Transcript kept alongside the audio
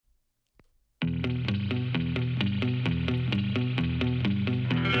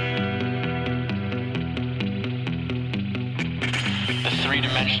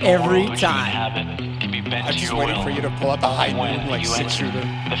Every time. I'm just waiting for you to pull out the high noon, like 6-shooter.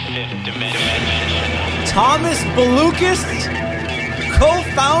 Thomas Balukas,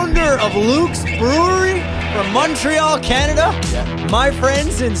 co-founder of Luke's Brewery from Montreal, Canada. Yeah. My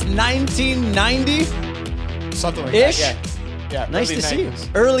friend since 1990. Something like Ish? that. Yeah. Nice early to see you. 90s.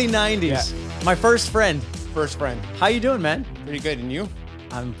 Early 90s. Yeah. My first friend. First friend. How you doing, man? Pretty good. And you?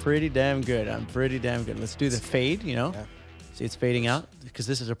 I'm pretty damn good. Let's do the fade, you know? Yeah. See, it's fading out because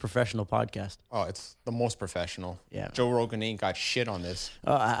this is a professional podcast. Oh, it's the most professional. Yeah. Joe Rogan ain't got shit on this.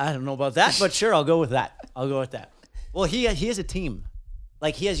 I don't know about that, but sure, I'll go with that. Well, he has a team.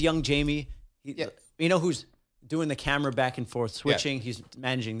 Like, he has young Jamie. Yeah. You know, who's doing the camera back and forth, switching. Yeah. He's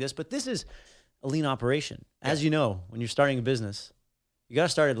managing this. But this is a lean operation. As you know, when you're starting a business, you got to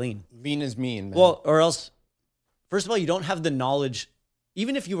start it lean. Lean is mean, man. Well, or else, first of all, you don't have the knowledge.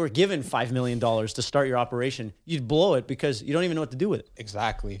 Even if you were given $5 million to start your operation, you'd blow it because you don't even know what to do with it.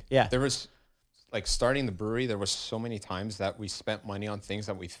 Exactly. Yeah. There was, like, starting the brewery, there was so many times that we spent money on things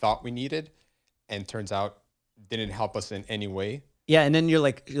that we thought we needed and turns out didn't help us in any way. Yeah, and then you're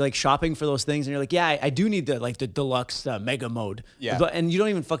like shopping for those things, and you're like, yeah, I do need the deluxe mega mode. Yeah. And you don't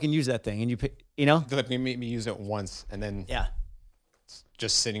even fucking use that thing, and you know. They made me use it once, and then it's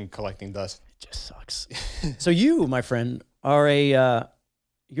just sitting collecting dust. It just sucks. So you, my friend, are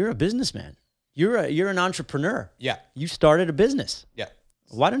you're a businessman. You're an entrepreneur. Yeah. You started a business. Yeah.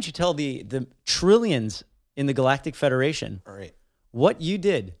 Why don't you tell the trillions in the Galactic Federation All right. what you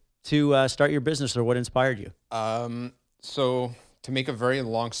did to start your business or what inspired you? So to make a very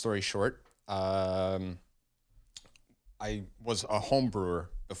long story short, I was a home brewer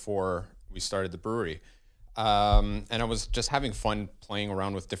before we started the brewery. And I was just having fun playing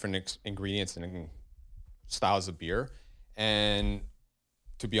around with different ingredients and styles of beer. And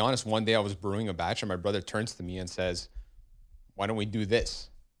to be honest, one day I was brewing a batch and my brother turns to me and says, why don't we do this?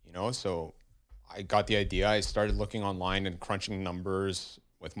 You know, so I got the idea. I started looking online and crunching numbers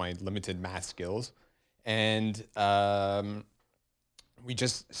with my limited math skills. And we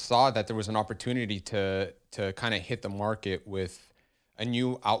just saw that there was an opportunity to kind of hit the market with a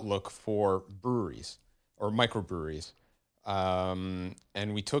new outlook for breweries or microbreweries. And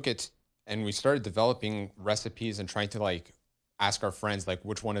we took it and we started developing recipes and trying to ask our friends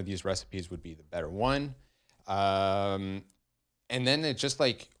which one of these recipes would be the better one. And then it just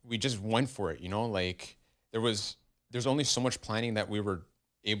we just went for it, you know, there's only so much planning that we were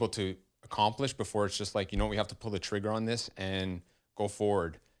able to accomplish before it's just we have to pull the trigger on this and go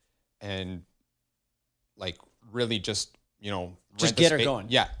forward and really just, just get her going.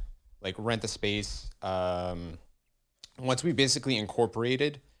 Yeah. Rent the space. Once we basically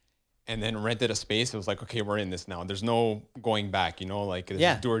incorporated and then rented a space, it was okay, we're in this now. There's no going back, it's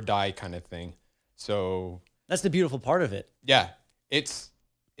a do or die kind of thing. So that's the beautiful part of it. Yeah. It's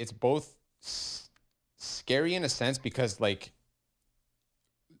both scary in a sense because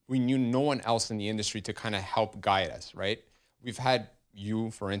we knew no one else in the industry to kind of help guide us, right? We've had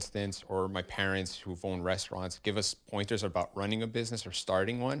you, for instance, or my parents who've owned restaurants give us pointers about running a business or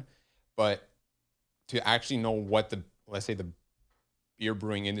starting one. But to actually know what let's say the beer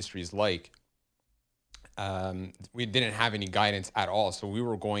brewing industry is like, we didn't have any guidance at all. So we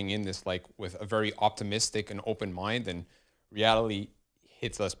were going in this with a very optimistic and open mind, and reality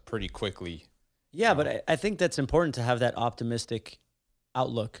hits us pretty quickly. Yeah, but I think that's important to have that optimistic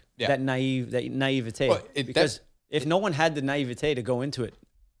outlook, that naivete. Well, because if no one had the naivete to go into it,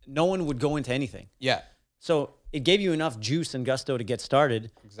 no one would go into anything. Yeah. So it gave you enough juice and gusto to get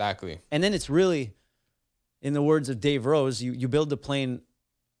started. Exactly. And then it's really, in the words of Dave Rose, you build the plane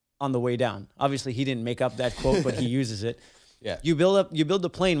on the way down. Obviously, he didn't make up that quote, but he uses it. Yeah. You build the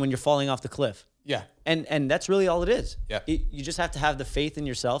plane when you're falling off the cliff. Yeah. And that's really all it is. Yeah. You just have to have the faith in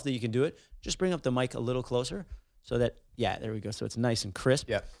yourself that you can do it. Just bring up the mic a little closer so that, there we go. So it's nice and crisp.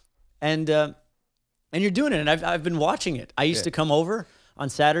 Yeah. And you're doing it. And I've been watching it. I used to come over on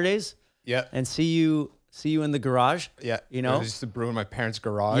Saturdays. Yeah. And see you in the garage. Yeah. You know? I used to brew in my parents'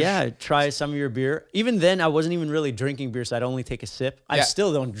 garage. Yeah. Try some of your beer. Even then, I wasn't even really drinking beer, so I'd only take a sip. I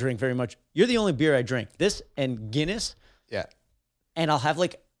still don't drink very much. You're the only beer I drink. This and Guinness. Yeah. And I'll have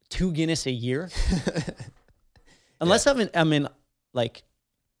 2 Guinness a year. Unless I'm in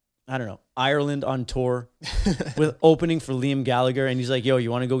I don't know, Ireland on tour with opening for Liam Gallagher. And he's like, yo,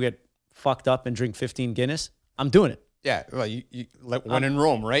 you want to go get fucked up and drink 15 Guinness? I'm doing it. Yeah. Well, you when in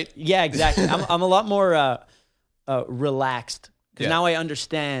Rome, right? Yeah, exactly. I'm a lot more relaxed because now I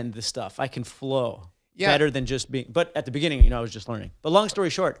understand the stuff. I can flow better than just being, but at the beginning, I was just learning. But long story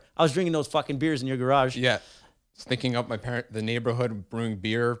short, I was drinking those fucking beers in your garage. Yeah. Stinking up the neighborhood, brewing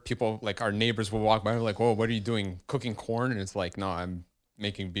beer. People our neighbors will walk by and like, "Whoa, what are you doing? Cooking corn?" And it's no, I'm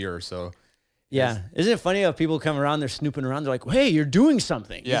making beer. So Yeah. Isn't it funny how people come around, they're snooping around, they're like, hey, you're doing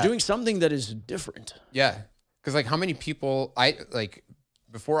something. Yeah. You're doing something that is different. yeah, because like how many people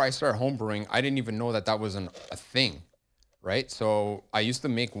before I started homebrewing, I didn't even know that was a thing, right? So I used to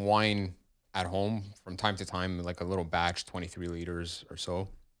make wine at home from time to time, like a little batch, 23 liters or so.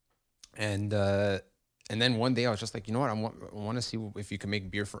 And then one day I was just like, you know what, I want to see if you can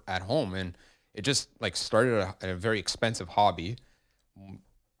make beer at home. And it just like started a very expensive hobby,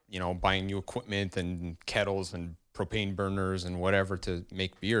 you know, buying new equipment and kettles and propane burners and whatever to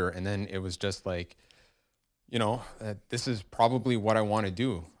make beer. And then it was just like, you know, this is probably what I want to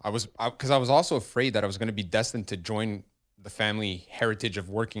do. Because I was also afraid that I was going to be destined to join the family heritage of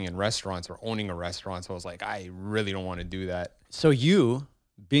working in restaurants or owning a restaurant. So I was like, I really don't want to do that. So you,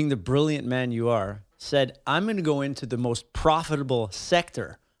 being the brilliant man you are, said, I'm going to go into the most profitable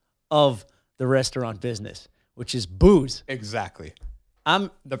sector of the restaurant business, which is booze. Exactly.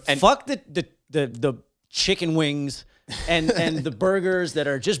 Fuck the chicken wings and the burgers that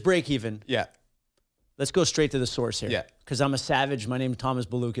are just break even. Yeah. Let's go straight to the source here. Yeah. Because I'm a savage. My name's Thomas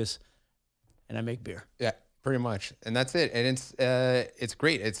Balukas, and I make beer. Yeah, pretty much. And that's it. And it's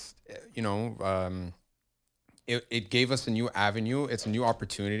great. It's, you know, it gave us a new avenue. It's a new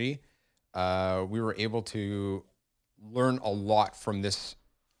opportunity. We were able to learn a lot from this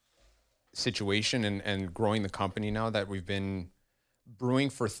situation and growing the company now that we've been brewing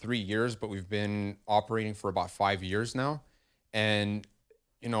for 3 years, but we've been operating for about 5 years now. And,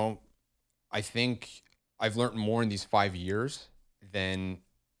 you know, I think I've learned more in these 5 years than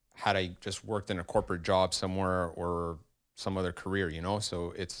had I just worked in a corporate job somewhere or some other career, you know?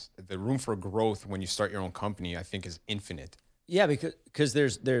 So it's the room for growth when you start your own company, I think is infinite. Yeah, because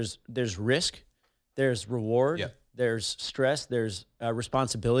there's risk, there's reward, Yep. there's stress, there's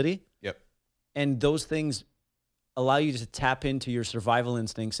responsibility. Yep. And those things allow you to tap into your survival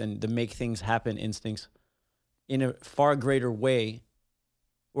instincts and to make things happen instincts in a far greater way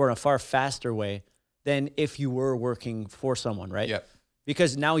or a far faster way than if you were working for someone, right? Yep.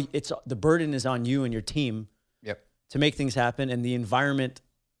 Because now the burden is on you and your team Yep. to make things happen, and the environment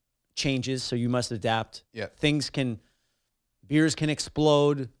changes, so you must adapt. Yep. Beers can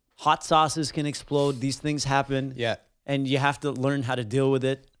explode, hot sauces can explode, these things happen. Yeah. And you have to learn how to deal with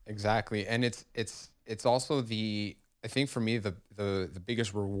it. Exactly. And it's also I think for me, the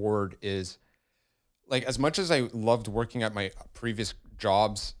biggest reward is, like, as much as I loved working at my previous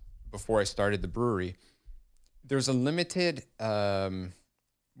jobs before I started the brewery, there's a limited,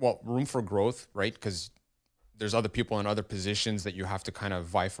 room for growth, right? Because there's other people in other positions that you have to kind of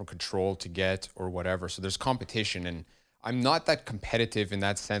vie for control to get or whatever. So there's competition, and I'm not that competitive in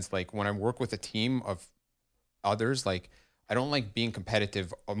that sense. Like when I work with a team of others, like I don't like being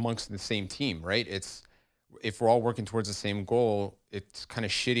competitive amongst the same team, right? If we're all working towards the same goal, it's kind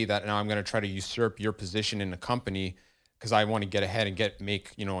of shitty that now I'm going to try to usurp your position in the company because I want to get ahead and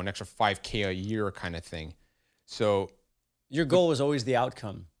make, you know, an extra $5K a year kind of thing. So your goal is always the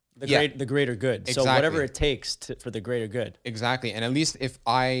outcome, the greater good. Exactly. So whatever it takes for the greater good. Exactly. And at least if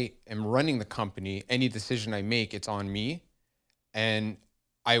I am running the company, any decision I make, it's on me, and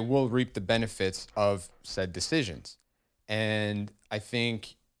I will reap the benefits of said decisions. And I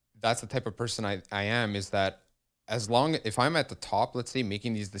think that's the type of person I am, is that if I'm at the top, let's say,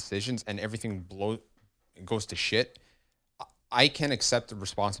 making these decisions and everything goes to shit, I can accept the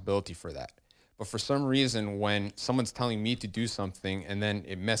responsibility for that. But for some reason, when someone's telling me to do something and then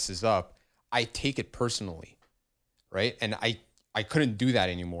it messes up, I take it personally, right? And I couldn't do that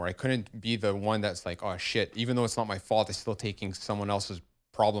anymore. I couldn't be the one that's like, oh shit, even though it's not my fault, I'm still taking someone else's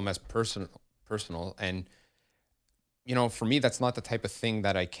problem as personal. And, you know, for me, that's not the type of thing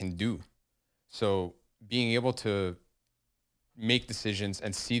that I can do. So being able to make decisions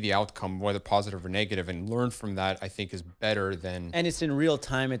and see the outcome, whether positive or negative, and learn from that, I think is better than... And it's in real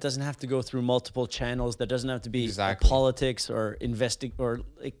time. It doesn't have to go through multiple channels. That doesn't have to be Exactly. politics or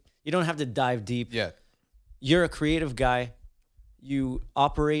you don't have to dive deep. Yeah. You're a creative guy. You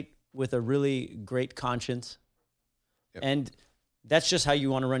operate with a really great conscience. Yep. And that's just how you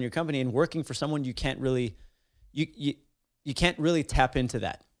want to run your company. And working for someone, you can't really, you can't really tap into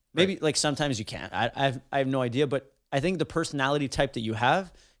that. Maybe Right. like sometimes you can. I have no idea, but I think the personality type that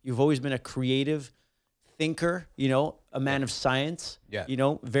you've always been a creative thinker, you know, a man of science, Yeah. you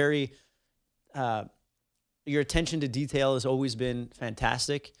know, very, your attention to detail has always been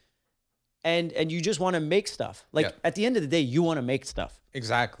fantastic. And you just want to make stuff. Like Yeah. at the end of the day, you want to make stuff.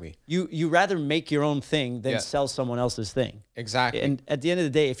 Exactly. You rather make your own thing than Yeah. sell someone else's thing. Exactly. And at the end of the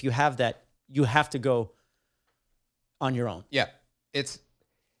day, if you have that, you have to go on your own. Yeah. I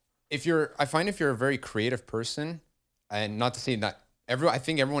find if you're a very creative person, and not to say that I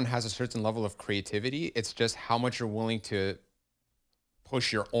think everyone has a certain level of creativity. It's just how much you're willing to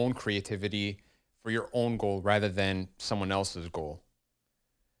push your own creativity for your own goal rather than someone else's goal.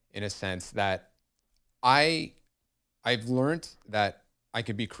 In a sense that I've learned that I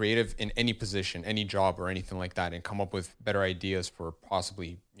could be creative in any position, any job or anything like that, and come up with better ideas for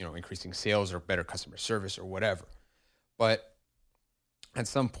possibly, increasing sales or better customer service or whatever. But at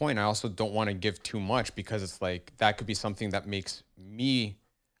some point, I also don't want to give too much, because it's like that could be something that makes me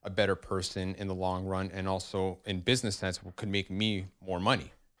a better person in the long run, and also in business sense could make me more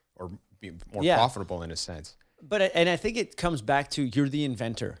money or be more profitable in a sense. But I think it comes back to you're the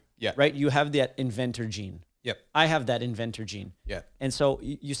inventor. Yeah. Right? You have that inventor gene. Yep. I have that inventor gene. Yeah. And so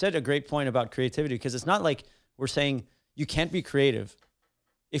you said a great point about creativity, because it's not like we're saying you can't be creative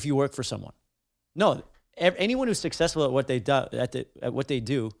if you work for someone. No, anyone who's successful at what they do, at what they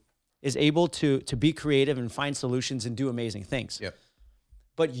do is able to be creative and find solutions and do amazing things. Yep.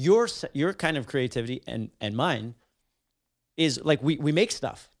 But your kind of creativity and mine is like we make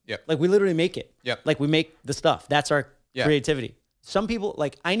stuff. Yep. Like we literally make it. Yep. Like we make the stuff. That's our Yeah. creativity. Some people,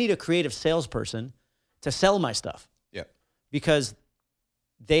 like, I need a creative salesperson to sell my stuff. Yep. Because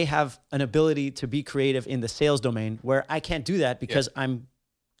they have an ability to be creative in the sales domain, where I can't do that because I'm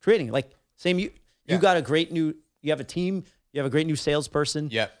creating. Like, you got a great you have a team, you have a great new salesperson.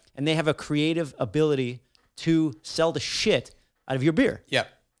 Yep. And they have a creative ability to sell the shit out of your beer. Yep.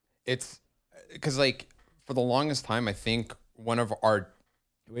 It's because, like, for the longest time, I think one of our...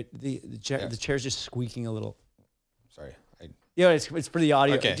 Wait, the chair's just squeaking a little. Sorry. Yeah, it's for the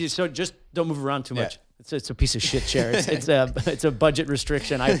audio. Okay. So just don't move around too much. Yeah. It's a piece of shit chair. It's a budget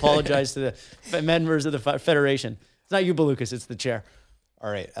restriction. I apologize to the members of the federation. It's not you, Balukas. It's the chair. All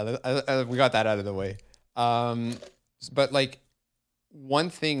right. We got that out of the way. But, like, one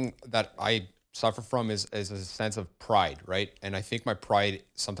thing that I suffer from is a sense of pride, right? And I think my pride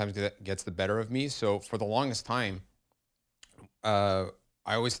sometimes gets the better of me. So for the longest time, I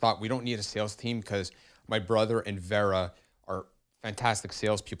always thought we don't need a sales team, because my brother and Vera are fantastic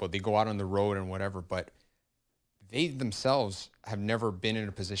salespeople. They go out on the road and whatever, but they themselves have never been in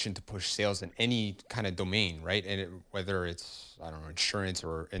a position to push sales in any kind of domain, right? And whether it's, I don't know, insurance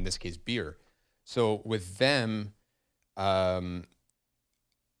or in this case, beer. So with them, with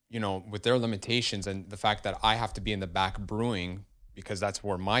their limitations and the fact that I have to be in the back brewing, because that's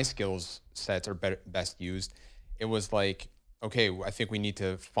where my skills sets are best used, it was like, okay, I think we need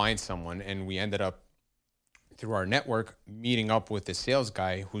to find someone. And we ended up, through our network, meeting up with the sales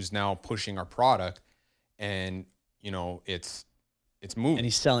guy who's now pushing our product, and it's moving. And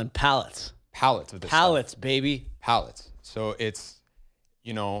he's selling pallets of this pallets, stuff. Baby. Pallets. So it's,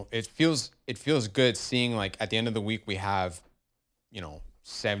 it feels good seeing, like, at the end of the week we have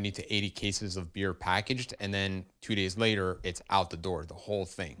 70 to 80 cases of beer packaged, and then 2 days later it's out the door, the whole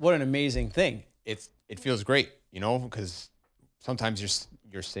thing. What an amazing thing. It feels great, because sometimes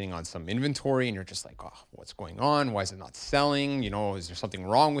you're sitting on some inventory and you're just like, oh, what's going on? Why is it not selling? Is there something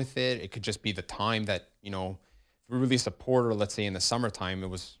wrong with it? It could just be the time that, if we release a porter, let's say in the summertime, it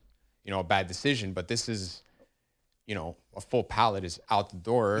was, a bad decision. But this is, a full pallet is out the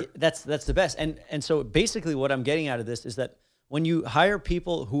door. That's the best. And so basically what I'm getting out of this is that when you hire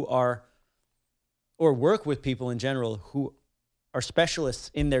people who are, or work with people in general who are specialists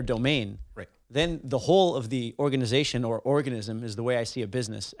in their domain, right, then the whole of the organization or organism is the way I see a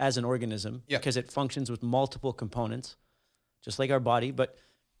business, as an organism, because it functions with multiple components, just like our body. But,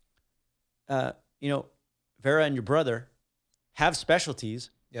 Vera and your brother have specialties.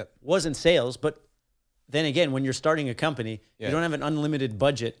 Yep. Wasn't sales, but then again, when you're starting a company, you don't have an unlimited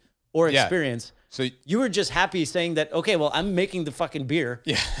budget or experience. So you were just happy saying that, okay, well, I'm making the fucking beer.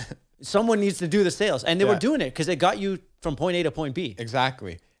 Yeah. Someone needs to do the sales. And they were doing it because it got you from point A to point B.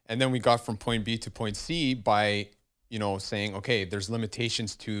 Exactly. And then we got from point B to point C by, saying, okay, there's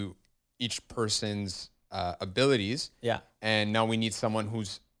limitations to each person's abilities. Yeah. And now we need someone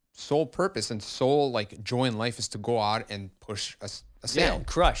whose sole purpose and sole, like, joy in life is to go out and push a sale. Yeah,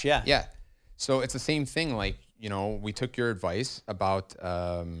 crush, yeah. Yeah. So it's the same thing. Like, we took your advice about...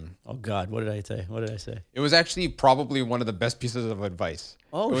 oh, God, what did I say? What did I say? It was actually probably one of the best pieces of advice.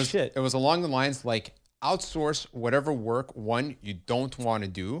 Oh, shit. It was along the lines like, outsource whatever work, one, you don't want to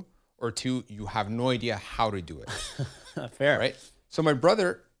do, or two, you have no idea how to do it. Fair. Right? So my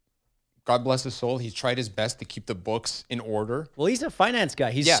brother, God bless his soul, he's tried his best to keep the books in order. Well, he's a finance guy.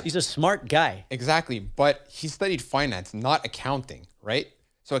 He's a smart guy. Exactly. But he studied finance, not accounting, right?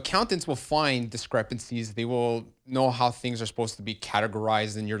 So accountants will find discrepancies. They will know how things are supposed to be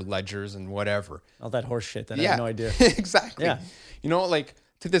categorized in your ledgers and whatever. All that horse shit that I have no idea. Exactly. Yeah.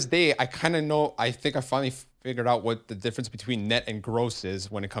 to this day, I kind of know. I think I finally figured out what the difference between net and gross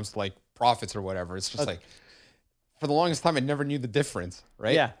is when it comes to like profits or whatever. It's just like for the longest time, I never knew the difference,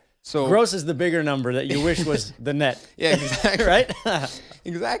 right? Yeah. So Gross is the bigger number that you wish was the net. yeah, exactly. Right?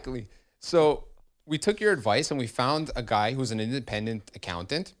 Exactly. So we took your advice and we found a guy who's an independent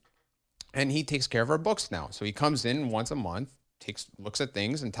accountant, and he takes care of our books now. So he comes in once a month, looks at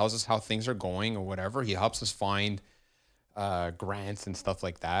things and tells us how things are going or whatever. He helps us find grants and stuff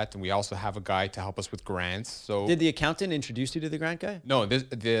like that. And we also have a guy to help us with grants. So Did the accountant introduce you to the grant guy? no,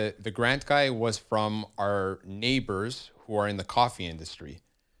 the grant guy was from our neighbors who are in the coffee industry.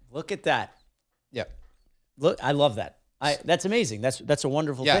 Look at that. Yeah. Look, I love that. That's amazing. That's a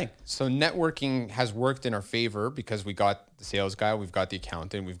wonderful Yeah. thing. So networking has worked in our favor because we got the sales guy, we've got the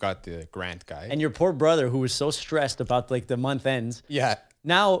accountant, we've got the grant guy. And your poor brother, who was so stressed about like the month ends, yeah.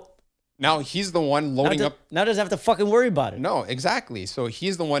 now He's the one loading up. now doesn't have to fucking worry about it. No, exactly. So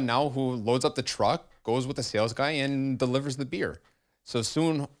he's the one now who loads up the truck, goes with the sales guy, and delivers the beer. So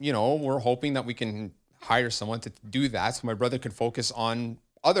soon, we're hoping that we can hire someone to do that so my brother can focus on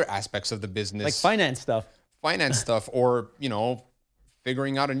other aspects of the business. Like finance stuff. Finance stuff, or,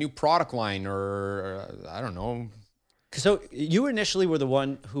 figuring out a new product line, or I don't know. So you initially were the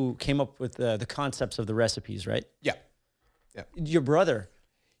one who came up with the concepts of the recipes, right? Yeah. Your brother,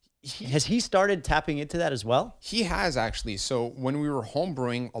 has he started tapping into that as well? He has actually. So when we were home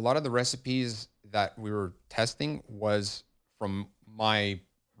brewing, a lot of the recipes that we were testing was from my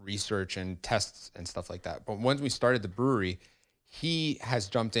research and tests and stuff like that. But once we started the brewery, he has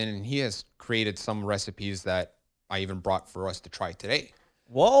jumped in and he has created some recipes that I even brought for us to try today.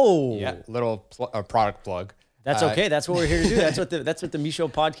 Whoa. Yeah, little product plug. That's okay. That's what we're here to do. That's what the Michaud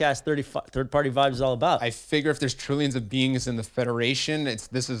podcast third party vibes is all about. I figure if there's trillions of beings in the Federation,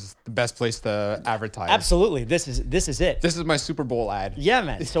 this is the best place to advertise. Absolutely. This is it. This is my Super Bowl ad. Yeah,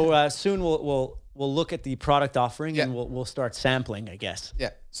 man. So soon we'll look at the product offering and we'll start sampling, I guess.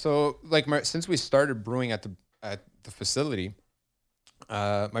 Yeah. So since we started brewing at the facility,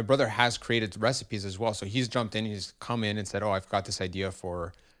 my brother has created recipes as well. So he's jumped in, he's come in and said, "Oh, I've got this idea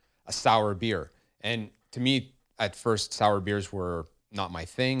for a sour beer." And to me, at first, sour beers were not my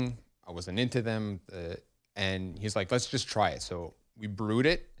thing. I wasn't into them. And he's like, "Let's just try it." So we brewed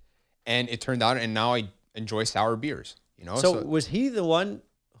it and it turned out, and now I enjoy sour beers, So was he the one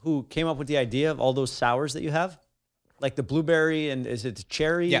who came up with the idea of all those sours that you have? Like the blueberry and is it the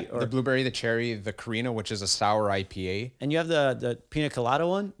cherry? Yeah, the blueberry, the cherry, the Carina, which is a sour IPA. And you have the pina colada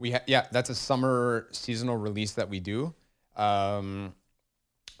one? That's a summer seasonal release that we do. So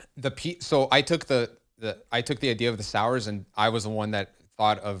I took the idea of the sours, and I was the one that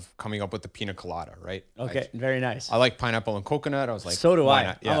thought of coming up with the pina colada, right? Okay, very nice. I like pineapple and coconut. I was like, so do why I.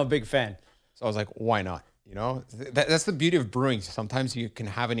 not? Yeah. I'm a big fan. So I was like, why not? That's the beauty of brewing. Sometimes you can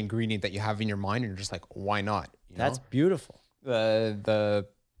have an ingredient that you have in your mind, and you're just like, why not? That's beautiful. The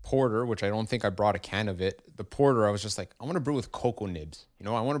porter, which I don't think I brought a can of it. The porter, I was just like, I want to brew with cocoa nibs. I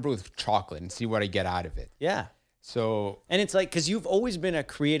want to brew with chocolate and see what I get out of it. Yeah. So, and it's like, because you've always been a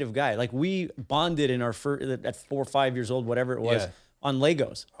creative guy. Like we bonded in our first, at 4 or 5 years old, whatever it was, on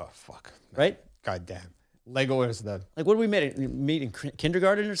Legos. Oh, fuck. Right? God damn. Lego is the... Like what did we meet in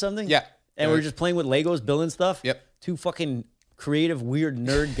kindergarten or something? Yeah. And we were just playing with Legos, building stuff. Yep. 2 fucking creative, weird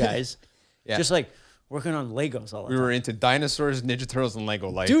nerd guys. Yeah. Just like working on Legos all the time. We were into dinosaurs, Ninja Turtles, and Lego.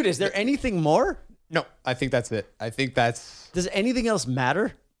 Like, dude, is there anything more? No, I think that's it. I think that's... Does anything else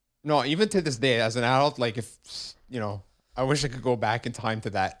matter? No, even to this day, as an adult, like if, I wish I could go back in time to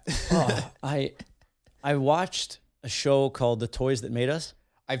that. I watched a show called The Toys That Made Us.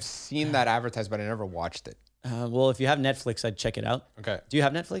 I've seen that advertised, but I never watched it. Well, if you have Netflix, I'd check it out. Okay. Do you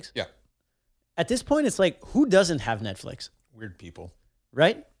have Netflix? Yeah. At this point, it's like, who doesn't have Netflix? Weird people.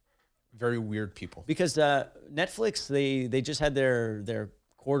 Right? Very weird people. Because Netflix, they just had their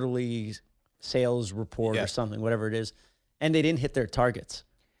quarterly sales report or something, whatever it is, and they didn't hit their targets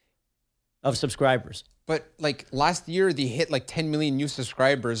of subscribers. But like last year, they hit like 10 million new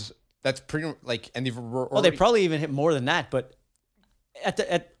subscribers. That's pretty and they've already... Well, they probably even hit more than that. But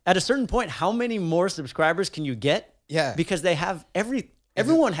at a certain point, how many more subscribers can you get? Yeah. Because they have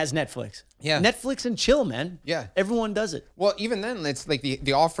everyone has Netflix. Yeah. Netflix and chill, man. Yeah. Everyone does it. Well, even then, it's like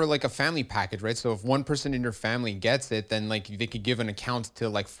they offer like a family package, right? So if one person in your family gets it, then like they could give an account to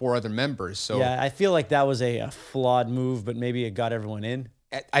like 4 other members. So yeah, I feel like that was a flawed move, but maybe it got everyone in.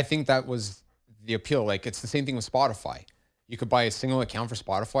 I think that was the appeal. Like it's the same thing with Spotify. You could buy a single account for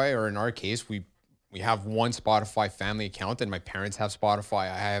Spotify, or in our case, we have one Spotify family account, and my parents have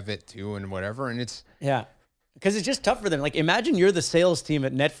Spotify. I have it too, and whatever. And it's Because it's just tough for them. Like, imagine you're the sales team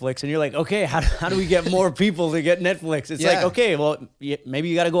at Netflix and you're like, okay, how do we get more people to get Netflix? It's like, okay, well, maybe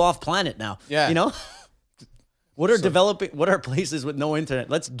you got to go off planet now. Yeah. You know? What are places with no internet?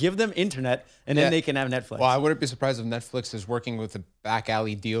 Let's give them internet and then they can have Netflix. Well, I wouldn't be surprised if Netflix is working with a back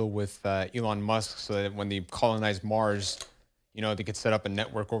alley deal with Elon Musk so that when they colonize Mars, you know, they could set up a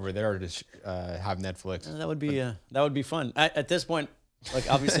network over there to have Netflix. That would be fun. At this point,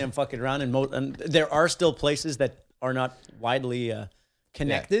 like, obviously I'm fucking around and there are still places that are not widely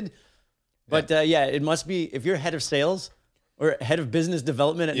connected. But it must be, if you're head of sales or head of business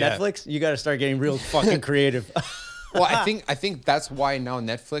development at Netflix, you got to start getting real fucking creative. Well, I think that's why now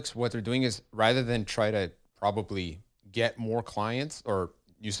Netflix, what they're doing is rather than try to probably get more clients or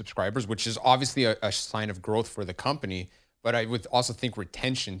new subscribers, which is obviously a sign of growth for the company, but I would also think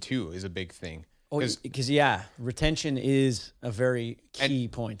retention too is a big thing. Because retention is a very key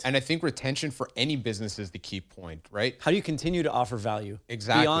point. And I think retention for any business is the key point, right? How do you continue to offer value?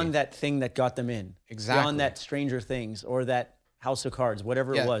 Exactly. Beyond that thing that got them in. Exactly. Beyond that Stranger Things or that House of Cards,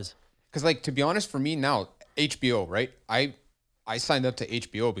 whatever it was. Because, like, to be honest, for me now, HBO, right? I signed up to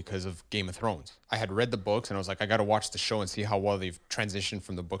HBO because of Game of Thrones. I had read the books and I was like, I got to watch the show and see how well they've transitioned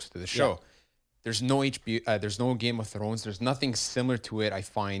from the books to the show. Yeah. There's no HBO, there's no Game of Thrones. There's nothing similar to it, I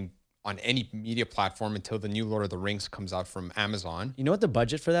find, on any media platform until the new Lord of the Rings comes out from Amazon. You know what the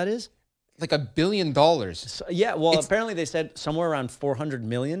budget for that is? Like $1 billion. So, apparently they said somewhere around 400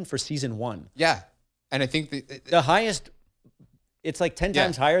 million for season 1. Yeah. And I think the highest, it's like 10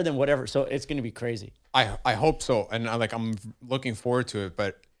 times higher than whatever. So it's going to be crazy. I hope so. And I'm looking forward to it.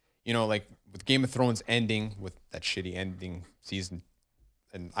 But, you know, like with Game of Thrones ending with that shitty ending season,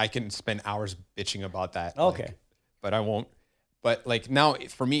 and I can spend hours bitching about that. Okay. But I won't. But like now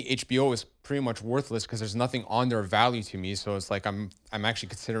for me, HBO is pretty much worthless because there's nothing on their value to me. So it's like I'm actually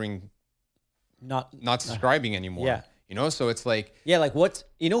considering not subscribing anymore. Yeah. You know, so it's like like what's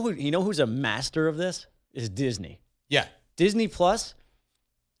who's a master of this is Disney. Yeah. Disney Plus,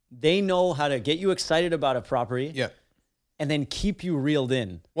 they know how to get you excited about a property. Yeah. And then keep you reeled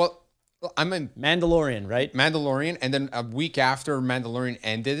in. Well, I'm in Mandalorian, right? Mandalorian, and then a week after Mandalorian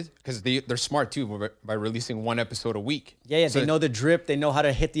ended, because they're smart too by releasing one episode a week. Yeah, so they know the drip. They know how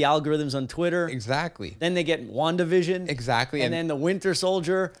to hit the algorithms on Twitter. Exactly. Then they get WandaVision. Exactly. And then the Winter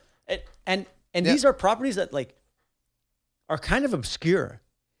Soldier. And these are properties that like are kind of obscure.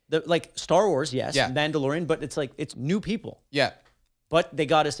 Like Star Wars, yes, Mandalorian, but it's like it's new people. Yeah. But they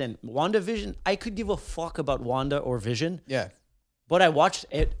got us in. WandaVision, I could give a fuck about Wanda or Vision. Yeah. But I watched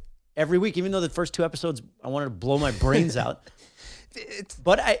it every week, even though the first 2 episodes, I wanted to blow my brains out.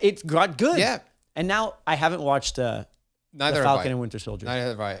 It got good. Yeah. And now I haven't watched the Falcon and Winter Soldier. Neither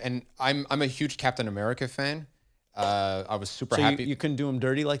have I. And I'm a huge Captain America fan. I was super happy. You couldn't do him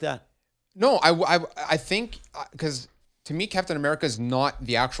dirty like that? No, I think, because to me, Captain America is not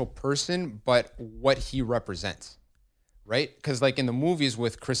the actual person, but what he represents, right? Because like in the movies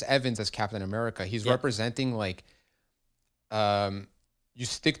with Chris Evans as Captain America, he's representing like, you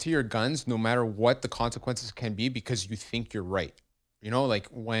stick to your guns no matter what the consequences can be because you think you're right. You know, like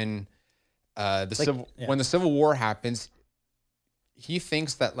when when the Civil War happens, he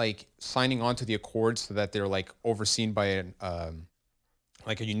thinks that like signing on to the Accords so that they're like overseen by an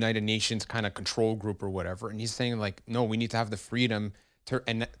like a United Nations kind of control group or whatever, and he's saying like, no, we need to have the freedom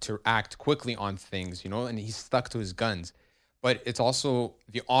to act quickly on things, you know, and he's stuck to his guns. But it's also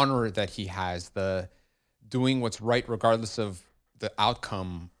the honor that he has, the doing what's right regardless of the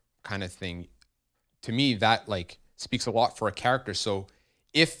outcome kind of thing. To me, that like speaks a lot for a character. So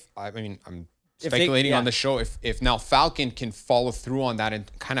I'm speculating on the show, if now Falcon can follow through on that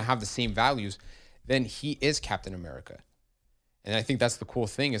and kind of have the same values, then he is Captain America. And I think that's the cool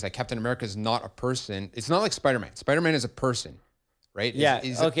thing, is that Captain America is not a person. It's not like Spider-Man. Spider-Man is a person, right? Yeah.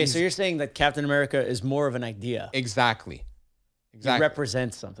 So you're saying that Captain America is more of an idea. Exactly. He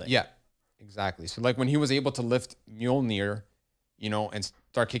represents something. Yeah, exactly. So like when he was able to lift Mjolnir, you know, and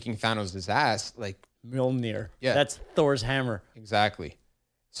start kicking Thanos' ass, like Mjolnir. Yeah. That's Thor's hammer. Exactly.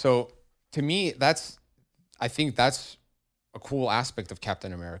 So to me, I think that's a cool aspect of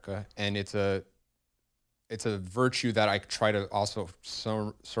Captain America, and it's a virtue that I try to also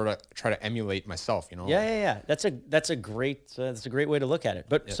sort of try to emulate myself, you know? Yeah. That's a great way to look at it.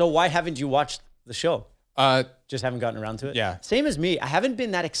 But so why haven't you watched the show? Just haven't gotten around to it? Yeah. Same as me. I haven't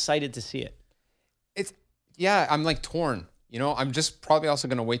been that excited to see it. I'm like torn. You know, I'm just probably also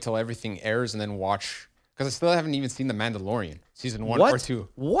going to wait till everything airs and then watch, because I still haven't even seen The Mandalorian, season 1 or 2.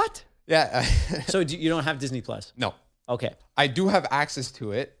 What? Yeah. So you don't have Disney Plus? No. Okay. I do have access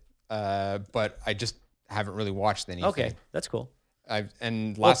to it, but I just haven't really watched anything. Okay, that's cool.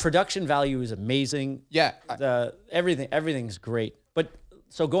 And Well, last, production value is amazing. yeah, Everything's great. But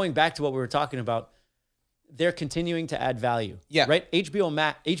so going back to what we were talking about, they're continuing to add value. Yeah. Right?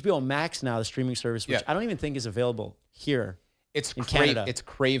 HBO Max now, the streaming service, which Yeah. I don't even think is available here. it's in Canada. It's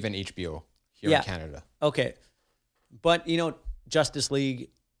Craven HBO here Yeah. in Canada. Okay. But Justice League,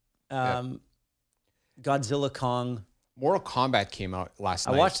 Godzilla Kong. Mortal Kombat came out last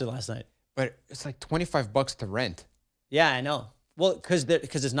night. I watched it last night. but it's like $25 to rent. Yeah, I know. Well, because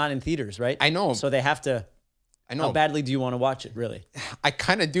it's not in theaters, right? I know. So they have to. I know. How badly do you want to watch it, really? I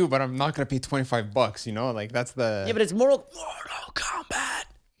kind of do, but I'm not gonna pay $25. Like that's the. Yeah, but it's Mortal Kombat.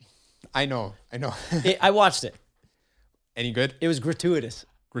 I know. I watched it. Any good? It was gratuitous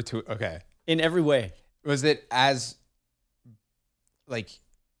Okay. in every way. Was it as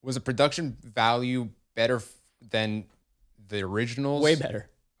was the production value better than the originals? Way better.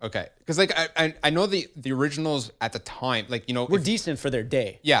 Okay, because I know the originals at the time, Were decent for their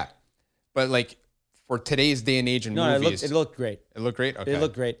day. yeah, but for today's day and age in No, movies, it looked great. it looked great. Okay, It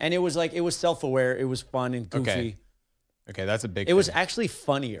looked great, and it was self-aware. It was fun and goofy. Okay, that's a big. It was thing. actually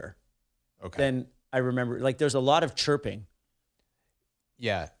funnier Okay. than I remember. There's a lot of chirping.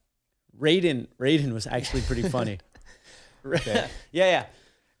 Yeah. Raiden was actually pretty funny. Okay. Yeah.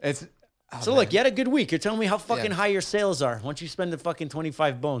 It's So look, you had a good week. You're telling me how fucking Yeah. high your sales are once you spend the fucking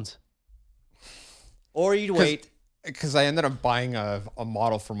 25 bones. Or you'd wait. because I ended up buying a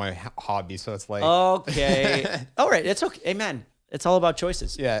model for my hobby, so it's like Okay. All right. It's okay. Hey, man, it's all about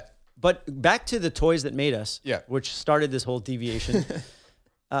choices. yeah, But back to the toys that made us, Yeah. which started this whole deviation.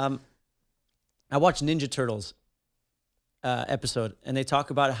 I watched Ninja Turtles episode, and they talk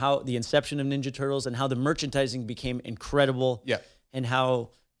about how the inception of Ninja Turtles and how the merchandising became incredible. Yeah. And how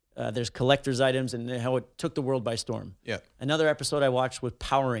there's collector's items and how it took the world by storm. yeah. Another episode I watched was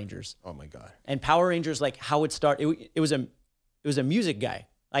Power Rangers. Oh my god. And Power Rangers, how it started, it was a music guy.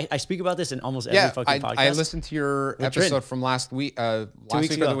 I speak about this in almost every fucking podcast. I listened to your episode from last week,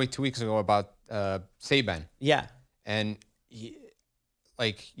 weeks or ago. 2 weeks ago about Saban, Yeah. and he,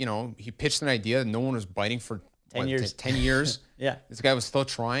 he pitched an idea. No one was biting for 10 years. 10 years. Yeah. This guy was still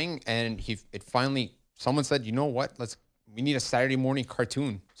trying, and someone said, you know what? We need a Saturday morning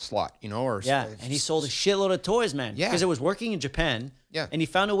cartoon slot, or Yeah. And he sold a shitload of toys, man. Yeah. Because it was working in Japan. Yeah. And he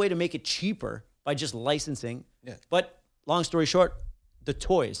found a way to make it cheaper by just licensing. Yeah. But long story short, the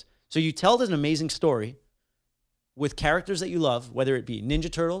toys. So you tell an amazing story with characters that you love, whether it be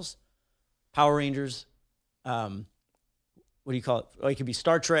Ninja Turtles, Power Rangers, what do you call it? Oh, it could be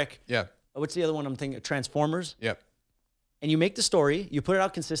Star Trek. Yeah. What's the other one I'm thinking? Transformers. Yeah. And you make the story, you put it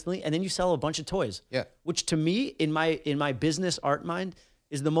out consistently, and then you sell a bunch of toys. Yeah. Which to me, in my business art mind,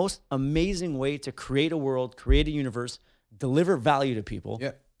 is the most amazing way to create a world, create a universe, deliver value to people.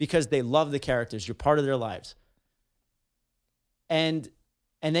 Yeah. Because they love the characters. You're part of their lives. And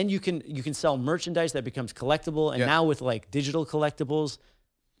then you can sell merchandise that becomes collectible. And Yeah. now with digital collectibles,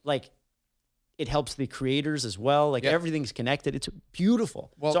 it helps the creators as well. Yeah. Everything's connected. It's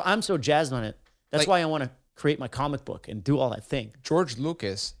beautiful. Well- So I'm so jazzed on it. That's why I want to create my comic book and do all that thing. George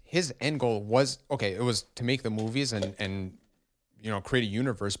Lucas, his end goal was it was to make the movies and create a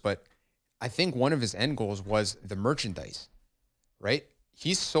universe, but I think one of his end goals was the merchandise, right?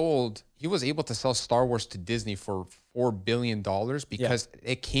 He was able to sell Star Wars to Disney for $4 billion because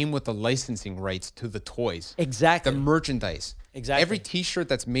it came with the licensing rights to the toys. Exactly. The merchandise. Exactly. Every t-shirt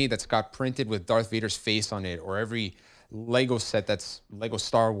that's made that's got printed with Darth Vader's face on it, or every Lego set that's Lego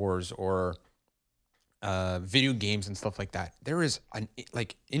Star Wars, or video games and stuff like that. There is an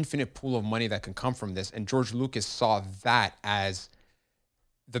infinite pool of money that can come from this, and George Lucas saw that as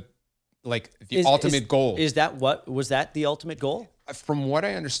the ultimate goal. Was that the ultimate goal? From what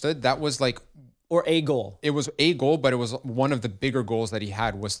I understood, that was Or a goal? it was a goal, but it was one of the bigger goals that he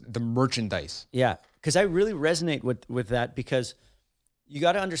had was the merchandise. Yeah. Because I really resonate with that, because you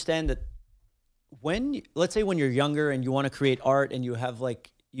got to understand that let's say when you're younger and you want to create art and you have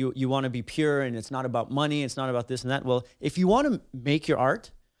you want to be pure and it's not about money, it's not about this and that. Well, if you want to make your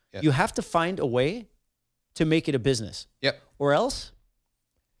art, you have to find a way to make it a business. Yep. Or else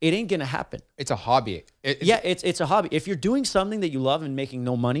it ain't going to happen. It's a hobby. It's a hobby. If you're doing something that you love and making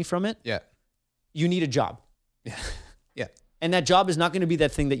no money from it, Yeah. you need a job. Yeah. Yeah. And that job is not going to be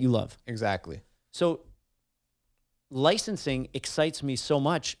that thing that you love. Exactly. So licensing excites me so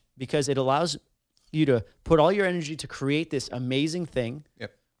much because it allows you to put all your energy to create this amazing thing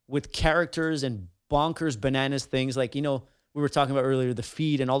Yep. with characters and bonkers bananas things we were talking about earlier, the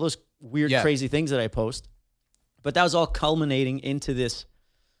feed and all those weird, crazy things that I post. But that was all culminating into this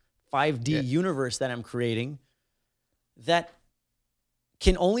 5D universe that I'm creating that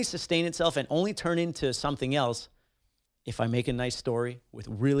can only sustain itself and only turn into something else if I make a nice story with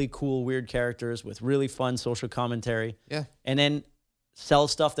really cool, weird characters, with really fun social commentary, Yeah. and then sell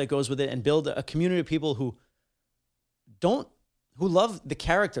stuff that goes with it and build a community of people who love the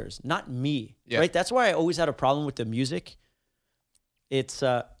characters, not me, right? That's why I always had a problem with the music. It's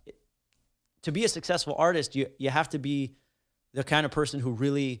to be a successful artist, you have to be the kind of person who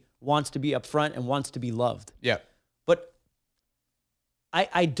really wants to be upfront and wants to be loved. Yeah. But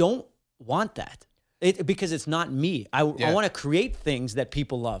I don't want that because it's not me. I want to create things that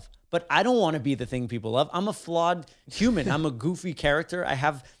people love, but I don't want to be the thing people love. I'm a flawed human. I'm a goofy character. I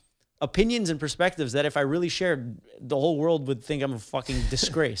have opinions and perspectives that if I really shared, the whole world would think I'm a fucking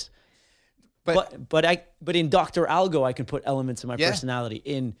disgrace. But in Dr. Algo, I can put elements of my personality.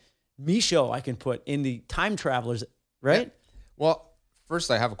 In Micho, I can put in the Time Travelers, right? Yeah. Well,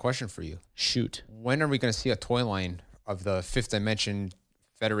 first I have a question for you. Shoot. When are we going to see a toy line of the Fifth Dimension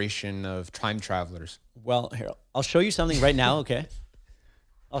Federation of Time Travelers? Well, here, I'll show you something right now, okay?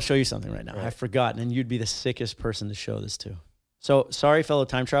 I'll show you something right now. I've forgotten, and you'd be the sickest person to show this to. So, sorry, fellow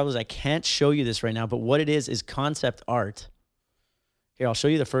time travelers, I can't show you this right now, but what it is concept art. Here, I'll show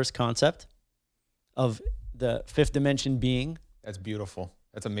you the first concept of the fifth dimension being. That's beautiful.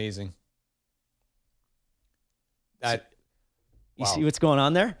 That's amazing. You see what's going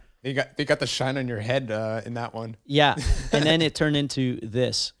on there? They got the shine on your head in that one. Yeah, and then it turned into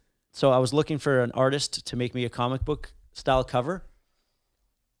this. So I was looking for an artist to make me a comic book style cover.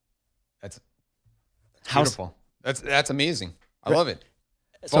 That's beautiful. That's amazing. I love it.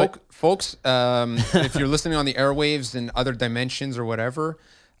 Folks, if you're listening on the airwaves in other dimensions or whatever,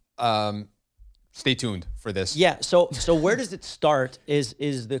 stay tuned for this. Yeah. So where does it start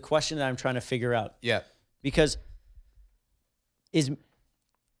is the question that I'm trying to figure out. Yeah. Because is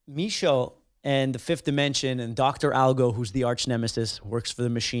Micho and the fifth dimension and Dr. Algo, who's the arch nemesis, works for the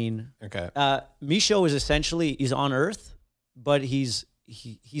machine. Okay. Micho is essentially, he's on Earth, but he's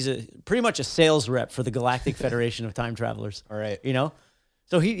pretty much a sales rep for the Galactic Federation of Time Travelers. All right. You know?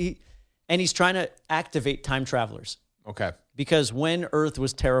 So he's trying to activate time travelers. Okay. Because when Earth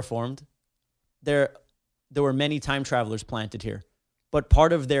was terraformed, there were many time travelers planted here. But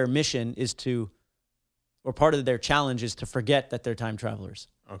part of their mission part of their challenge is to forget that they're time travelers.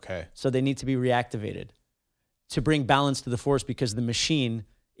 Okay. So they need to be reactivated to bring balance to the force, because the machine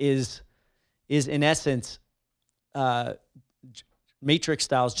is in essence Matrix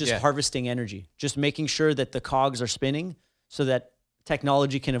styles, just harvesting energy, just making sure that the cogs are spinning so that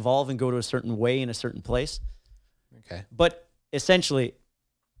technology can evolve and go to a certain way in a certain place. Okay. But essentially,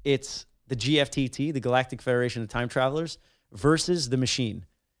 it's the GFTT, the Galactic Federation of Time Travelers, versus the machine.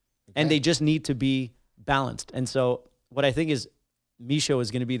 Okay. And they just need to be balanced. And so what I think is Micho is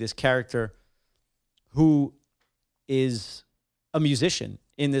going to be this character who is a musician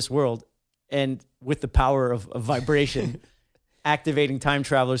in this world, and with the power of vibration, activating time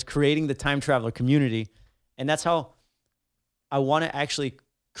travelers, creating the time traveler community. And that's how I want to actually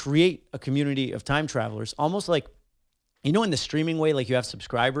create a community of time travelers, almost like, in the streaming way, like you have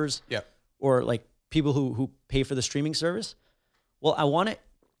subscribers or like people who pay for the streaming service. Well, I want to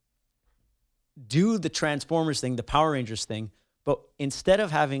do the Transformers thing, the Power Rangers thing, but instead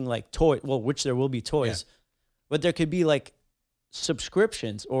of having like which there will be toys, but there could be like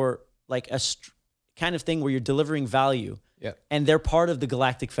subscriptions or like a kind of thing where you're delivering value. Yeah. And they're part of the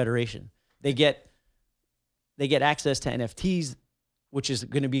Galactic Federation. They get access to NFTs, which is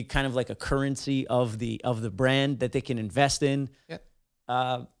going to be kind of like a currency of the brand that they can invest in. Yeah.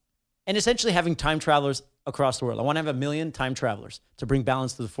 And essentially having time travelers across the world. I want to have 1 million time travelers to bring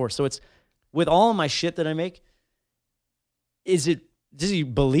balance to the force. So it's with all of my shit that I make, does he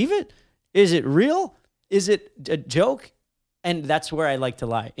believe it? Is it real? Is it a joke? And that's where I like to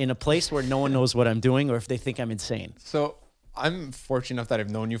lie, in a place where no one knows what I'm doing or if they think I'm insane. So I'm fortunate enough that I've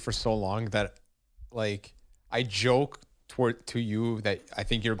known you for so long that like I joke to you that I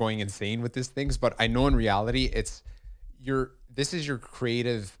think you're going insane with these things, but I know in reality this is your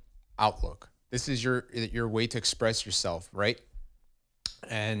creative outlook. This is your way to express yourself, right?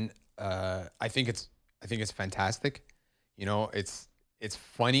 And I think it's fantastic. It's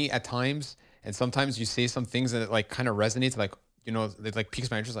funny at times, and sometimes you say some things and it like kind of resonates, like it like piques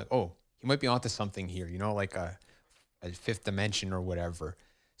my interest, like, oh, he might be onto something here, like a fifth dimension or whatever.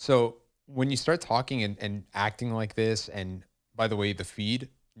 So when you start talking and acting like this, and by the way, the feed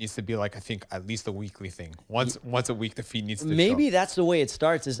needs to be like, I think at least a weekly thing. Once a week, the feed needs to Maybe show. That's the way it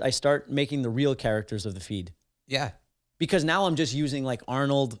starts, is I start making the real characters of the feed. Yeah. Because now I'm just using like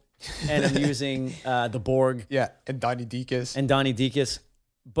Arnold and I'm using the Borg. Yeah. And Donnie Deacus.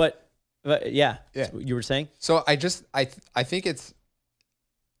 But yeah. You were saying? So I think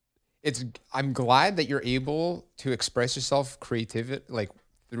I'm glad that you're able to express yourself like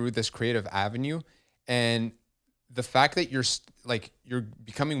through this creative avenue, and the fact that you're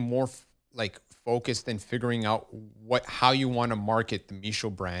becoming more like focused and figuring out how you want to market the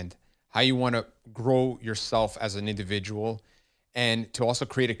Micho brand, how you want to grow yourself as an individual, and to also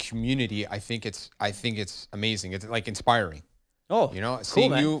create a community. I think it's amazing. It's like inspiring. Oh, You know, cool,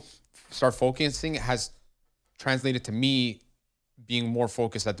 seeing man. you start focusing has translated to me being more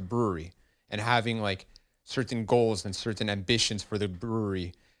focused at the brewery and having like certain goals and certain ambitions for the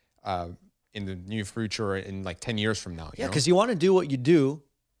brewery in the near future, in like 10 years from now. Yeah, because you want to do what you do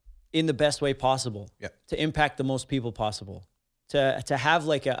in the best way possible. Yeah. To impact the most people possible. To have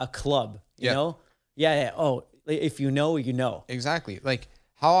like a club, you Yeah. know? Yeah. Oh, if you know, you know. Exactly. Like,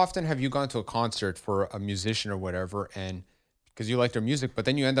 how often have you gone to a concert for a musician or whatever, and because you like their music, but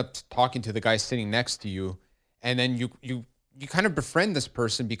then you end up talking to the guy sitting next to you, and then you kind of befriend this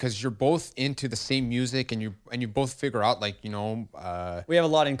person because you're both into the same music, and you both figure out, like, We have a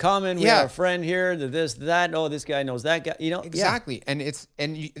lot in common. We Yeah. have a friend here, this, that. Oh, this guy knows that guy. You know? exactly, and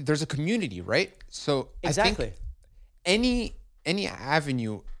there's a community, right? So Yeah, exactly. I think any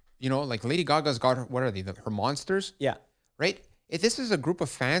avenue, like Lady Gaga's got what are they? Her monsters, Yeah. right? If this is a group of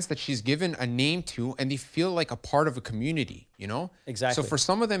fans that she's given a name to, and they feel like a part of a community, Exactly. So for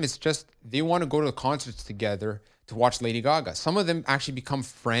some of them, it's just they want to go to the concerts together to watch Lady Gaga. Some of them actually become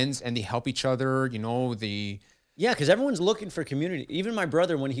friends and they help each other. Yeah, because everyone's looking for community. Even my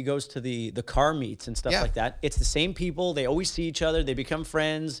brother, when he goes to the car meets and stuff Yeah. like that, it's the same people. They always see each other. They become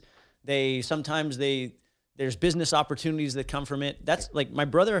friends. There's business opportunities that come from it. That's like my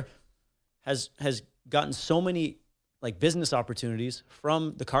brother has gotten so many like business opportunities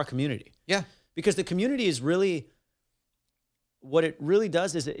from the car community. Yeah, Because the community is really, what it really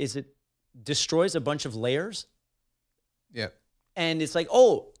does is it destroys a bunch of layers. yeah, And it's like,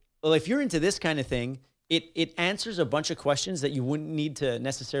 oh, well, if you're into this kind of thing, it answers a bunch of questions that you wouldn't need to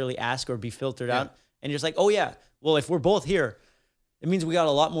necessarily ask or be filtered Yeah. out. And you're just like, oh yeah, well, if we're both here, it means we got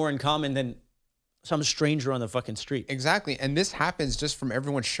a lot more in common than some stranger on the fucking street. exactly. And this happens just from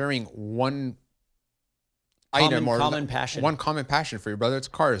everyone sharing one Common passion. One common passion. For your brother, it's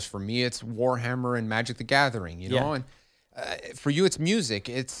cars. For me, it's Warhammer and Magic the Gathering. Yeah. And for you, it's music.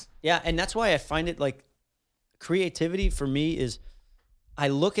 It's Yeah, and that's why I find it like creativity for me is I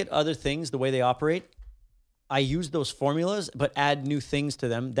look at other things, the way they operate. I use those formulas, but add new things to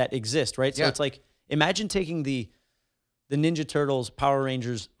them that exist, right? So Yeah. it's like, imagine taking the Ninja Turtles, Power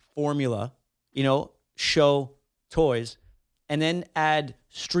Rangers formula, show, toys, and then add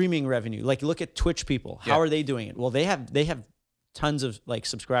streaming revenue. Like look at Twitch people. How Yeah. are they doing it? Well, they have tons of like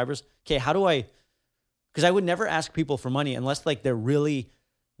subscribers. Okay, because I would never ask people for money unless like they're really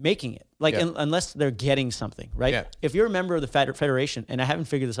making it. Like Yeah. unless they're getting something, right? Yeah. If you're a member of the Federation, and I haven't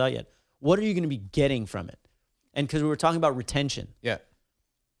figured this out yet, what are you going to be getting from it? And because we were talking about retention, yeah,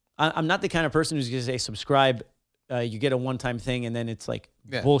 I'm not the kind of person who's going to say subscribe, you get a one-time thing, and then it's like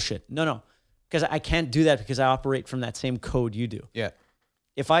Yeah. bullshit. No, because I can't do that because I operate from that same code you do. yeah,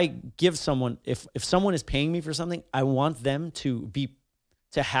 If I give someone, if someone is paying me for something, I want them to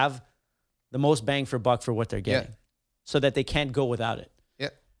have the most bang for buck for what they're getting, so that they can't go without it. yeah,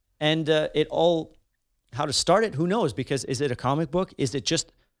 And how to start it, who knows? Because is it a comic book? Is it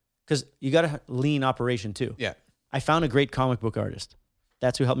just, because you got a lean operation too. yeah. I found a great comic book artist.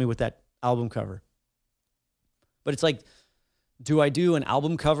 That's who helped me with that album cover. But it's like, do I do an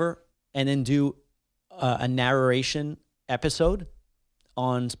album cover and then do a narration episode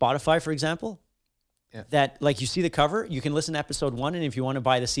on Spotify, for example? Yeah. That like you see the cover, you can listen to episode 1, and if you want to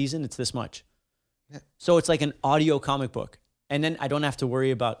buy the season, it's this much. Yeah. So it's like an audio comic book. And then I don't have to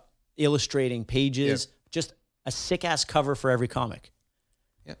worry about illustrating pages, just a sick ass cover for every comic.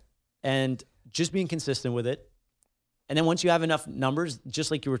 Yeah. And just being consistent with it. And then once you have enough numbers,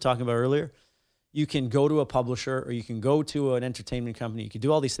 just like you were talking about earlier, you can go to a publisher or you can go to an entertainment company. You can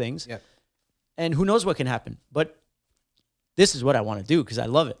do all these things. Yeah. And who knows what can happen. But this is what I want to do because I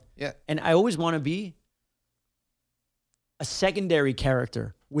love it. Yeah. And I always want to be a secondary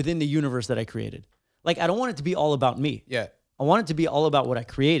character within the universe that I created. Like, I don't want it to be all about me. Yeah. I want it to be all about what I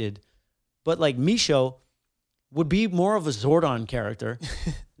created. But like Micho would be more of a Zordon character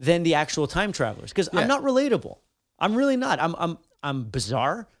than the actual time travelers because I'm not relatable. I'm really not. I'm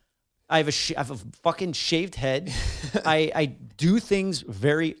bizarre. I have a fucking shaved head. I do things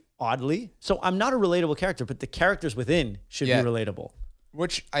very oddly. So I'm not a relatable character, but the characters within should be relatable.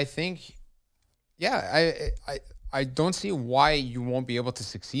 Which I think, I don't see why you won't be able to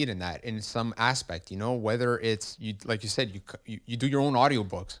succeed in that in some aspect, whether it's, you, like you said, you do your own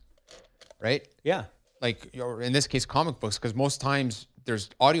audiobooks, right? Yeah. Like, or in this case, comic books, because most times there's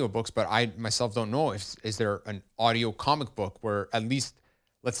audiobooks, but I myself don't know if is there an audio comic book where at least,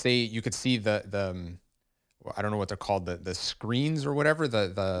 let's say, you could see the I don't know what they're called, the screens or whatever,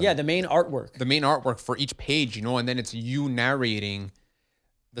 the main artwork. The main artwork for each page, and then it's you narrating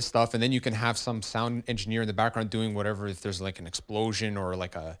the stuff, and then you can have some sound engineer in the background doing whatever, if there's like an explosion or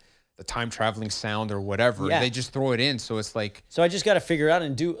like the time traveling sound or whatever. Yeah. They just throw it in. So it's like, so I just got to figure out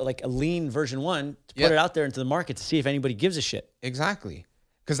and do like a lean version 1 to put it out there into the market to see if anybody gives a shit. Exactly.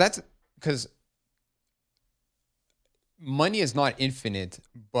 Because money is not infinite,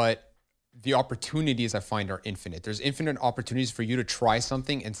 but the opportunities I find are infinite. There's infinite opportunities for you to try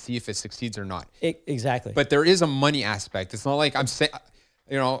something and see if it succeeds or not. Exactly. But there is a money aspect. It's not like I'm saying,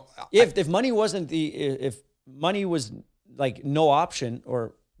 if money wasn't if money was like no option,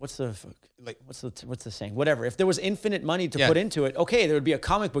 or what's the saying? Whatever. If there was infinite money to put into it, okay, there would be a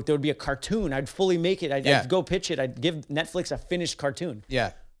comic book, there would be a cartoon. I'd fully make it. I'd go pitch it. I'd give Netflix a finished cartoon.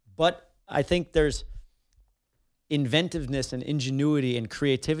 Yeah. But I think there's inventiveness and ingenuity and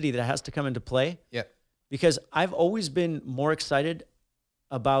creativity that has to come into play. Yeah. Because I've always been more excited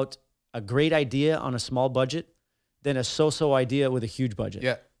about a great idea on a small budget than a so-so idea with a huge budget.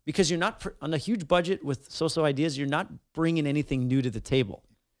 Yeah. Because you're not on a huge budget with so-so ideas, you're not bringing anything new to the table.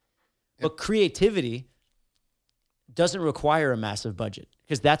 Yeah. But creativity doesn't require a massive budget,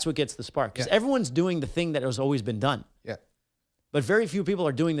 because that's what gets the spark. Because everyone's doing the thing that has always been done. Yeah. But very few people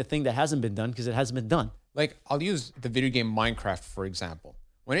are doing the thing that hasn't been done because it hasn't been done. Like, I'll use the video game Minecraft, for example.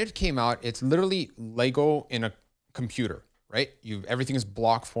 When it came out, it's literally Lego in a computer, right? Everything is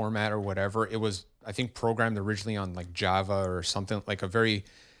block format or whatever. It was, I think, programmed originally on like Java or something, like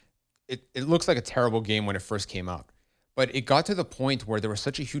it looks like a terrible game when it first came out. But it got to the point where there was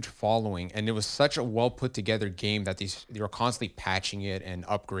such a huge following, and it was such a well put together game that they were constantly patching it and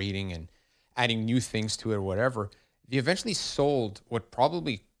upgrading and adding new things to it or whatever. They eventually sold what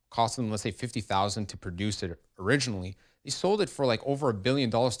probably cost them, let's say, $50,000 to produce it originally. They sold it for like over $1 billion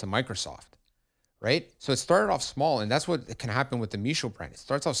to Microsoft, right? So it started off small, and that's what can happen with the Micho brand. It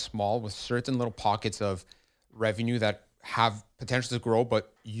starts off small with certain little pockets of revenue that have potential to grow,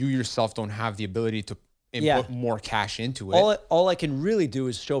 but you yourself don't have the ability to input more cash into it. All I can really do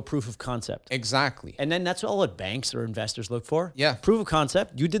is show proof of concept. Exactly. And then that's all that banks or investors look for. Yeah. Proof of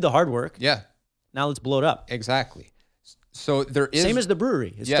concept. You did the hard work. Yeah. Now let's blow it up. Exactly. So there is... Same as the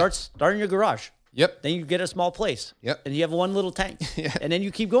brewery. It starts in your garage. Yep. Then you get a small place. Yep. And you have one little tank. Yeah. And then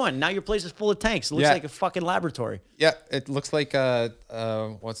you keep going. Now your place is full of tanks. It looks like a fucking laboratory. Yeah. It looks like,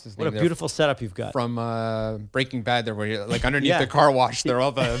 what's his name? What a beautiful setup you've got. From Breaking Bad there, where you're like underneath the car wash, there are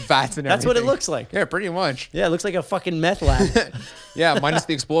all the vats and everything. That's what it looks like. Yeah, pretty much. Yeah, it looks like a fucking meth lab. Yeah, minus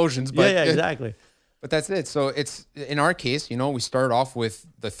the explosions. But, yeah, exactly. But that's it. So it's, in our case, we start off with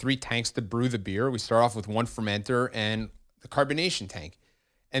the 3 tanks to brew the beer. We start off with 1 fermenter and the carbonation tank.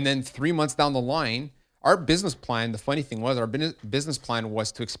 And then 3 months down the line, our business plan, the funny thing was, our business plan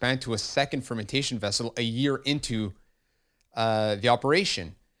was to expand to a second fermentation vessel a year into the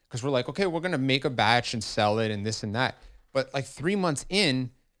operation. Because we're like, okay, we're going to make a batch and sell it and this and that. But like 3 months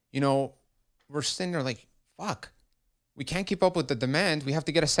in, we're sitting there like, fuck, we can't keep up with the demand. We have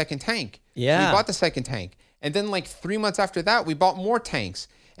to get a second tank. Yeah. So we bought the second tank. And then like 3 months after that, we bought more tanks.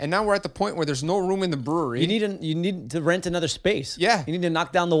 And now we're at the point where there's no room in the brewery. You need to rent another space. Yeah. You need to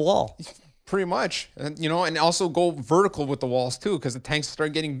knock down the wall. Pretty much. And, and also go vertical with the walls too, because the tanks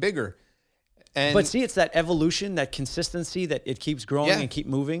start getting bigger. But see, it's that evolution, that consistency, that it keeps growing and keep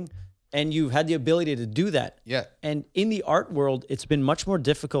moving. And you've had the ability to do that. Yeah. And in the art world, it's been much more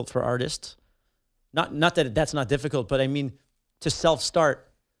difficult for artists. Not that that's not difficult, but I mean to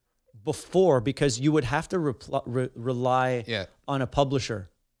self-start before, because you would have to rely on a publisher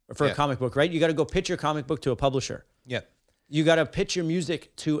for a comic book, right? You got to go pitch your comic book to a publisher. Yeah. You got to pitch your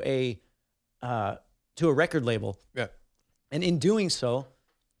music to a record label. Yeah. And in doing so,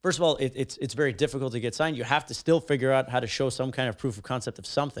 first of all, it's very difficult to get signed. You have to still figure out how to show some kind of proof of concept of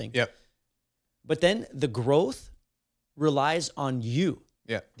something. Yep. But then the growth relies on you,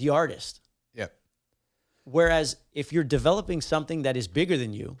 the artist. Yep. Whereas if you're developing something that is bigger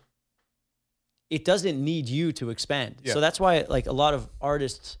than you, it doesn't need you to expand. Yeah. So that's why like a lot of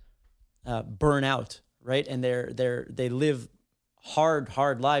artists burn out, right? And they live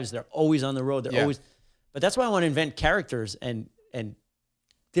hard lives. They're always on the road. They're always, but that's why I want to invent characters and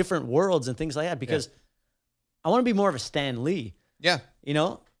different worlds and things like that, because I want to be more of a Stan Lee. Yeah.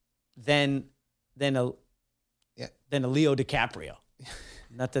 Than a Leo DiCaprio.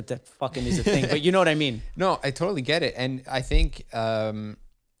 Not that fucking is a thing, but you know what I mean. No, I totally get it. And I think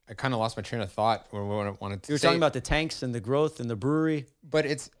I kind of lost my train of thought or what I wanted to say. You were talking about the tanks and the growth and the brewery. But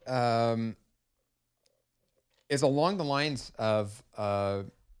it's is along the lines of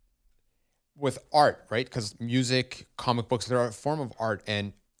with art, right? Because music, comic books, they're a form of art,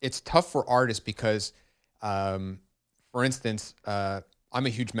 and it's tough for artists because, for instance, I'm a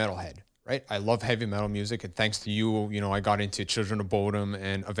huge metalhead, right? I love heavy metal music, and thanks to you, I got into Children of Bodom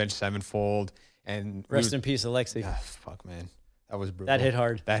and Avenged Sevenfold, and Rest in peace, Alexi. fuck, man, that was brutal. That hit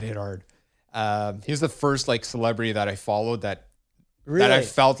hard. That hit hard. He's the first like celebrity that I followed that Really? I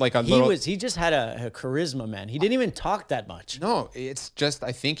felt like a little. He just had a charisma, man. He didn't even talk that much. No, it's just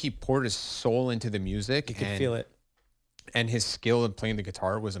I think he poured his soul into the music. You could feel it. And his skill in playing the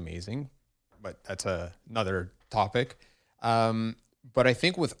guitar was amazing, but that's another topic. But I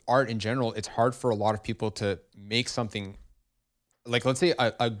think with art in general, it's hard for a lot of people to make something, like let's say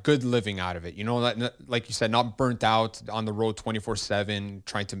a good living out of it. Like you said, not burnt out on the road 24/7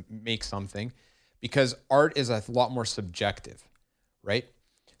 trying to make something, because art is a lot more subjective, right?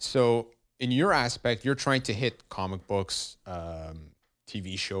 So in your aspect, you're trying to hit comic books,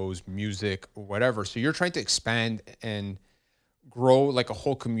 TV shows, music, whatever. So you're trying to expand and grow like a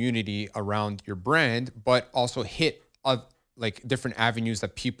whole community around your brand, but also hit like different avenues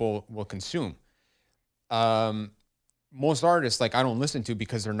that people will consume. Most artists, like I don't listen to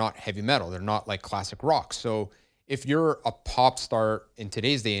because they're not heavy metal. They're not like classic rock. So if you're a pop star in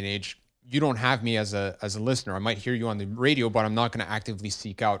today's day and age, you don't have me as a listener. I might hear you on the radio, but I'm not going to actively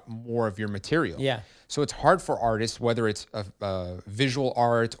seek out more of your material. Yeah. So it's hard for artists, whether it's a visual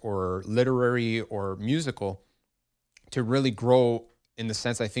art or literary or musical, to really grow in the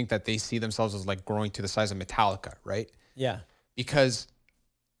sense I think that they see themselves as like growing to the size of Metallica, right? Yeah. Because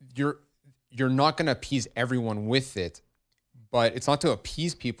you're not going to appease everyone with it, but it's not to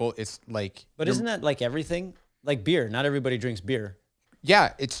appease people. It's like... But isn't that like everything? Like beer. Not everybody drinks beer.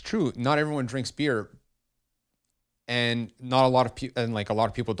 Yeah, it's true. Not everyone drinks beer. And not a lot of people, and like a lot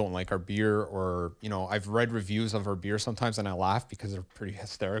of people don't like our beer, or, I've read reviews of our beer sometimes and I laugh because they're pretty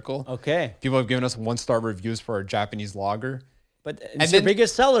hysterical. Okay. People have given us 1-star reviews for our Japanese lager. But it's your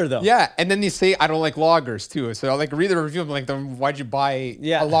biggest seller though. Yeah. And then they say, I don't like lagers too. So I like read the review. I'm like, then why'd you buy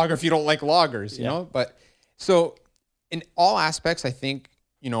a lager if you don't like lagers, you know? But so in all aspects, I think,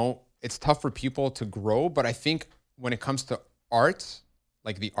 it's tough for people to grow, but I think when it comes to arts,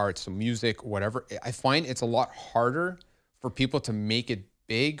 like the arts, so music, whatever, I find it's a lot harder for people to make it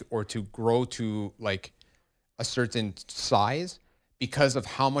big or to grow to like a certain size because of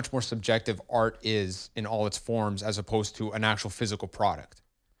how much more subjective art is in all its forms as opposed to an actual physical product.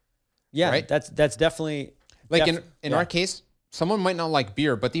 Yeah, right? That's definitely... Like in our case, someone might not like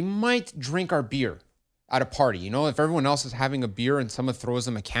beer, but they might drink our beer at a party. If everyone else is having a beer and someone throws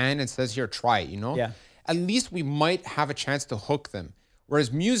them a can and says, here, try it, Yeah. At least we might have a chance to hook them.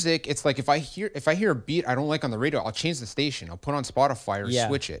 Whereas music, it's like if I hear a beat I don't like on the radio, I'll change the station. I'll put on Spotify or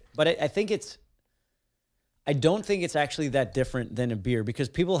switch it. But I don't think it's actually that different than a beer, because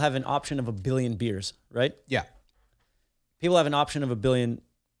people have an option of 1 billion beers, right? Yeah. People have an option of 1 billion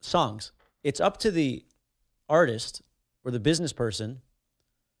songs. It's up to the artist or the business person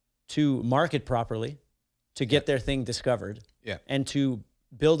to market properly, to get their thing discovered, and to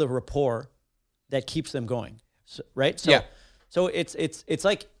build a rapport that keeps them going, right? So it's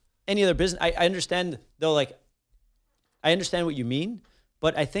like any other business. I understand though, like I understand what you mean,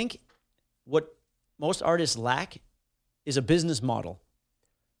 but I think what most artists lack is a business model.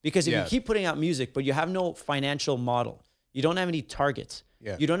 Because if you keep putting out music, but you have no financial model, you don't have any targets,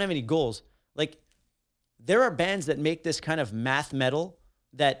 you don't have any goals. Like there are bands that make this kind of math metal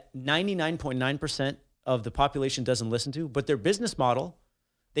that 99.9% of the population doesn't listen to, but their business model,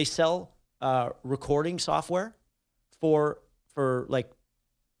 they sell recording software for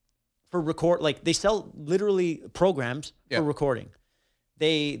record, like they sell literally programs for recording.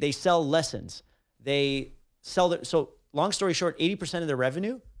 They sell lessons. They sell so long story short, 80% of their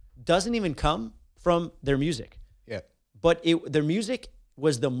revenue doesn't even come from their music. Yeah. But their music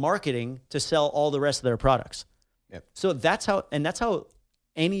was the marketing to sell all the rest of their products. Yep. So that's how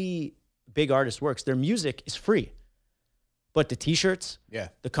any big artist works. Their music is free. But the t-shirts,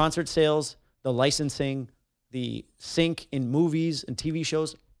 the concert sales, the licensing, the sync in movies and TV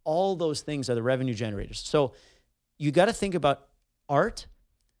shows, all those things are the revenue generators. So you got to think about art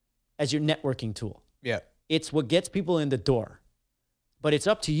as your networking tool. Yeah. It's what gets people in the door. But it's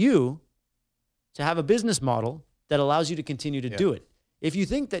up to you to have a business model that allows you to continue to do it. If you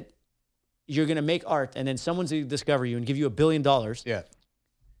think that you're going to make art and then someone's going to discover you and give you $1 billion,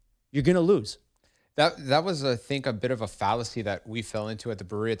 you're going to lose. That was, I think, a bit of a fallacy that we fell into at the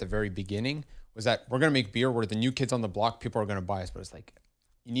brewery at the very beginning, was that we're going to make beer where the new kids on the block, people are going to buy us. But it's like,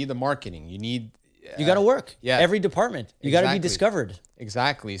 you need the marketing. You got to work. Every department. You got to be discovered.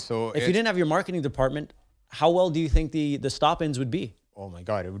 Exactly. So if you didn't have your marketing department, how well do you think the stop-ins would be? Oh my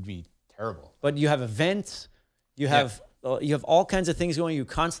God, it would be terrible. But you have events, you have all kinds of things going. You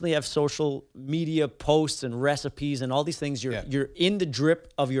constantly have social media posts and recipes and all these things. You're in the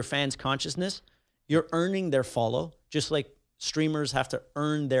drip of your fans' consciousness. You're earning their follow, just like streamers have to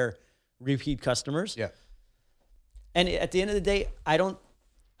earn their repeat customers. Yeah. And at the end of the day, I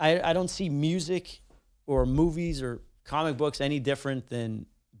don't see music or movies or comic books any different than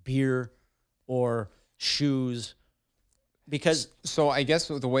beer or shoes, because So I guess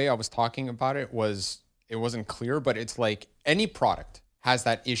the way I was talking about it wasn't clear, but it's like any product has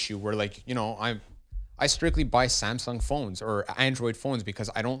that issue where, like, you know, I strictly buy Samsung phones or Android phones because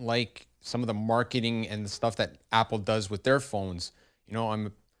I don't like some of the marketing and the stuff that Apple does with their phones. You know,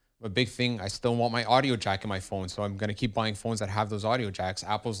 I'm a big thing. I still want my audio jack in my phone, so I'm going to keep buying phones that have those audio jacks.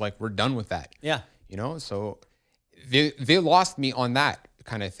 Apple's like, we're done with that. yeah. You know, so they lost me on that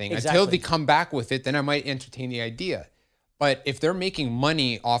kind of thing. Exactly. Until they come back with it, then I might entertain the idea. But if they're making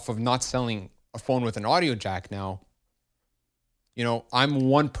money off of not selling a phone with an audio jack now, you know, I'm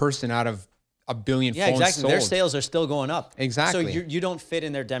one person out of a billion Yeah, phones exactly. sold. Their sales are still going up. Exactly. So you don't fit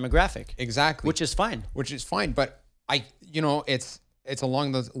in their demographic. Exactly. Which is fine. Which is fine. But it's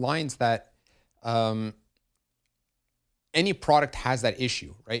along those lines that any product has that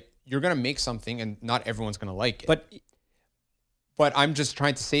issue, right? You're going to make something and not everyone's going to like it. But I'm just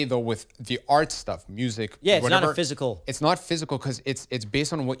trying to say, though, with the art stuff, music, yeah, it's whatever, not a physical. It's not physical because it's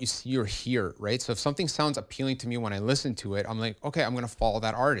based on what you see or hear, right? So if something sounds appealing to me when I listen to it, I'm like, okay, I'm going to follow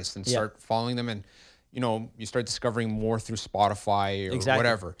that artist and start following them. And, you know, you start discovering more through Spotify or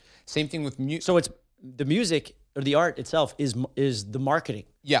whatever. Same thing with music. So it's the music or the art itself is the marketing.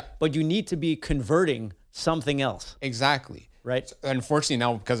 Yeah. But you need to be converting something else. Exactly. Right. So, unfortunately,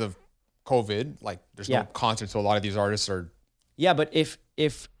 now because of COVID, like there's no concerts, so a lot of these artists are. Yeah, but if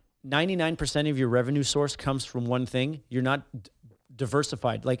 99% of your revenue source comes from one thing, you're not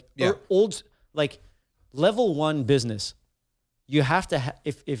diversified. Like like level one business, you have to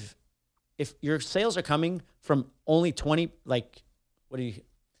if your sales are coming from only 20, like what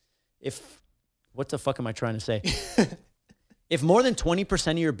the fuck am I trying to say? If more than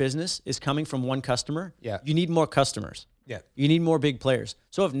 20% of your business is coming from one customer, you need more customers. Yeah. You need more big players.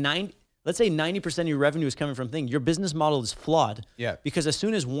 So if let's say 90% of your revenue is coming from things, your business model is flawed. Yeah. Because as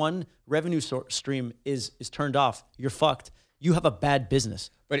soon as one revenue stream is turned off, you're fucked. You have a bad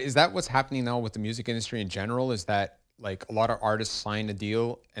business. But is that what's happening now with the music industry in general? Is that like a lot of artists sign a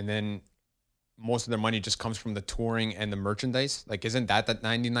deal and then most of their money just comes from the touring and the merchandise? Like, isn't that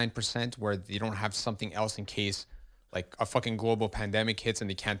 99% where they don't have something else in case like a fucking global pandemic hits and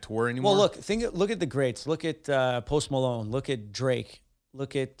they can't tour anymore? Well, look at the greats. Look at Post Malone. Look at Drake.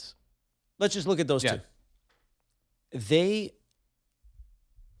 Let's just look at those two. They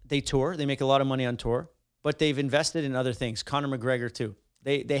tour. They make a lot of money on tour, but they've invested in other things. Conor McGregor too.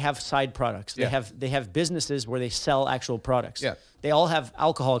 They have side products. They have businesses where they sell actual products. Yeah. They all have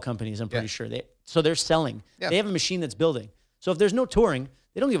alcohol companies, I'm pretty sure. So they're selling. Yeah. They have a machine that's building. So if there's no touring,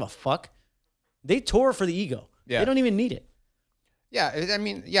 they don't give a fuck. They tour for the ego. Yeah. They don't even need it. Yeah, I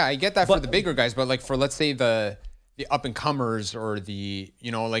mean, I get that for the bigger guys, but like for, let's say, the up and comers or the,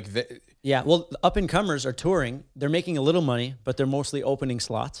 you know, like the. Yeah, well, the up and comers are touring. They're making a little money, but they're mostly opening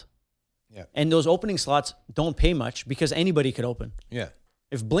slots. Yeah. And those opening slots don't pay much because anybody could open. Yeah.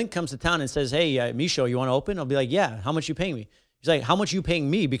 If Blink comes to town and says, "Hey, Misho, you want to open?" I'll be like, "Yeah." How much you paying me? He's like, "How much you paying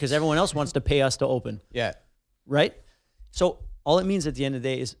me?" Because everyone else wants to pay us to open. Yeah. Right. So all it means at the end of the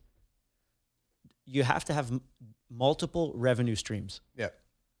day is you have to have multiple revenue streams. Yeah.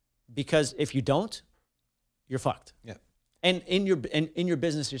 Because if you don't, you're fucked. Yeah. And in your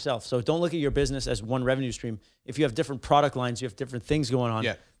business yourself. So don't look at your business as one revenue stream. If you have different product lines, you have different things going on.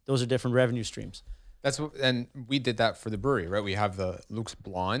 Yeah. Those are different revenue streams. And we did that for the brewery, right? We have the Luke's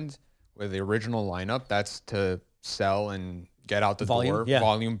Blonde with the original lineup. That's to sell and get out the door,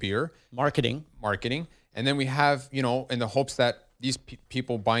 volume beer. Marketing. And then we have, you know, in the hopes that these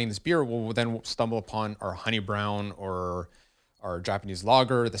people buying this beer will then stumble upon our Honey Brown or our Japanese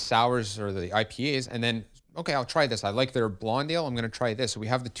lager, the sours or the IPAs. And then, okay, I'll try this. I like their blonde ale. I'm going to try this. So we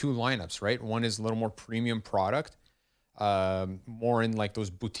have the two lineups, right? One is a little more premium product, more in like those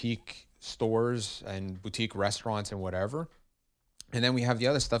boutique stores and boutique restaurants and whatever. And then we have the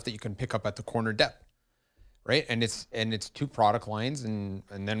other stuff that you can pick up at the corner dep, right? And it's two product lines, and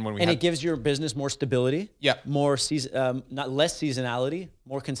then when we it gives your business more stability. Yeah. More not less seasonality,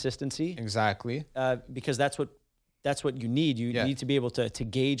 more consistency. Exactly. Because that's what you need. You need to be able to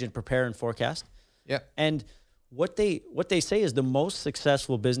gauge and prepare and forecast. Yeah. And what they say is the most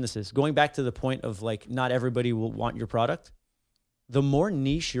successful businesses, going back to the point of like not everybody will want your product. The more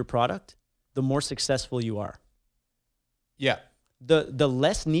niche your product, the more successful you are. Yeah. The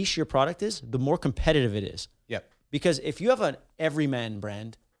less niche your product is, the more competitive it is. Yeah. Because if you have an everyman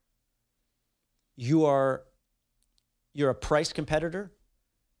brand, you're a price competitor.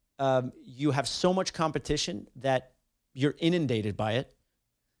 You have so much competition that you're inundated by it.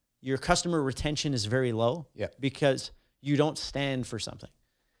 Your customer retention is very low because you don't stand for something.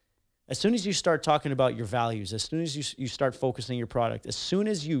 As soon as you start talking about your values, as soon as you start focusing your product, as soon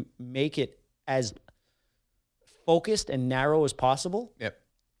as you make it as focused and narrow as possible,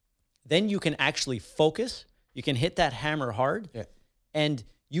 then you can actually focus. You can hit that hammer hard, and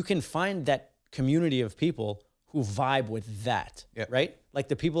you can find that community of people who vibe with that, right? Like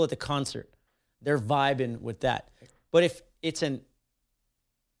the people at the concert, they're vibing with that. But if it's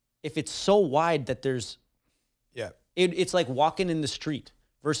so wide that there's, it's like walking in the street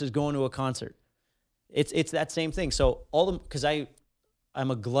versus going to a concert. It's that same thing. So because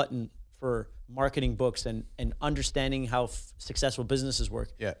I'm a glutton for marketing books and understanding how successful businesses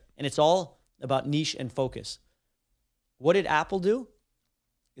work. Yeah. And it's all about niche and focus. What did Apple do?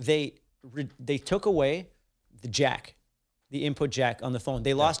 They took away the input jack on the phone.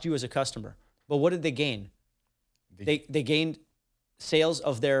 They lost you as a customer. But what did they gain? They gained sales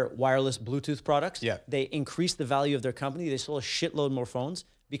of their wireless Bluetooth products. Yeah. They increased the value of their company. They sold a shitload more phones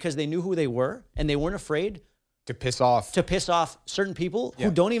because they knew who they were and they weren't afraid to piss off certain people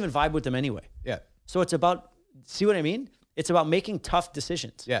who don't even vibe with them anyway. Yeah. So it's about, see what I mean? It's about making tough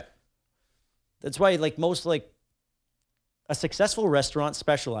decisions. Yeah. That's why a successful restaurant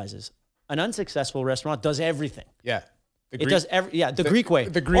specializes. An unsuccessful restaurant does everything. Yeah. The Greek way.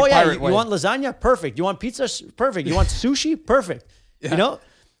 The Greek pirate way. You want lasagna? Perfect. You want pizza? Perfect. You want sushi? Perfect. Yeah. You know,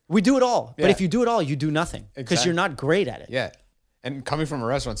 we do it all. Yeah. But if you do it all, you do nothing because you're not great at it. Yeah. And coming from a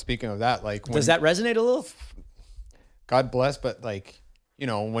restaurant, speaking of that, does that resonate a little? God bless, but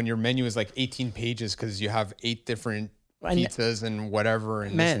when your menu is like 18 pages because you have 8 different pizzas and whatever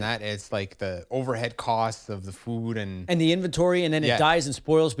and this and that, it's like the overhead costs of the food and the inventory, and then it dies and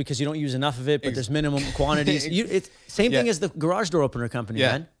spoils because you don't use enough of it, but there's minimum quantities. It's same thing as the garage door opener company,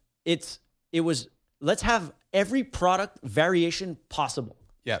 man. Let's have every product variation possible.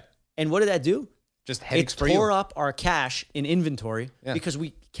 Yeah. And what did that do? Just headaches for you. It tore up our cash in inventory because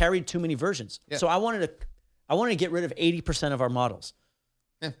we carried too many versions. Yeah. So I wanted to get rid of 80% of our models,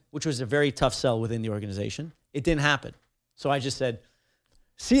 which was a very tough sell within the organization. It didn't happen. So I just said,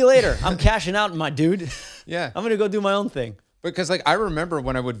 see you later. I'm cashing out, my dude. Yeah. I'm going to go do my own thing. Because I remember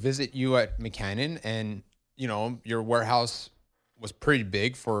when I would visit you at McCannon and, your warehouse was pretty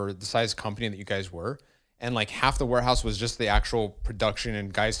big for the size company that you guys were. And half the warehouse was just the actual production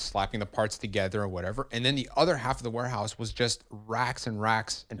and guys slapping the parts together or whatever. And then the other half of the warehouse was just racks and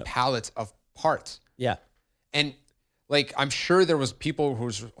racks and pallets of parts. Yeah. And I'm sure there was people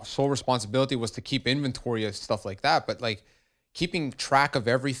whose sole responsibility was to keep inventory of stuff like that. But keeping track of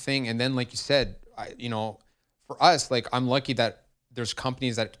everything. And then, like you said, for us, I'm lucky that there's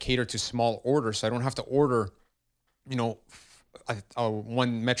companies that cater to small orders. So I don't have to order, a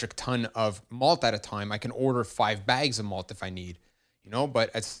 1 metric ton of malt at a time. I can order 5 bags of malt if I need,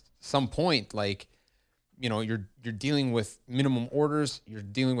 but at some point, you're dealing with minimum orders, you're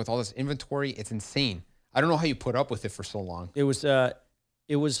dealing with all this inventory. It's insane. I don't know how you put up with it for so long. It was tough.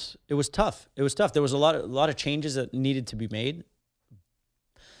 It was tough. There was a lot of changes that needed to be made,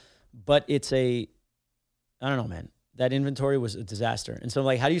 but I don't know, man, that inventory was a disaster. And so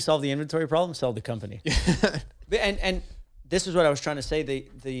how do you solve the inventory problem? Sell the company. and this is what I was trying to say.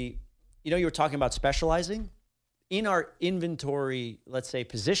 You were talking about specializing in our inventory, let's say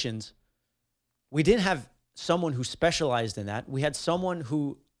positions. We didn't have someone who specialized in that. We had someone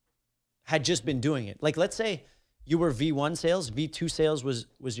who had just been doing it. Let's say you were V1 sales, V2 sales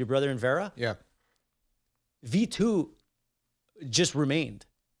was your brother and Vera. Yeah. V2 just remained.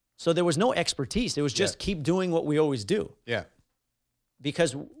 So there was no expertise. It was just keep doing what we always do. Yeah.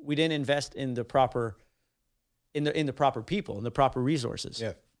 Because we didn't invest in the proper people, in the proper resources.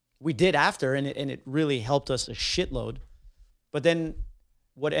 Yeah. We did after, and it really helped us a shitload. But then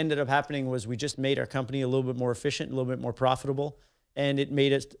what ended up happening was we just made our company a little bit more efficient, a little bit more profitable, and it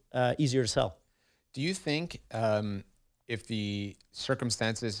made it easier to sell. Do you think if the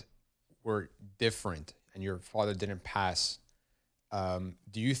circumstances were different and your father didn't pass,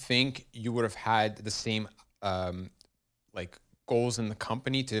 do you think you would have had the same goals in the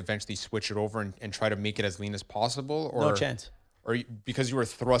company to eventually switch it over and try to make it as lean as possible? Or, no chance. Or because you were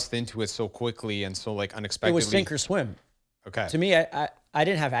thrust into it so quickly and so unexpectedly? It was sink or swim. Okay. To me, I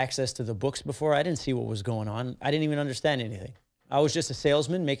didn't have access to the books before. I didn't see what was going on. I didn't even understand anything. I was just a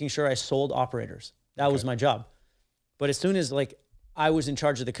salesman making sure I sold operators. That was my job. But as soon as I was in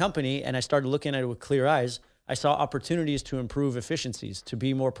charge of the company and I started looking at it with clear eyes, I saw opportunities to improve efficiencies, to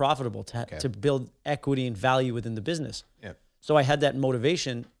be more profitable, to build equity and value within the business. Yeah. So I had that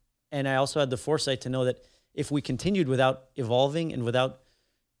motivation, and I also had the foresight to know that if we continued without evolving and without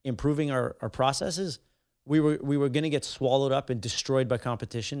improving our processes, we were going to get swallowed up and destroyed by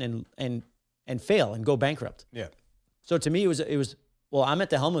competition and fail and go bankrupt. Yeah. So to me, it was well, I'm at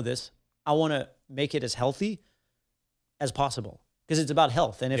the helm of this. I want to make it as healthy as possible because it's about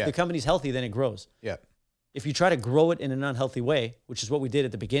health. And if the company's healthy, then it grows. Yeah. If you try to grow it in an unhealthy way, which is what we did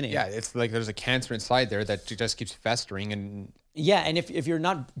at the beginning. Yeah, it's like there's a cancer inside there that just keeps festering. And if you're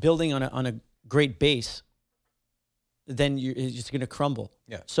not building on a great base, then it's just going to crumble.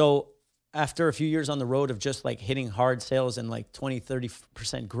 Yeah. So after a few years on the road of just like hitting hard sales and like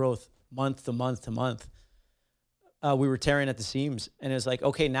 20-30% growth month to month to month, we were tearing at the seams. And it was like,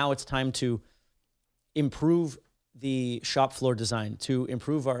 okay, now it's time to improve the shop floor design, to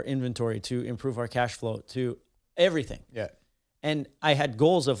improve our inventory, to improve our cash flow, to everything. Yeah. And I had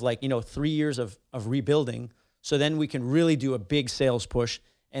goals of 3 years of rebuilding. So then we can really do a big sales push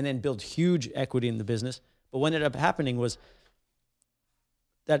and then build huge equity in the business. But what ended up happening was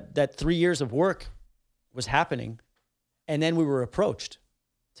that 3 years of work was happening. And then we were approached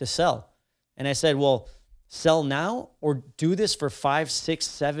to sell. And I said, well, sell now or do this for 5, 6,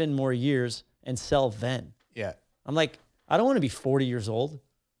 7 more years and sell then. Yeah. I'm like, I don't want to be 40 years old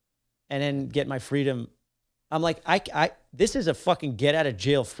and then get my freedom. I'm like, this is a fucking get out of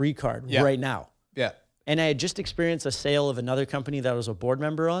jail free card right now. Yeah. And I had just experienced a sale of another company that I was a board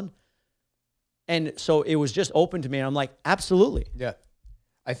member on. And so it was just open to me. And I'm like, absolutely. Yeah.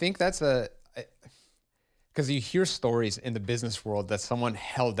 I think that's because you hear stories in the business world that someone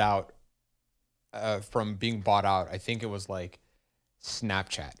held out from being bought out. I think it was like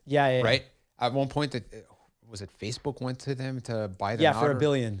Snapchat. Yeah. Right? At one point, was it Facebook went to them to buy them out? Yeah, for $1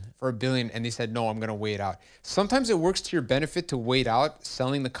 billion. For $1 billion. And they said, no, I'm going to wait out. Sometimes it works to your benefit to wait out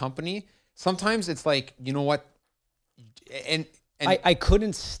selling the company. Sometimes it's like, you know what? And I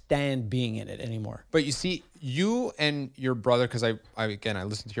couldn't stand being in it anymore. But you see, you and your brother, because I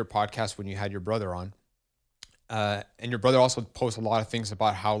listened to your podcast when you had your brother on. And your brother also posts a lot of things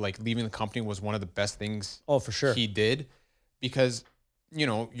about how like leaving the company was one of the best things for sure he did, because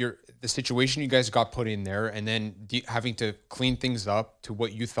the situation you guys got put in there, and then having to clean things up to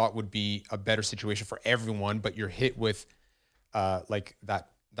what you thought would be a better situation for everyone, but you're hit with like that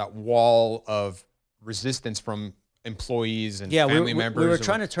wall of resistance from employees and family members. We were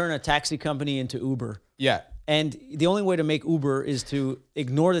trying to turn a taxi company into Uber. Yeah. And the only way to make Uber is to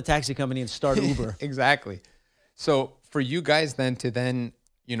ignore the taxi company and start Uber. Exactly. So for you guys then to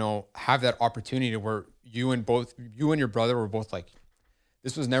have that opportunity where you and your brother were both like,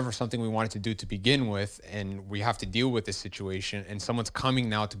 this was never something we wanted to do to begin with, and we have to deal with this situation, and someone's coming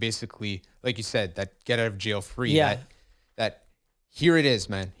now to basically, like you said, that get out of jail free. Yeah. That here it is,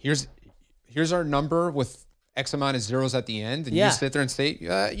 man. Here's our number with X amount of zeros at the end, and you sit there and say,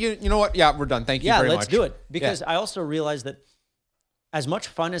 you know what? Yeah, we're done. Thank you very much. Yeah, let's do it. Because I also realized that as much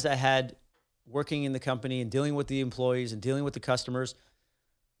fun as I had working in the company and dealing with the employees and dealing with the customers,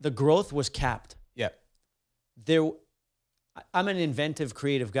 the growth was capped. Yeah. I'm an inventive,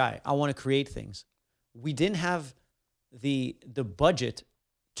 creative guy. I want to create things. We didn't have the budget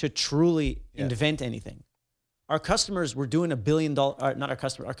to truly invent anything. Our customers were doing $1 billion, not our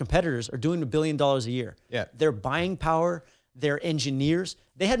customers, our competitors are doing $1 billion a year. Yeah. Their buying power, their engineers,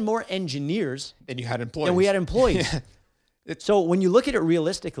 they had more engineers than you had employees. Than we had employees. So when you look at it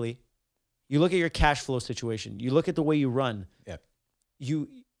realistically, you look at your cash flow situation, you look at the way you run, you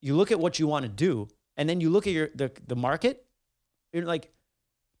look at what you want to do, and then you look at the market. You're like,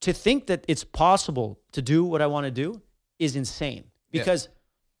 to think that it's possible to do what I want to do is insane, because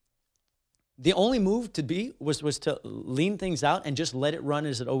the only move to be was to lean things out and just let it run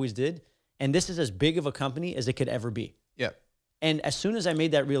as it always did. And this is as big of a company as it could ever be. Yeah. And as soon as I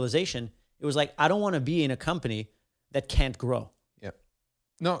made that realization, it was like, I don't want to be in a company that can't grow. Yeah.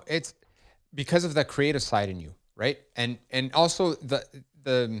 No, it's because of that creative side in you, right? And also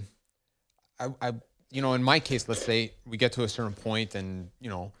I in my case, let's say we get to a certain point and,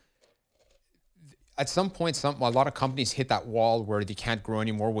 at some point, a lot of companies hit that wall where they can't grow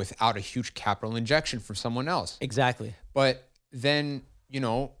anymore without a huge capital injection from someone else. Exactly. But then,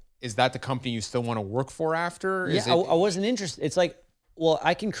 is that the company you still want to work for after? I wasn't interested. It's like, well,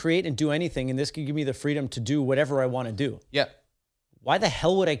 I can create and do anything, and this can give me the freedom to do whatever I want to do. Yeah. Why the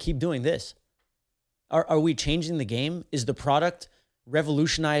hell would I keep doing this? Are we changing the game? Is the product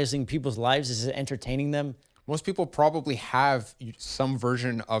revolutionizing people's lives? Is it entertaining them? Most people probably have some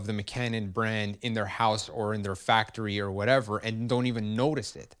version of the McCann brand in their house or in their factory or whatever, and don't even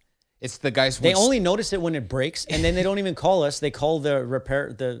notice it. It's the guys who They only notice it when it breaks, and then they don't even call us. They call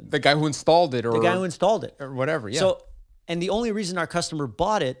the guy who installed it, or the guy who installed it, or whatever. Yeah. So, and the only reason our customer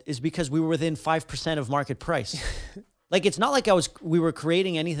bought it is because we were within 5% of market price. Like, it's not like we were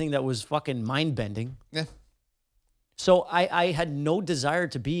creating anything that was fucking mind bending. Yeah. So I had no desire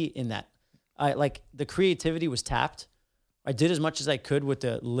to be in that. Like, the creativity was tapped. I did as much as I could with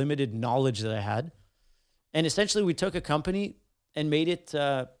the limited knowledge that I had. And essentially we took a company and made it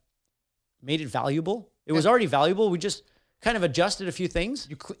valuable. It was already valuable. We just kind of adjusted a few things.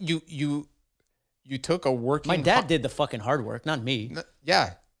 You took a working... My dad did the fucking hard work, not me.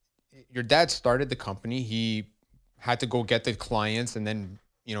 Yeah. Your dad started the company. He had to go get the clients and then,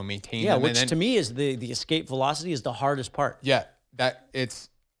 maintain them. Which to me is the escape velocity is the hardest part. Yeah. That it's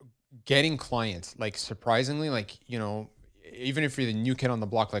getting clients. Like, surprisingly, even if you're the new kid on the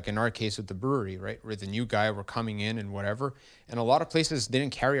block, like in our case with the brewery, right? We're the new guy, we're coming in and whatever. And a lot of places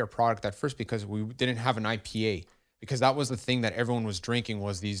didn't carry our product at first because we didn't have an IPA. Because that was the thing that everyone was drinking,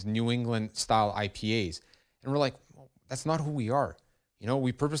 was these New England style IPAs. And we're like, well, that's not who we are.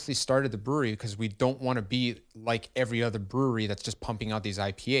 We purposely started the brewery because we don't want to be like every other brewery that's just pumping out these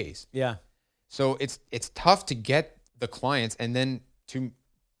IPAs. Yeah. So it's tough to get the clients and then to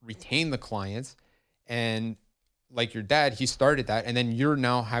retain the clients. And like your dad, he started that. And then you're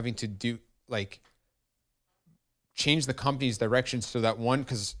now having to do change the company's direction so that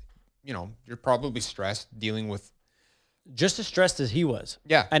because, you're probably stressed dealing with. Just as stressed as he was.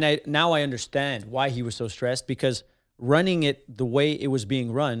 Yeah. And now I understand why he was so stressed, because running it the way it was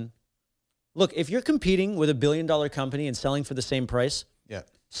being run. Look, if you're competing with $1 billion company and selling for the same price, yeah,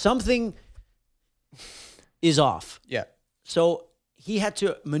 something is off. Yeah. So he had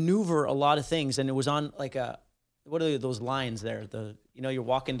to maneuver a lot of things, and it was on what are those lines there? You're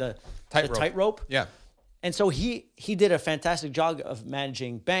walking the tightrope. Yeah. And so he did a fantastic job of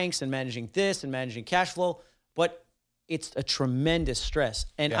managing banks and managing this and managing cash flow, but it's a tremendous stress.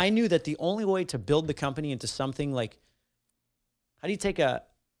 And I knew that the only way to build the company into something like, how do you take a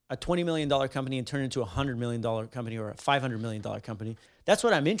 $20 million company and turn it into a $100 million company or a $500 million company? That's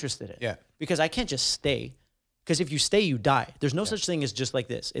what I'm interested in. Yeah. Because I can't just stay. Because if you stay, you die. There's no such thing as just like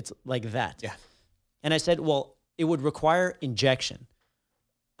this. It's like that. Yeah. And I said, well, it would require injection,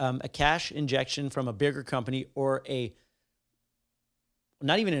 a cash injection from a bigger company, or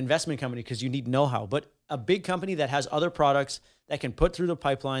not even an investment company because you need know-how, but a big company that has other products that can put through the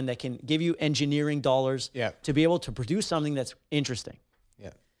pipeline, that can give you engineering dollars to be able to produce something that's interesting.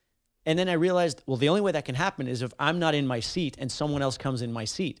 Yeah. And then I realized, well, the only way that can happen is if I'm not in my seat and someone else comes in my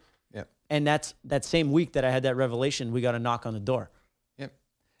seat. Yeah. And that's that same week that I had that revelation, we got a knock on the door. Yep.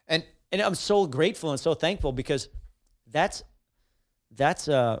 And I'm so grateful and so thankful, because that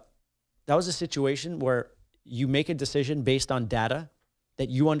was a situation where you make a decision based on data that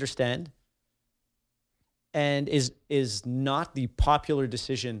you understand, and is not the popular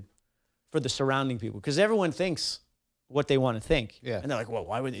decision for the surrounding people, because everyone thinks what they want to think. Yeah. And they're like, well,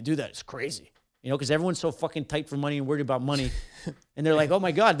 why would they do that? It's crazy. Because everyone's so fucking tight for money and worried about money. And they're like, oh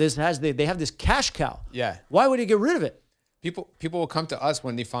my God, they have this cash cow. Yeah. Why would they get rid of it? People will come to us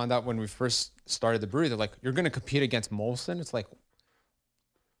when they found out when we first started the brewery. They're like, you're going to compete against Molson? It's like,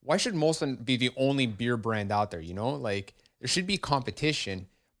 why should Molson be the only beer brand out there? Like, there should be competition,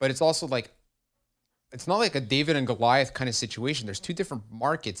 but it's also like, it's not like a David and Goliath kind of situation. There's two different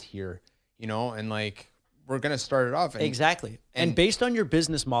markets here, and like, we're going to start it off. Exactly. And based on your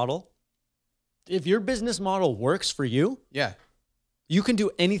business model, if your business model works for you, yeah, you can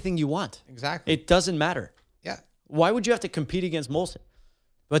do anything you want. Exactly. It doesn't matter. Yeah. Why would you have to compete against Molson?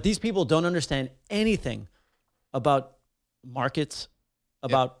 But these people don't understand anything about markets,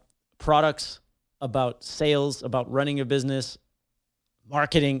 about products, about sales, about running a business,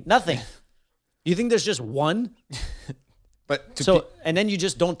 marketing, nothing. You think there's just one? And then you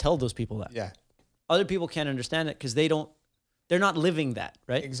just don't tell those people that. Yeah. Other people can't understand it because they're not living that,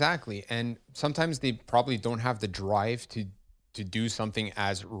 right? Exactly. And sometimes they probably don't have the drive to do something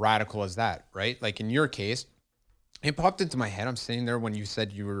as radical as that, right? Like in your case, it popped into my head. I'm sitting there when you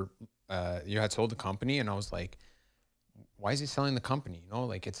said you had sold the company, and I was like, why is he selling the company?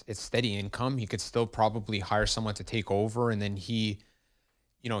 Like it's steady income. He could still probably hire someone to take over, and then he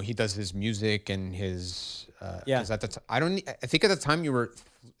does his music and his 'cause at the I think at the time you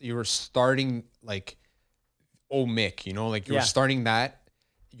were starting like Mick, like you were starting that.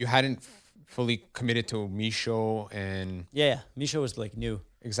 You hadn't fully committed to Micho and Micho was like new.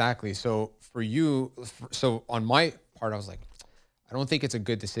 Exactly. So for you, on my part, I was like, I don't think it's a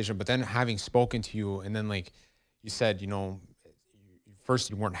good decision. But then having spoken to you, and then like you said, first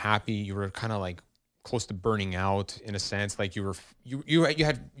you weren't happy. You were kind of like close to burning out in a sense. Like you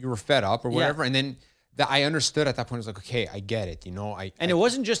were fed up or whatever. And then I understood at that point. I was like, okay, I get it. It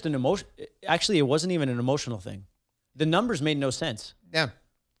wasn't just an emotion. Actually, it wasn't even an emotional thing. The numbers made no sense. Yeah.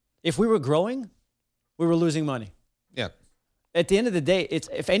 If we were growing, we were losing money. Yeah. At the end of the day,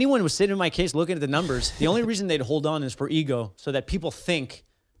 if anyone was sitting in my case looking at the numbers, the only reason they'd hold on is for ego, so that people think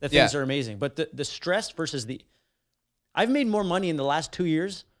that things are amazing. But the stress versus I've made more money in the last 2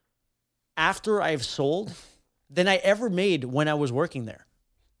 years after I've sold than I ever made when I was working there.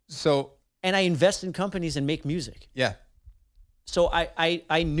 And I invest in companies and make music. Yeah. So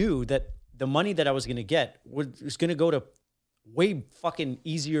I knew that the money that I was going to get was going to go to way fucking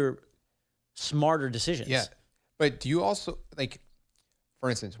easier, smarter decisions. Yeah. But do you also, like, for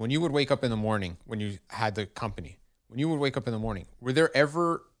instance, when you would wake up in the morning, when you had the company, when you would wake up in the morning, was there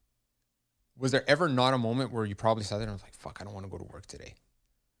ever not a moment where you probably sat there and was like, fuck, I don't want to go to work today?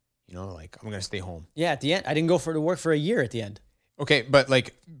 Like, I'm going to stay home. Yeah, at the end. I didn't go to work for a year at the end. Okay, but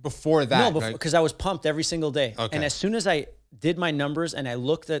like before that. No, because I was pumped every single day. Okay. And as soon as I did my numbers and I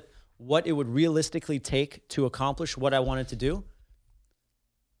looked at what it would realistically take to accomplish what I wanted to do,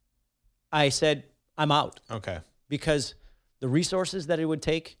 I said, I'm out. Okay. Because the resources that it would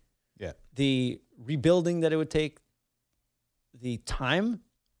take, the rebuilding that it would take, the time.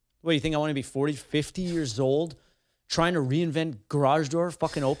 What do you think? I want to be 40, 50 years old trying to reinvent garage door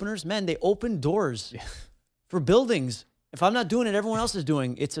fucking openers? Man, they open doors for buildings. If I'm not doing it, everyone else is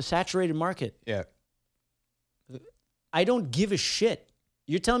doing. It's a saturated market. Yeah. I don't give a shit.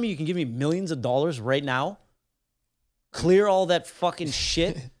 You're telling me you can give me millions of dollars right now, clear all that fucking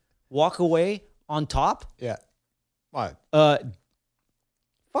shit, walk away on top? Yeah. What?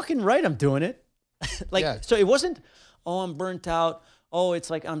 Fucking right, I'm doing it. So it wasn't, I'm burnt out. Oh, it's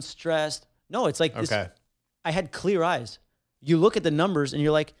like I'm stressed. No, it's like this. I had clear eyes. You look at the numbers and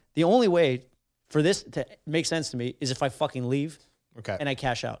you're like, the only way for this to make sense to me is if I fucking leave and I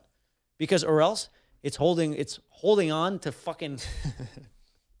cash out. Because or else it's holding on to fucking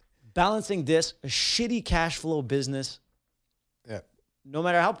balancing this, a shitty cash flow business. Yeah. No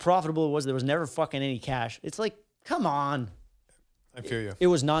matter how profitable it was, there was never fucking any cash. It's like, come on. I feel you. It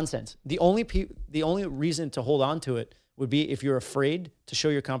was nonsense. The only reason to hold on to it would be if you're afraid to show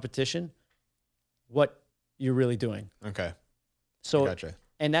your competition what you're really doing. Okay. So, gotcha.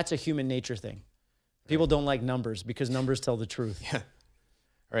 And that's a human nature thing. People don't like numbers because numbers tell the truth. Yeah.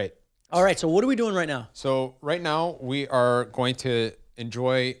 Right. All right. So what are we doing right now? So right now we are going to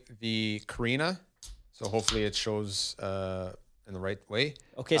enjoy the Carina. So hopefully it shows in the right way.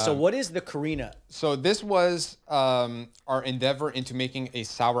 Okay. So what is the Carina? So this was our endeavor into making a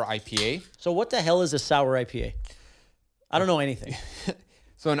sour IPA. So what the hell is a sour IPA? I don't know anything.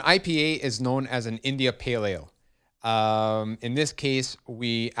 So an IPA is known as an India Pale Ale. In this case,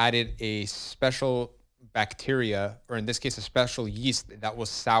 we added a special bacteria, or in this case, a special yeast that will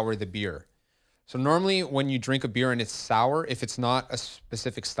sour the beer. So normally when you drink a beer and it's sour, if it's not a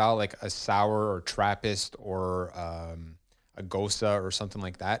specific style like a sour or Trappist or a Gosa or something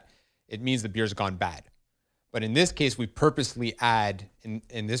like that, it means the beer's gone bad. But in this case, we purposely add,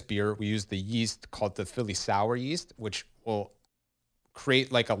 in this beer, we use the yeast called the Philly sour yeast, which will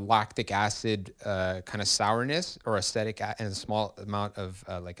create like a lactic acid kind of sourness or acetic and a small amount of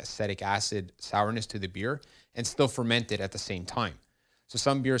like acetic acid sourness to the beer and still ferment it at the same time. So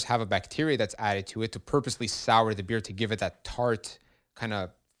some beers have a bacteria that's added to it to purposely sour the beer to give it that tart kind of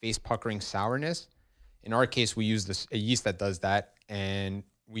face puckering sourness. In our case, we use a yeast that does that, and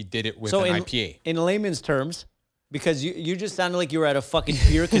we did it with an IPA. In layman's terms, because you just sounded like you were at a fucking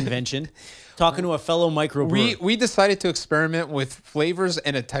beer convention talking to a fellow microbrewer. We decided to experiment with flavors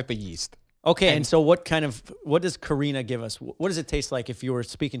and a type of yeast. Okay, and so what does Carina give us? What does it taste like if you were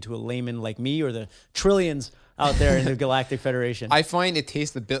speaking to a layman like me or the trillions out there in the Galactic Federation? I find it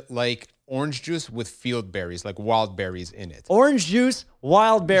tastes a bit like orange juice with field berries, like wild berries in it. Orange juice,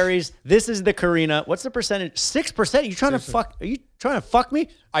 wild berries. This is the Carina. What's the percentage? 6%? You trying to fuck? Are you trying to fuck me?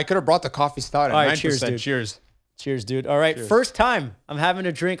 I could have brought the coffee stout at 9%. All right, cheers, dude. Cheers. Cheers, dude. All right, first time I'm having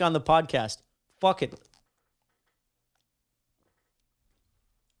a drink on the podcast. Fuck it.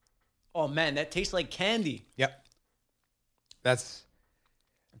 Oh, man, that tastes like candy. Yep.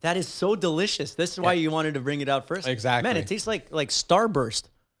 That is so delicious. This is why you wanted to bring it out first. Exactly. Man, it tastes like Starburst.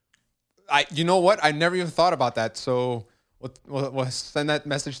 You know what? I never even thought about that. So we'll send that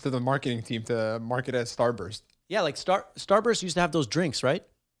message to the marketing team to market as Starburst. Yeah, like Starburst used to have those drinks, right?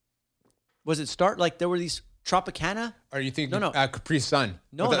 Was it like there were these Tropicana? Are you thinking No. Capri Sun?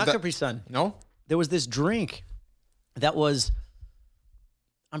 No, not Capri Sun. No? There was this drink that was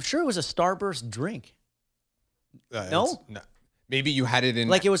I'm sure it was a Starburst drink. No? Maybe you had it in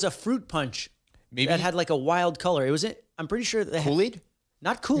Like it was a fruit punch maybe that had like a wild color. It was it. I'm pretty sure they had, Kool-Aid.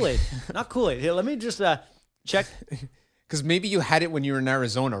 not Kool-Aid, not Kool-Aid. Here, let me just check. Because maybe you had it when you were in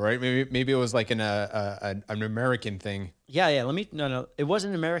Arizona, right? Maybe it was like an American thing. Yeah. Let me. No. It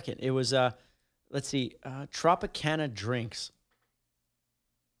wasn't American. It was. Let's see. Tropicana drinks.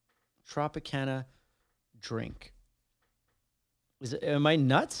 Tropicana drink. Am I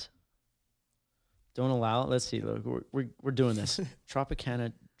nuts? Don't allow it. Let's see. Look, we're doing this.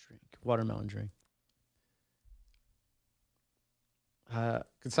 Tropicana drink, watermelon drink. No,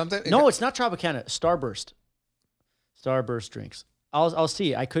 it's not Tropicana. Starburst. Starburst drinks. I'll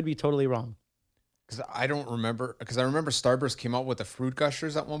see. I could be totally wrong. Because I don't remember. Because I remember Starburst came out with the fruit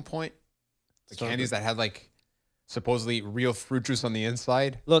gushers at one point. The candies that had like supposedly real fruit juice on the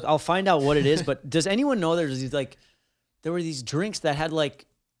inside. Look, I'll find out what it is. But does anyone know there were these drinks that had like,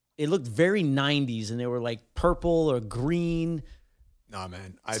 it looked very 90s and they were like purple or green. Nah,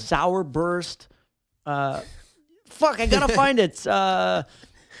 man. Sour burst. Fuck, I gotta find it.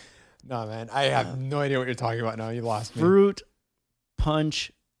 No, man. I have no idea what you're talking about now. You lost me. Fruit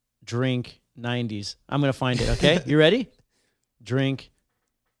punch drink 90s. I'm gonna find it, okay? You ready? Drink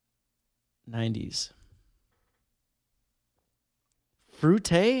 90s.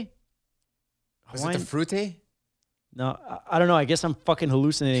 Fruité? Was it the fruité? No, I don't know. I guess I'm fucking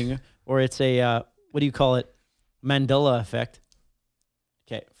hallucinating, or it's a what do you call it? Mandela effect.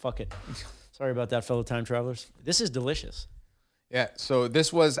 Okay, fuck it. Sorry about that, fellow time travelers. This is delicious. Yeah. So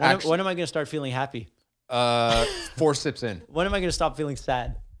this was when am I going to start feeling happy? 4 sips in. When am I going to stop feeling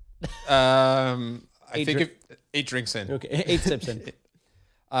sad? I think 8 drinks in. Okay, 8 sips in.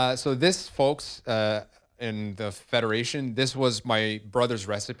 So this, folks, in the Federation, this was my brother's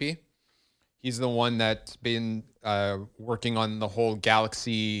recipe. He's the one that's been working on the whole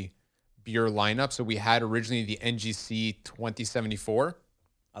Galaxy beer lineup. So we had originally the NGC 2074.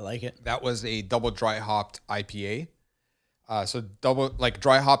 I like it. That was a double dry hopped IPA. So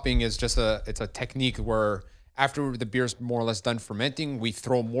dry hopping is just it's a technique where after the beer's more or less done fermenting, we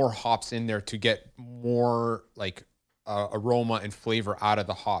throw more hops in there to get more like aroma and flavor out of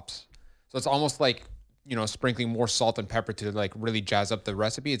the hops. So it's almost like, sprinkling more salt and pepper to like really jazz up the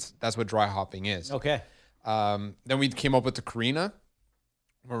recipe. That's what dry hopping is. Okay. Then we came up with the Carina,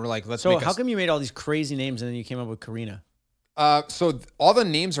 where we're like, let's. So how come you made all these crazy names and then you came up with Carina? So all the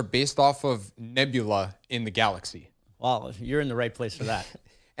names are based off of nebula in the galaxy. Wow, you're in the right place for that.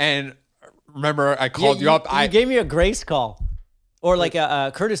 And remember, I called you up. You gave me a grace call, or like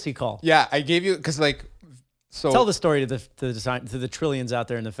a courtesy call. Yeah, I gave you because like. So tell the story to the trillions out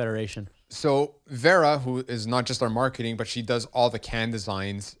there in the Federation. So Vera, who is not just our marketing, but she does all the can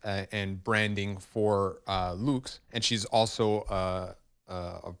designs and branding for Luke's, and she's also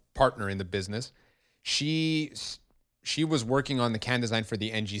a partner in the business. She was working on the can design for the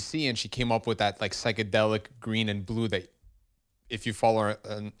NGC, and she came up with that like psychedelic green and blue that, if you follow her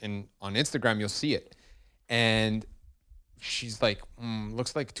on Instagram, you'll see it. And she's like,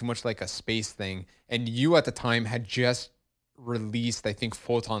 looks like too much like a space thing. And you at the time had just released, I think,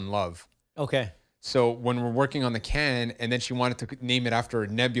 Photon Love. Okay. So when we're working on the can, and then she wanted to name it after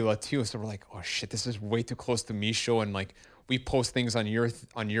Nebula too. So we're like, oh shit, this is way too close to Misho. And like, we post things on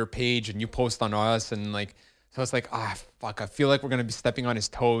your page and you post on us. And like, so it's like, fuck, I feel like we're going to be stepping on his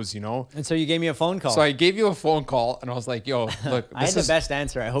toes, And so you gave me a phone call. So I gave you a phone call and I was like, yo, look. I had the best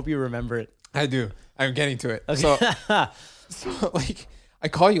answer. I hope you remember it. I do. I'm getting to it. Okay. So like, I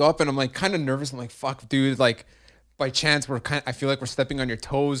call you up and I'm like kind of nervous. I'm like, fuck, dude, like, by chance, I feel like we're stepping on your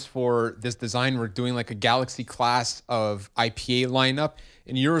toes for this design. We're doing like a Galaxy class of IPA lineup.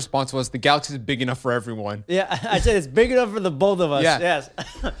 And your response was, the Galaxy is big enough for everyone. Yeah, I said it's big enough for the both of us. Yeah. Yes.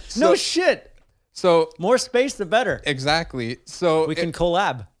 No shit. So more space, the better. Exactly. So we can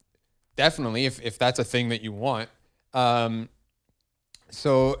collab. Definitely, if that's a thing that you want. And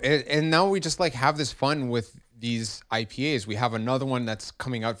now we just like have this fun with these IPAs. We have another one that's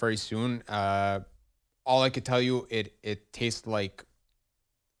coming out very soon. All I could tell you, it tastes like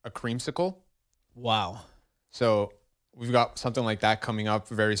a creamsicle. Wow. So we've got something like that coming up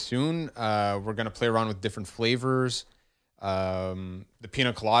very soon. We're going to play around with different flavors. The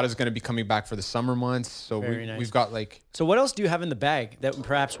pina colada is going to be coming back for the summer months. So we've got like... So what else do you have in the bag that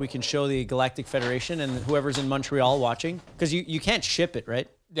perhaps we can show the Galactic Federation and whoever's in Montreal watching? Because you can't ship it, right?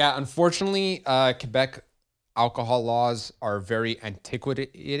 Yeah, unfortunately, Quebec alcohol laws are very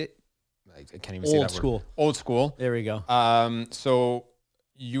antiquated. I can't even say that word. Old school. There we go. So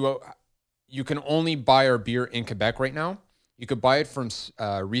you can only buy our beer in Quebec right now. You could buy it from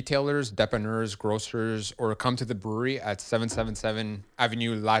retailers, dépanneurs, grocers, or come to the brewery at 777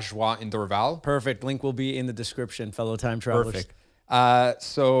 Avenue La Joie in Dorval. Perfect. Link will be in the description, fellow time travelers. Perfect.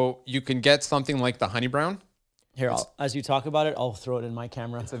 So you can get something like the Honey Brown. Here, as you talk about it, I'll throw it in my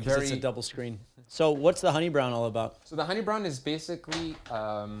camera. It's a double screen. So what's the Honey Brown all about? So the Honey Brown is basically,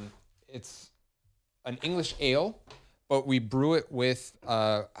 it's an English ale, but we brew it with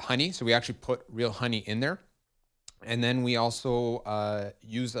honey. So we actually put real honey in there. And then we also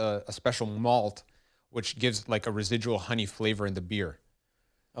use a special malt, which gives like a residual honey flavor in the beer.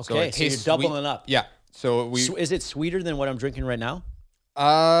 Okay, so you're doubling up. Yeah. So is it sweeter than what I'm drinking right now?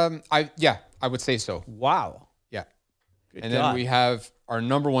 I would say so. Wow. Yeah. Good and God. then we have our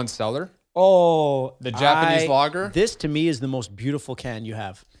number one seller. Oh, the Japanese lager. This to me is the most beautiful can you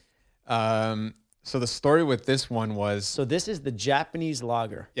have. So the story with this one was. So this is the Japanese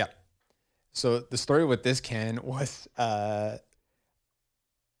lager. Yeah. So the story with this can was, I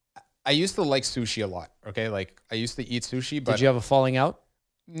used to like sushi a lot. Okay, like I used to eat sushi, but did you have a falling out?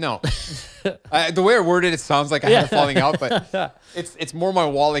 No. The way I worded it sounds like I had a falling out, but it's more my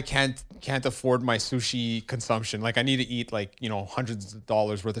wallet can't afford my sushi consumption. Like I need to eat like hundreds of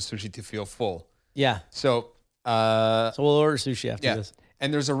dollars worth of sushi to feel full. Yeah. So we'll order sushi after this.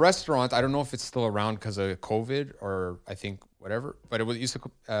 And there's a restaurant. I don't know if it's still around because of COVID or I think whatever. But it was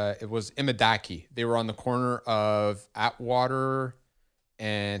Imadaki. They were on the corner of Atwater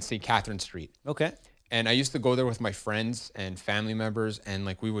and St. Catherine Street. Okay. And I used to go there with my friends and family members, and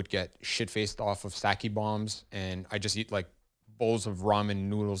like we would get shit faced off of sake bombs, and I just eat like bowls of ramen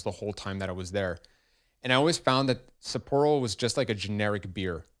noodles the whole time that I was there. And I always found that Sapporo was just like a generic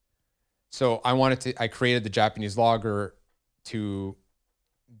beer. So I created the Japanese lager to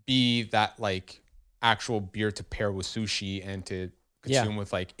be that like actual beer to pair with sushi and to consume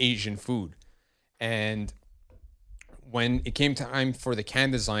with like Asian food. And when it came time for the can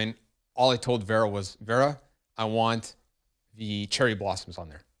design, all I told Vera was, Vera, I want the cherry blossoms on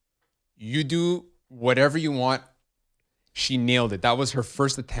there. You do whatever you want. She nailed it. That was her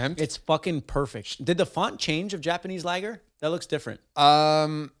first attempt. It's fucking perfect. Did the font change of Japanese lager? That looks different.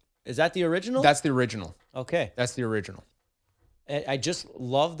 Is that the original? That's the original. Okay. That's the original. I just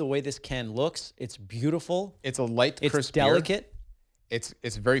love the way this can looks. It's beautiful. It's a light, crisp It's delicate. Beer.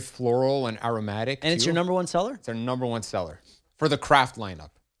 It's very floral and aromatic. And it's your number one seller? It's our number one seller for the craft lineup.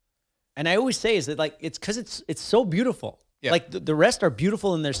 And I always say is that like it's because it's so beautiful. Yeah. Like the rest are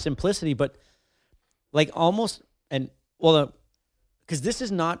beautiful in their simplicity, but like almost because this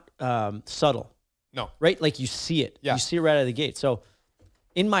is not subtle. No. Right? Like you see it. Yeah. You see it right out of the gate. So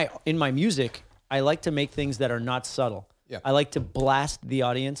in my music, I like to make things that are not subtle. Yeah. I like to blast the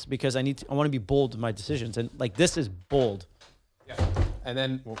audience because I want to be bold in my decisions. And like this is bold. Yeah. And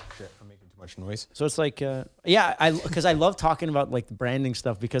then I'm making too much noise. So it's like because I love talking about like the branding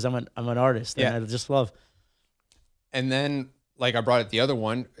stuff because I'm an artist and I just love. And then like I brought it the other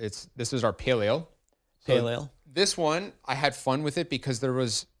one. This is our pale ale. Pale ale. This one I had fun with it because there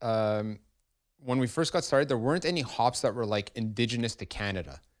was when we first got started, there weren't any hops that were like indigenous to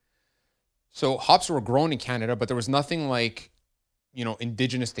Canada. So hops were grown in Canada, but there was nothing like,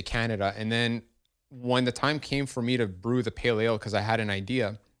 indigenous to Canada. And then when the time came for me to brew the pale ale, because I had an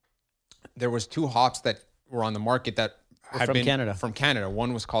idea, there was two hops that were on the market that had from been Canada. From Canada.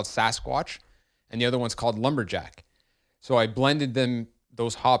 One was called Sasquatch, and the other one's called Lumberjack. So I blended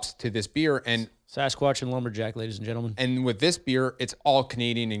those hops to this beer, and Sasquatch and Lumberjack, ladies and gentlemen. And with this beer, it's all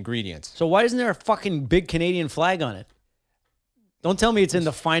Canadian ingredients. So why isn't there a fucking big Canadian flag on it? Don't tell me it's in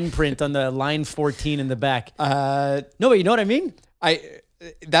the fine print on the line 14 in the back. No, but you know what I mean? I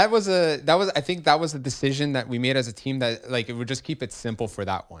think that was a decision that we made as a team that like it would just keep it simple for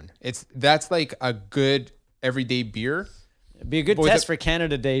that one. That's like a good everyday beer. It'd be a good test for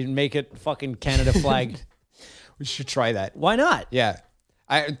Canada Day and make it fucking Canada flag. We should try that. Why not? Yeah.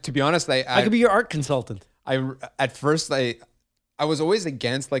 To be honest, I could be your art consultant. At first I was always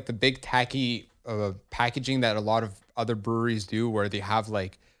against like the big tacky packaging that a lot of other breweries do, where they have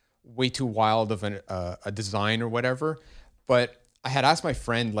like way too wild of a design or whatever. But I had asked my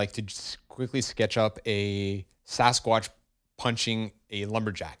friend like to just quickly sketch up a Sasquatch punching a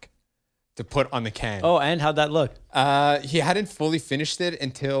lumberjack to put on the can. Oh, and how'd that look? He hadn't fully finished it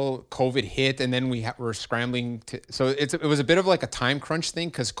until COVID hit, and then we were scrambling to. So it was a bit of like a time crunch thing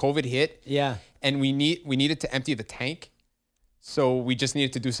because COVID hit. Yeah, and we needed to empty the tank, so we just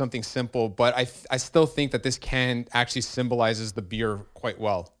needed to do something simple. But I still think that this can actually symbolizes the beer quite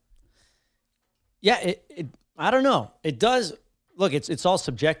well. Yeah, I don't know. It does. Look, it's all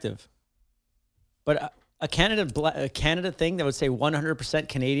subjective, but. A Canada thing that would say 100%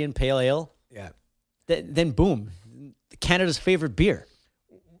 Canadian pale ale. Yeah. Then boom, Canada's favorite beer.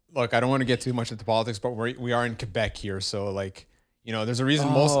 Look, I don't want to get too much into politics, but we are in Quebec here, so like, you know, there's a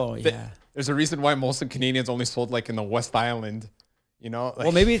reason there's a reason why most of Canadians only sold like in the West Island, you know. Like,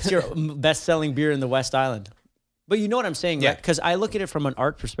 Well, maybe it's your best-selling beer in the West Island. But you know what I'm saying, right? Because I look at it from an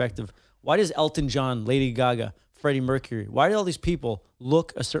art perspective. Why does Elton John, Lady Gaga, Freddie Mercury, why do all these people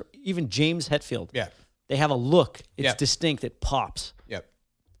look a certain, even James Hetfield? Yeah. They have a look. It's distinct. It pops. Yep.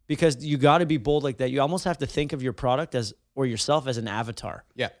 Because you got to be bold like that. You almost have to think of your product as, or yourself as an avatar.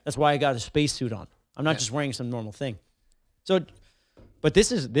 Yeah. That's why I got a spacesuit on. I'm not just wearing some normal thing. So, but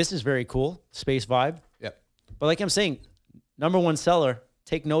this is very cool, space vibe. Yep. But like I'm saying, number one seller,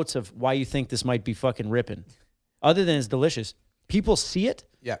 take notes of why you think this might be fucking ripping. Other than it's delicious. People see it.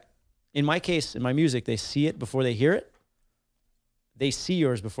 Yeah. In my case, in my music, they see it before they hear it. They see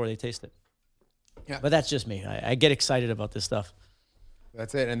yours before they taste it. Yeah. But that's just me. I get excited about this stuff.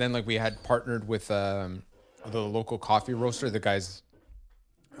 That's it. And then like we had partnered with the local coffee roaster, the guys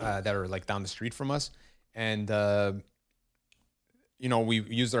that are like down the street from us. And, you know, we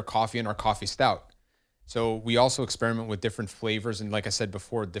use their coffee in our coffee stout. So we also experiment with different flavors. And like I said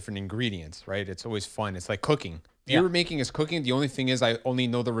before, different ingredients, right? It's always fun. It's like cooking. Beer making is cooking. The only thing is I only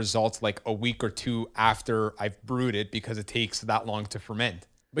know the results like a week or two after I've brewed it because it takes that long to ferment.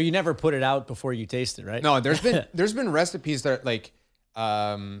 But you never put it out before you taste it, right? No, there's been recipes that like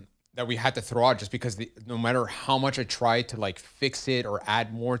that we had to throw out just because no matter how much I tried to like fix it or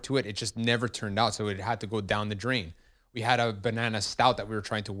add more to it, it just never turned out. So it had to go down the drain. We had a banana stout that we were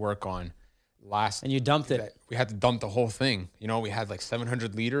trying to work on and you dumped it. We had to dump the whole thing. You know, we had like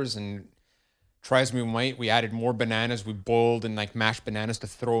 700 liters and try as we might, we added more bananas. We boiled and like mashed bananas to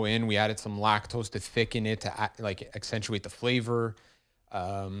throw in. We added some lactose to thicken it to like accentuate the flavor.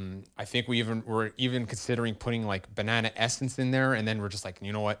 I think we're even considering putting like banana essence in there, and then we're just like,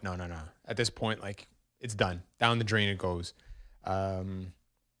 you know what? No. At this point, like it's done. Down the drain it goes.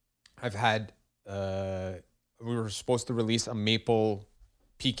 I've had we were supposed to release a maple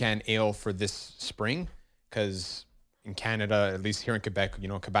pecan ale for this spring because in Canada, at least here in Quebec, you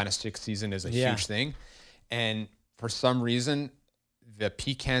know, Cabana 6 season is a huge thing, and for some reason, the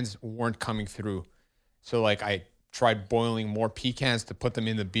pecans weren't coming through. So like I tried boiling more pecans to put them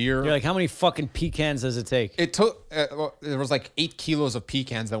in the beer. You're like, how many fucking pecans does it take? It took, there was like 8 kilos of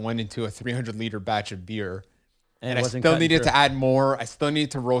pecans that went into a 300-liter batch of beer. And I still needed to add more. I still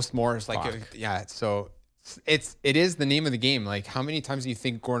needed to roast more. It's like, so it is the name of the game. Like, how many times do you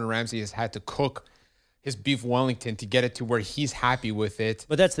think Gordon Ramsay has had to cook his beef Wellington to get it to where he's happy with it?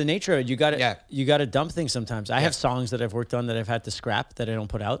 But that's the nature of it. You got to dump things sometimes. I have songs that I've worked on that I've had to scrap that I don't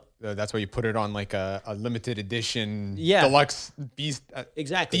put out. That's why you put it on like a limited edition deluxe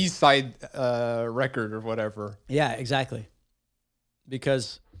B-side record or whatever. Yeah, exactly.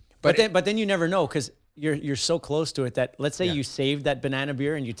 Because but then you never know because you're so close to it that let's say you saved that banana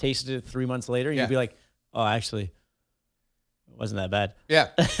beer and you tasted it 3 months later and you'd be like, oh, actually, it wasn't that bad. Yeah.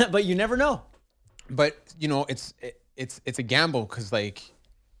 But you never know. But you know, it's a gamble because like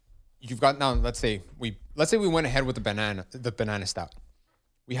you've got now. Let's say we went ahead with the banana stout.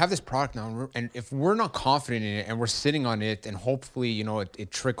 We have this product now, and if we're not confident in it, and we're sitting on it, and hopefully, you know,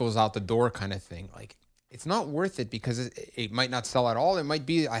 it trickles out the door, kind of thing. Like it's not worth it because it might not sell at all. It might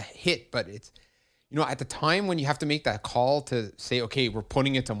be a hit, but it's, you know, at the time when you have to make that call to say, okay, we're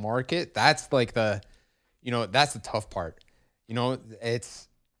putting it to market. That's like that's the tough part. You know, it's.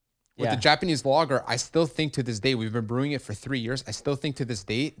 With the Japanese lager, I still think to this day, we've been brewing it for 3 years. I still think to this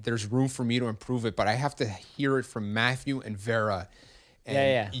day, there's room for me to improve it, but I have to hear it from Matthew and Vera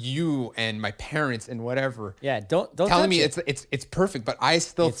and you and my parents and whatever. Yeah, don't telling me it's perfect, but I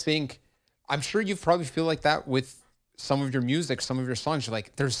still think, I'm sure you probably feel like that with some of your music, some of your songs. You're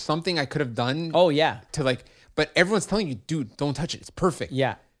like, there's something I could have done. Oh, yeah. To like, but everyone's telling you, dude, don't touch it. It's perfect.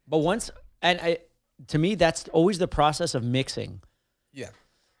 Yeah. But to me, that's always the process of mixing. Yeah.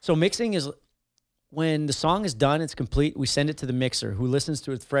 So mixing is when the song is done, it's complete. We send it to the mixer who listens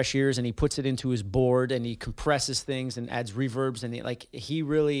to it with fresh ears and he puts it into his board and he compresses things and adds reverbs. And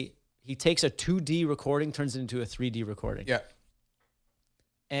he takes a 2D recording, turns it into a 3D recording. Yeah.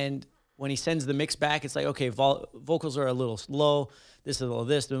 And when he sends the mix back, it's like, okay, vocals are a little slow. This is a little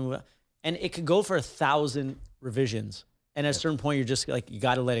this. And it could go for 1,000 revisions. And at a certain point, you're just like, you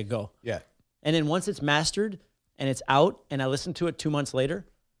got to let it go. Yeah. And then once it's mastered and it's out and I listen to it 2 months later,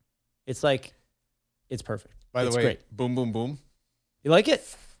 it's like, it's perfect. By the way, great. Boom, boom, boom. You like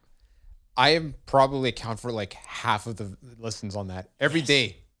it? I am probably account for like half of the listens on that every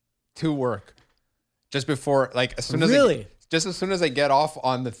day to work. Just before, like as soon as I get off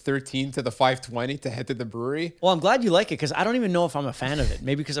on the 13 to the 520 to head to the brewery. Well, I'm glad you like it because I don't even know if I'm a fan of it.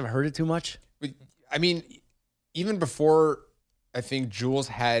 Maybe because I've heard it too much. I mean, even before I think Jules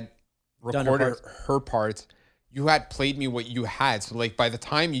had Done her recorded her parts, you had played me what you had. So like by the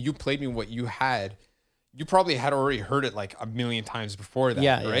time you played me what you had, you probably had already heard it like a million times before that,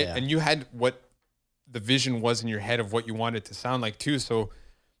 Yeah, right? yeah. And you had what the vision was in your head of what you wanted to sound like too. So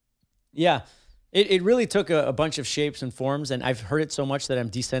Yeah. It really took a bunch of shapes and forms, and I've heard it so much that I'm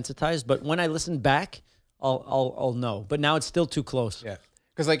desensitized. But when I listen back, I'll know. But now it's still too close. yeah,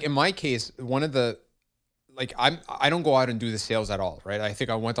 because like in my case, one of the like I don't go out and do the sales at all, right? I think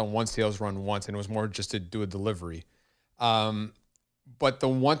I went on one sales run once, and it was more just to do a delivery. But the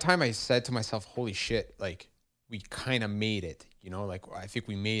one time I said to myself, "Holy shit!" Like we kind of made it, you know? Like I think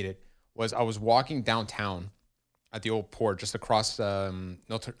we made it. Was I was walking downtown at the old port, just across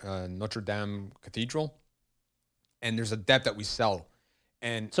Notre Dame Cathedral, and there's a dep that we sell,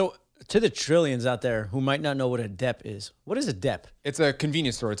 and So to the trillions out there who might not know what a dep is, what is a dep? it's a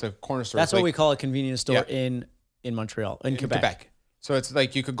convenience store. It's a corner store. That's It's what like, we call a convenience store Yeah. in Montreal, in in Quebec. So it's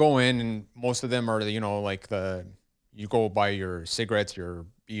like you could go in, and most of them are, you know, like you go buy your cigarettes, your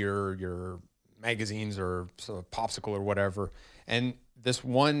beer, your magazines, or popsicle or whatever. And this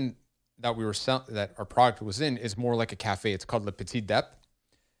one that we were selling, that our product was in, is more like a cafe. It's called Le Petit Dep.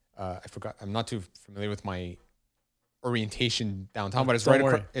 I forgot. I'm not too familiar with my orientation downtown, but it's Don't right.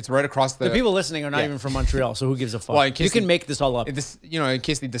 worry. It's right across The people listening are not Yeah. even from Montreal, so who gives a fuck? Well, in case you can they- make this all up. This, you know, in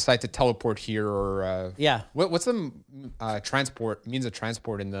case they decide to teleport here or Yeah, what's the transport means of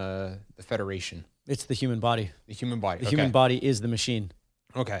transport in the Federation, it's the human body. the human body. The human body is the machine.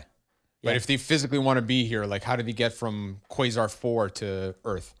 Okay. Yeah. But if they physically want to be here, like how did they get from Quasar 4 to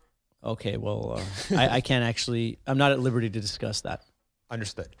Earth? Okay, well, I can't actually. I'm not at liberty to discuss that.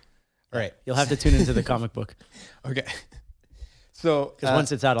 Understood. All right. You'll have to tune into the comic book Okay. So because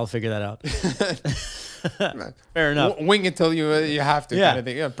once it's out, I'll figure that out. Fair enough. Wing it till you have to. Yeah. Kind of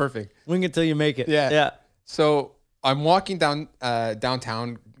thing. Yeah. Perfect. Wing it till you make it. Yeah. yeah. So I'm walking down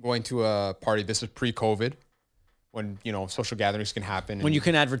downtown, going to a party. This is pre-COVID, when you know social gatherings can happen. When and- you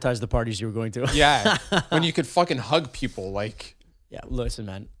can advertise the parties you were going to. yeah, when you could fucking hug people. Like Yeah. Listen,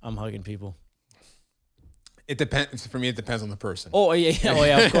 man, I'm hugging people. it depends. For me, it depends on the person. Oh yeah, yeah. Oh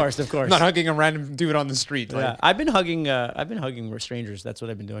yeah. Of course, of course. I'm not hugging a random dude on the street. Like, Yeah, I've been hugging strangers. That's what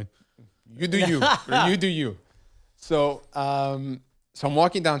I've been doing. you do you. Or you do you. So, so I'm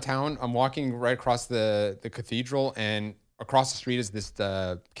walking downtown. I'm walking right across the cathedral, and across the street is this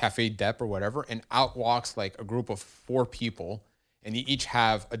Cafe Dep or whatever. And out walks like a group of 4 people, and they each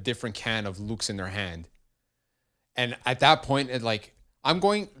have a different can of Luke's in their hand. And at that point, I'm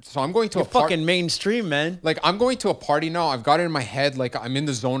going to You're a party. fucking mainstream, man. Like I'm going to a party now. I've got it in my head. Like I'm in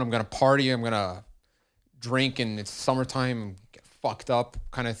the zone. I'm gonna party. I'm gonna drink, and it's summertime. Get fucked up,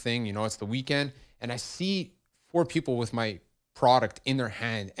 kind of thing. You know, it's the weekend, and I see 4 people with my product in their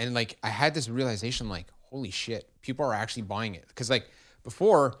hand, and like I had this realization, like, holy shit, people are actually buying it. Because like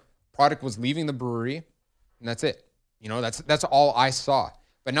before, product was leaving the brewery, and that's it. You know, that's all I saw.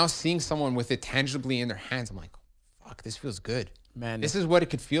 But now seeing someone with it tangibly in their hands, I'm like, fuck, this feels good. Man, This is what it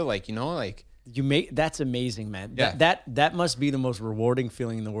could feel like. You know, like. that's amazing, man. Yeah. That must be the most rewarding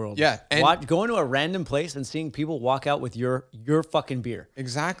feeling in the world. Yeah, and- going to a random place and seeing people walk out with your fucking beer.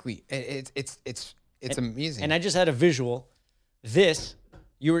 Exactly. It's amazing. And I just had a visual.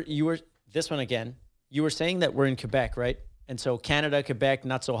 You were this one again. You were saying that we're in Quebec, right? And so Canada, Quebec,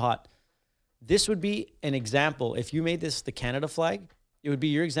 not so hot. This would be an example. If you made this the Canada flag, it would be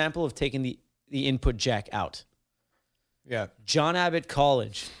your example of taking the input jack out. yeah. John Abbott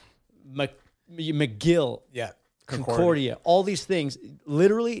College, McGill, Yeah. Concordia, all these things.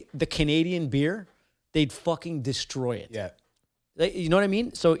 Literally, the Canadian beer, they'd fucking destroy it. Yeah. Like, you know what I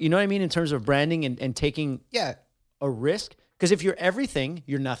mean? So you know what I mean in terms of branding and taking Yeah. a risk? Because if you're everything,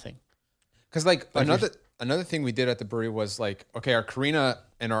 you're nothing. Because like another thing we did at the brewery was like, okay, our Carina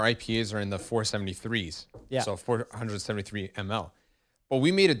and our IPAs are in the 473s. Yeah. So 473 ml. But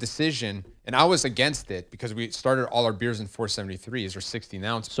we made a decision, and I was against it because we started all our beers in 473s or 16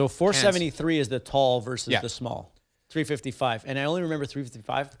 ounce. So 473 is the tall versus Yeah. the small. 355. And I only remember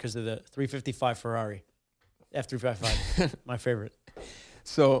 355 because of the 355 Ferrari. F355, my favorite.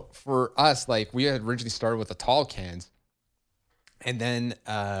 So for us, like we had originally started with the tall cans, and then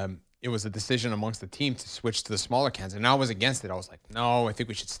it was a decision amongst the team to switch to the smaller cans, and I was against it. I was like, no, I think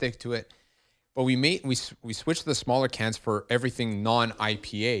we should stick to it. But we switched to the smaller cans for everything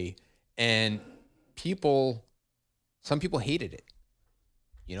non-IPA, and some people hated it,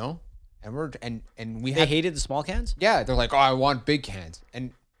 you know, and we They had hated the small cans? yeah, they're like, oh, I want big cans,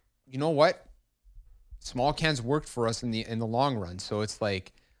 and you know what? Small cans worked for us in the long run. So it's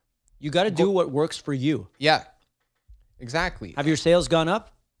like, You got to do what works for you. yeah, exactly. Have your sales gone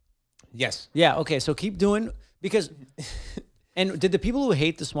up? Yes. Yeah, okay. So keep doing, Because, and did the people who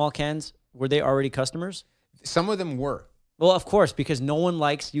hate the small cans, were they already customers? Some of them were. Well, of course, because no one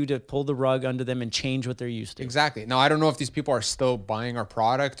likes you to pull the rug under them and change what they're used to. Exactly. Now, I don't know if these people are still buying our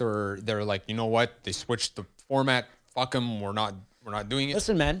product or they're like, you know what? They switched the format. Fuck them. We're not doing it.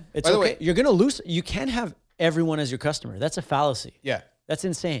 Listen, man, it's By the okay. way- You're going to lose. You can't have everyone as your customer. That's a fallacy. Yeah. That's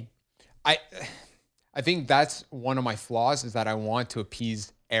insane. I think that's one of my flaws is that I want to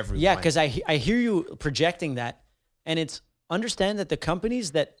appease everyone. Yeah, because I hear you projecting that, and it's understand that the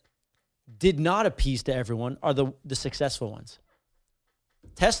companies that did not appease to everyone are the successful ones.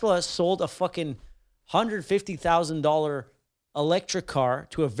 Tesla sold a fucking $150,000 electric car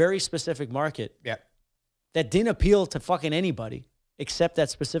to a very specific market Yeah. that didn't appeal to fucking anybody except that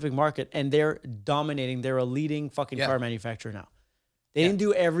specific market, and they're dominating. They're a leading fucking Yeah. car manufacturer now. They didn't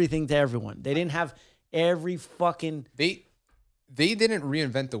do everything to everyone. They didn't have every fucking... They didn't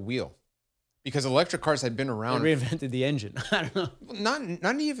reinvent the wheel because electric cars had been They around. reinvented the engine. I don't know.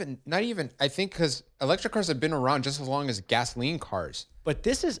 Not even. I think because electric cars have been around just as long as gasoline cars. But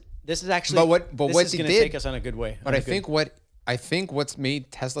this is actually... But what this is they going to did- take us on a good way. But I think what's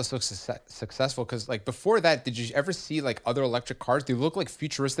made Tesla so successful because like before that, did you ever see like other electric cars? They look like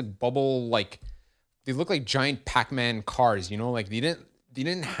futuristic bubble like they look like giant Pac-Man cars. You know, like they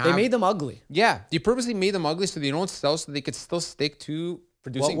didn't have. They made them ugly. Yeah, they purposely made them ugly so they don't sell, so they could still stick to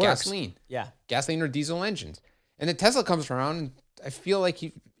producing What works. gasoline. Yeah. Gasoline or diesel engines. And then Tesla comes around, and I feel like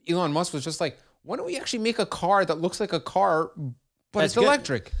Elon Musk was just like, why don't we actually make a car that looks like a car, but That's it's good.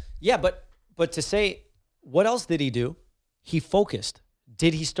 electric? Yeah, but to say, what else did he do? He focused.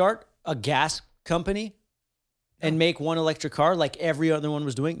 Did he start a gas company and make one electric car like every other one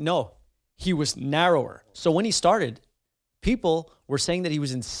was doing? No, he was narrower. So when he started, people were saying that he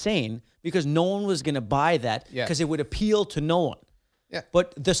was insane because no one was going to buy that Yeah. because it would appeal to no one. Yeah.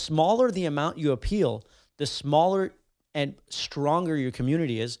 But the smaller the amount you appeal, the smaller and stronger your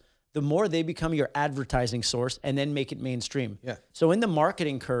community is, the more they become your advertising source and then make it mainstream. Yeah. So in the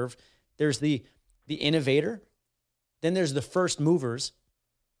marketing curve, there's the innovator, then there's the first movers,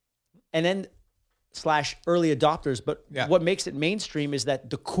 and then / early adopters. But Yeah. what makes it mainstream is that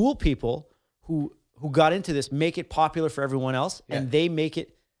the cool people who got into this make it popular for everyone else, and they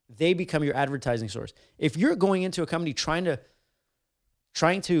become your advertising source. If you're going into a company trying to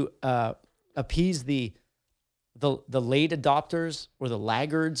appease the late adopters or the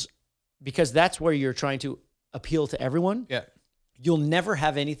laggards, because that's where you're trying to appeal to everyone, Yeah. you'll never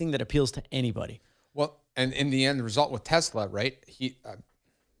have anything that appeals to anybody. Well, and in the end, the result with Tesla, right? I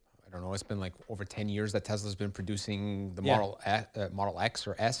don't know. It's been like over 10 years that Tesla's been producing the Model X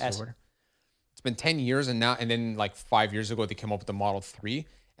or S. Or whatever. It's been 10 years, and then like 5 years ago, they came up with the Model 3.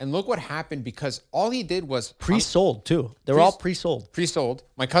 And look what happened because all he did was Pre-sold too. They're all pre-sold. pre-sold.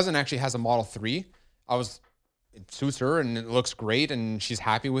 My cousin actually has a Model 3. It suits her and it looks great and she's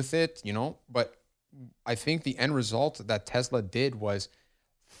happy with it, you know. But I think the end result that Tesla did was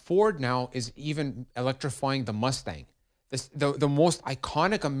Ford now is even electrifying the Mustang. The most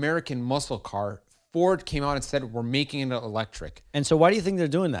iconic American muscle car. Ford came out and said, we're making it electric. And so why do you think they're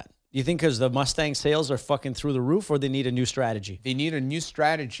doing that? Do you think because the Mustang sales are fucking through the roof, or they need a new strategy? They need a new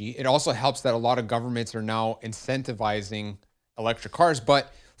strategy. It also helps that a lot of governments are now incentivizing electric cars,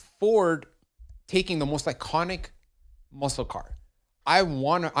 but Ford taking the most iconic muscle car. I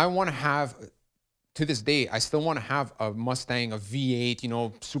want to have, to this day, I still want to have a Mustang, a V8, you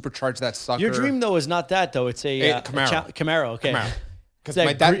know, supercharge that sucker. Your dream though is not that though. It's a Camaro. Camaro. Okay. Camaro. It's Because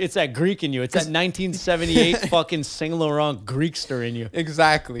that, it's that Greek in you. It's that 1978 fucking Saint Laurent Greekster in you.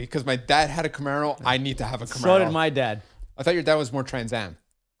 Exactly. Because my dad had a Camaro. I need to have a Camaro. So did my dad. I thought your dad was more Trans Am.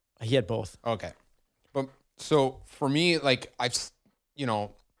 He had both. Okay. But so for me, like you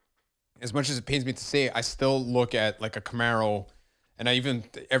know, as much as it pains me to say, I still look at like a Camaro, and I even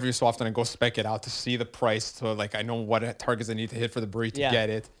every so often I go spec it out to see the price, so like I know what targets I need to hit for the burrito to get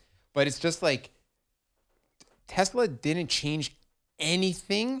it. But it's just like Tesla didn't change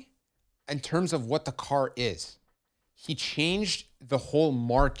anything in terms of what the car is. He changed the whole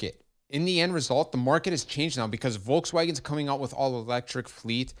market. In the end result, the market has changed now because Volkswagen's coming out with all electric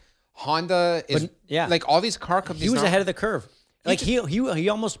fleet. Honda is like all these car companies. He was now, ahead of the curve. Like he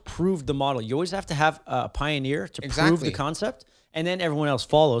almost proved the model. You always have to have a pioneer to prove the concept, and then everyone else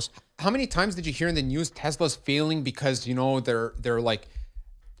follows. How many times did you hear in the news Tesla's failing because you know they're like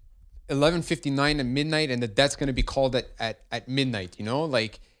 11:59 at midnight, and the debt's going to be called at midnight? You know,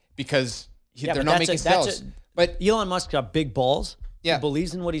 like because they're not making sales. But Elon Musk got big balls. Yeah, he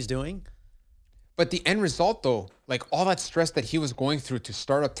believes in what he's doing. But the end result, though, like all that stress that he was going through to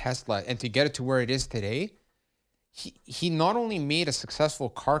start up Tesla and to get it to where it is today, he not only made a successful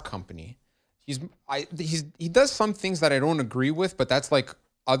car company, he does some things that I don't agree with, but that's like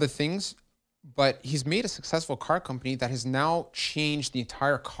other things. But he's made a successful car company that has now changed the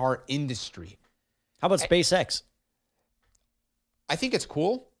entire car industry. How about SpaceX? I think it's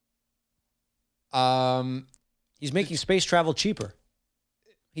cool. He's making space travel cheaper.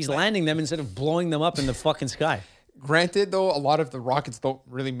 He's landing them instead of blowing them up in the fucking sky. Granted, though, a lot of the rockets don't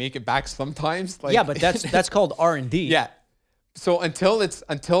really make it back sometimes. Like, Yeah, but that's called R&D. yeah. So until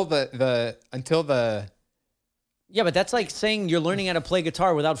the Yeah, but that's like saying you're learning how to play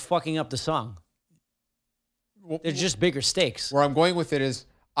guitar without fucking up the song. There's just bigger stakes. where I'm going with it is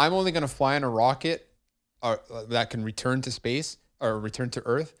I'm only going to fly on a rocket that can return to space or return to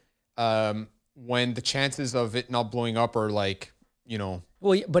Earth when the chances of it not blowing up are like,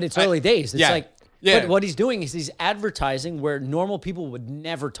 Well, but it's early days. It's yeah. like, Yeah. but what he's doing is he's advertising where normal people would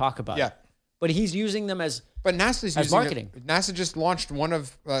never talk about Yeah. it. But he's using them as But NASA's as using marketing. NASA just launched one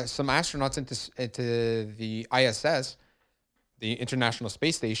of some astronauts into the ISS, the International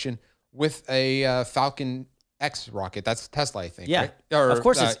Space Station, with a Falcon X rocket. That's Tesla, I think. Yeah. Right? Or, Of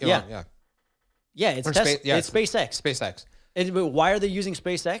course it's- Elon, yeah. Yeah, it's Or Tesla. space- yeah, It's SpaceX. SpaceX. But why are they using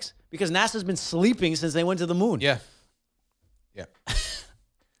SpaceX? Because NASA's been sleeping since they went to the moon. Yeah. Yeah.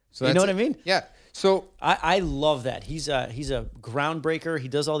 So You know that's what I it. mean? Yeah. So I love that. He's a groundbreaker. He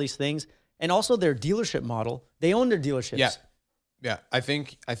does all these things. And also their dealership model. They own their dealerships. yeah. Yeah. I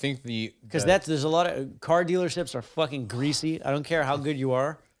think Because there's a lot of car dealerships are fucking greasy. I don't care how good you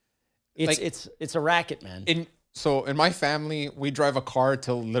are. It's a racket, man. in my family, we drive a car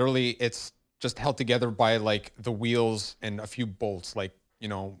till literally it's just held together by like the wheels and a few bolts. Like,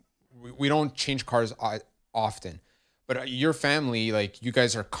 we don't change cars often. But your family, like you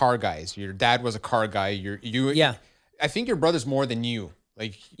guys are car guys. Your dad was a car guy. Yeah. I think your brother's more than you.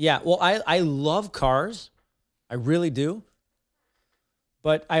 Like, Yeah, well, I love cars. I really do.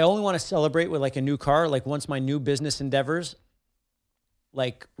 But I only want to celebrate with like a new car, like once my new business endeavors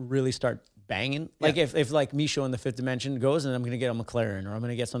like really start banging. Like if like Micho in the Fifth Dimension goes, and I'm going to get a McLaren or I'm going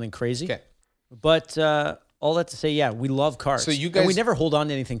to get something crazy. okay. But all that to say, yeah, we love cars. So you And we guys- never hold on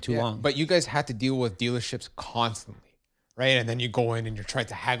to anything too long. But you guys had to deal with dealerships constantly, right? And then you go in and you're trying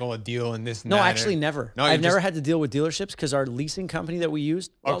to haggle a deal and this and No, that. actually never. No, I've you never just- had to deal with dealerships because our leasing company that we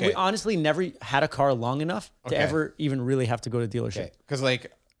used, Okay. we honestly never had a car long enough to Okay. ever even really have to go to dealership. Okay. Because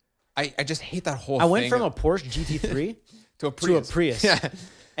like, I just hate that whole I thing. went from a Porsche GT3 to a to Prius. a Prius. Yeah.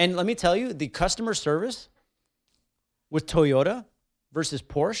 And let me tell you, the customer service with Toyota versus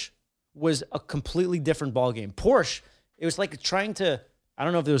Porsche was a completely different ballgame. Porsche, it was like trying to, I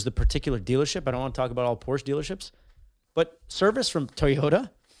don't know if it was the particular dealership. I don't want to talk about all Porsche dealerships, but service from Toyota,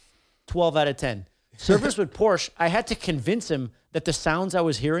 12 out of 10. Service with Porsche, I had to convince him that the sounds I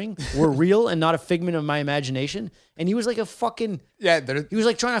was hearing were real and not a figment of my imagination. And he was like he was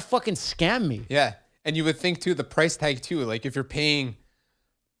like trying to fucking scam me. Yeah. And you would think too, the price tag too, like if you're paying,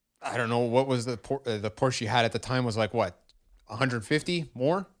 I don't know, what was the Porsche you had at the time was like what, 150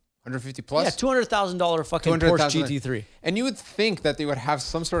 more? 150 plus? Yeah, $200,000 fucking Porsche 200,000. GT3. And you would think that they would have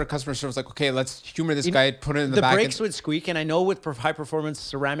some sort of customer service like, okay, let's humor this guy, put it in the back. brakes would squeak, and I know with high performance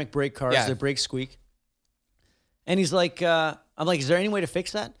ceramic brake cars, Yeah. the brakes squeak. And he's like, I'm like, is there any way to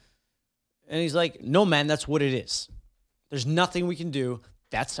fix that? And he's like, no, man, that's what it is. There's nothing we can do.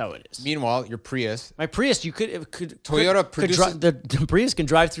 That's how it is. Meanwhile, your Prius, My Prius, Toyota produces- the Prius can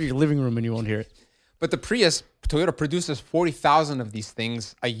drive through your living room and you won't hear it. but the Prius, Toyota produces 40,000 of these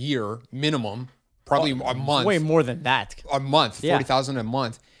things a year minimum, probably a month. Way more than that. A month, Yeah. 40,000 a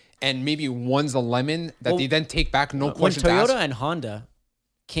month. And maybe one's a lemon that they then take back, no When questions Toyota asked. and Honda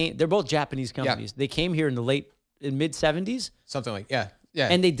came, they're both Japanese companies. They came here in the mid 70s. Something like, yeah.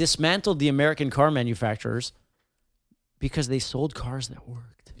 And they dismantled the American car manufacturers because they sold cars that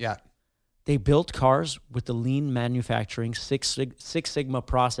worked. yeah. They built cars with the lean manufacturing Six Sigma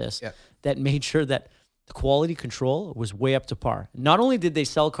process Yeah. that made sure that the quality control was way up to par. Not only did they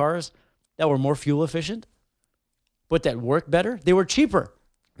sell cars that were more fuel efficient, but that worked better, they were cheaper.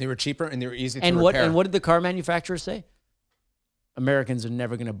 They were cheaper and they were easy to And repair. what did the car manufacturers say? Americans are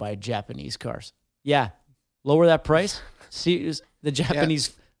never going to buy Japanese cars. Yeah. Lower that price. See, the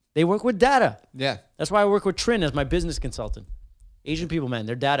Japanese, they work with data. Yeah. That's why I work with Trin as my business consultant. Asian people, man,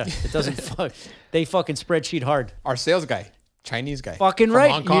 they're data. It doesn't fuck. They fucking spreadsheet hard. Our sales guy, Chinese guy. Fucking from right.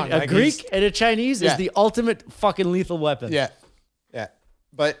 Hong Kong. A Like, Greek and a Chinese Yeah. is the ultimate fucking lethal weapon. Yeah. Yeah.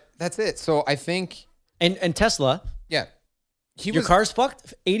 But that's it. So I think, And Tesla, yeah. your car's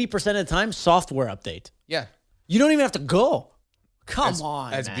fucked 80% of the time, software update. Yeah. You don't even have to go. Come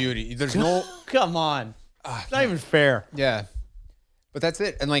on. That's man. beauty. There's no, Come on. It's not even fair. yeah. But that's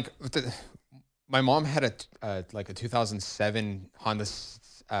it. And like, my mom had a 2007 Honda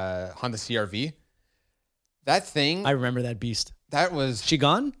Honda CRV. That thing, I remember that beast. that was, She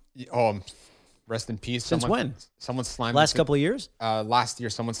gone? rest in peace. Since when? Someone slammed Last into, couple of years? last year,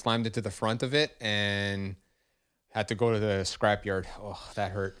 someone slammed into the front of it and had to go to the scrapyard. Oh,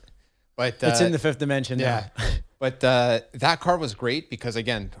 that hurt. But It's in the fifth dimension. yeah. Now. But that car was great because,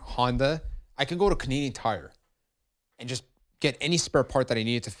 again, Honda, I can go to Canadian Tire and just get any spare part that I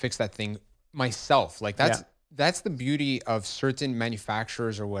needed to fix that thing myself. Like that's the beauty of certain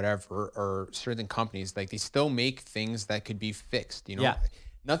manufacturers or whatever, or certain companies. Like they still make things that could be fixed, you know? Yeah.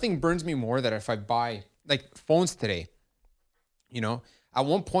 Nothing burns me more than if I buy like phones today, you know, at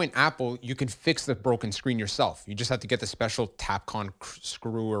one point, Apple, you can fix the broken screen yourself. You just have to get the special Tapcon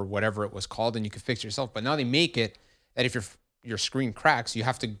screw or whatever it was called, and you can fix it yourself. But now they make it that if your screen cracks, you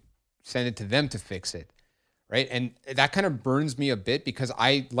have to send it to them to fix it, right? And that kind of burns me a bit because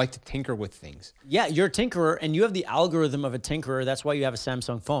I like to tinker with things. Yeah, you're a tinkerer, and you have the algorithm of a tinkerer. That's why you have a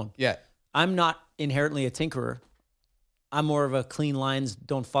Samsung phone. Yeah. I'm not inherently a tinkerer. I'm more of a clean lines,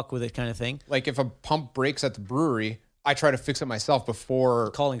 don't fuck with it kind of thing. Like if a pump breaks at the brewery, I try to fix it myself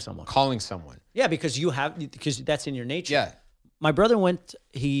before Calling someone. Yeah, because that's in your nature. Yeah. My brother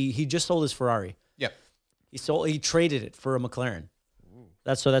he just sold his Ferrari. Yep. He traded it for a McLaren.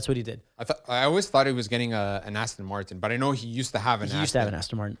 That's what he did. I always thought he was getting an Aston Martin, but I know he used to have an Aston. He used to have an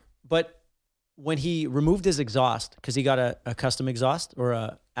Aston Martin. But when he removed his exhaust, because he got a custom exhaust or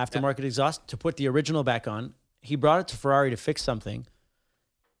a aftermarket exhaust to put the original back on, he brought it to Ferrari to fix something.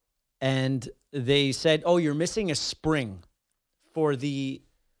 And they said, "Oh, you're missing a spring for the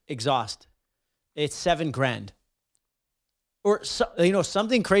exhaust. It's $7,000." Or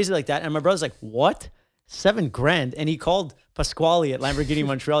something crazy like that. And my brother's like, "What? $7,000?" And he called Pasquale at Lamborghini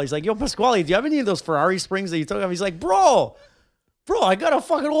Montreal. He's like, "Yo, Pasquale, do you have any of those Ferrari springs that you took off?" He's like, Bro, I got a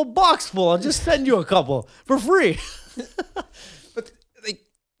fucking whole box full. I'll just send you a couple for free." But like,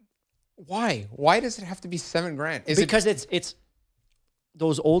 why? Why does it have to be $7,000? Because it's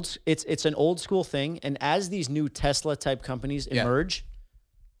those old. It's an old school thing, and as these new Tesla type companies emerge,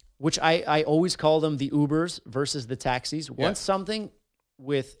 which I always call them the Ubers versus the taxis. Once something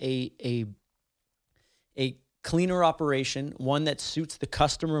with a cleaner operation, one that suits the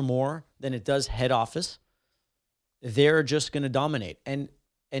customer more than it does head office, they're just going to dominate. And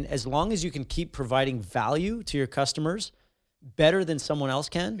as long as you can keep providing value to your customers better than someone else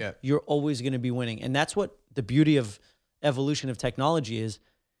can, you're always going to be winning. And that's what the beauty of evolution of technology is.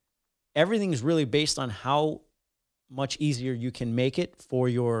 Everything is really based on how much easier you can make it for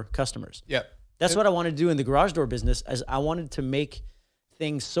your customers. Yeah. That's what I wanted to do in the garage door business, as I wanted to make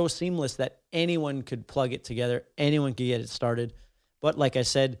things so seamless that anyone could plug it together, anyone could get it started. But like I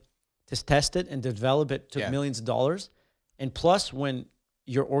said, to test it and develop it took millions of dollars. And plus, when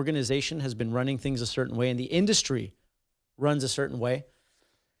your organization has been running things a certain way and the industry runs a certain way,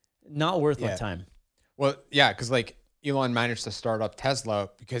 not worth my time. Well, yeah, because like Elon managed to start up Tesla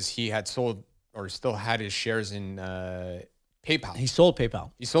because he had sold or still had his shares in PayPal. He sold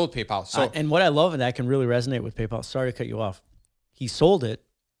PayPal. So, and what I love, and that can really resonate with PayPal, sorry to cut you off. He sold it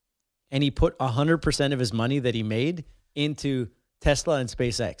and he put 100% of his money that he made into Tesla and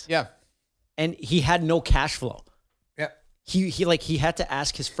SpaceX. Yeah. And he had no cash flow. Yeah. He had to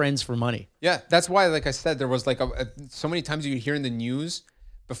ask his friends for money. Yeah. That's why, like I said, there was like so many times you hear in the news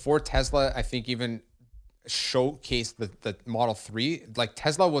before Tesla, I think even showcased the Model 3, like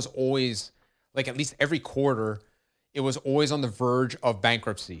Tesla was always like, at least every quarter, it was always on the verge of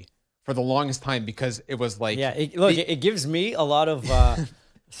bankruptcy for the longest time because it was like, it gives me a lot of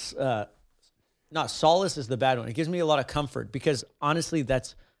not solace is the bad one. It gives me a lot of comfort because honestly,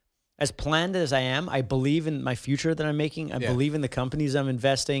 that's as planned as I am. I believe in my future that I'm making. I believe in the companies I'm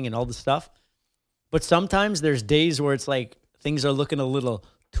investing and all the stuff. But sometimes there's days where it's like things are looking a little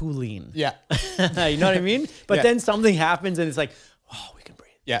too lean. Yeah. You know what I mean? But then something happens and it's like, oh, we can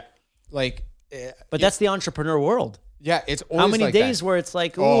breathe. Yeah. Like, but that's the entrepreneur world. Yeah. It's always how many like days that. where it's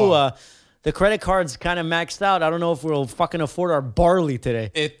like, ooh, the credit card's kind of maxed out. I don't know if we'll fucking afford our barley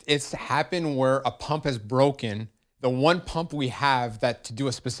today. It's happened where a pump has broken. The one pump we have that to do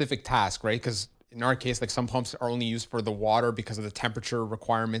a specific task, right? Because in our case, like some pumps are only used for the water because of the temperature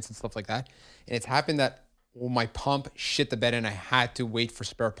requirements and stuff like that. And it's happened that my pump shit the bed and I had to wait for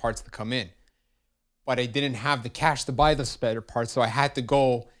spare parts to come in. But I didn't have the cash to buy the spare parts, so I had to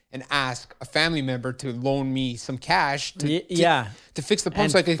go and ask a family member to loan me some cash to fix the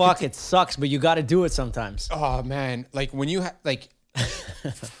pump. And so it sucks, but you got to do it sometimes. Oh man, like when you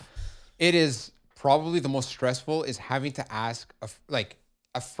it is probably the most stressful is having to ask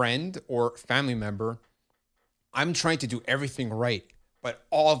a friend or family member. I'm trying to do everything right, But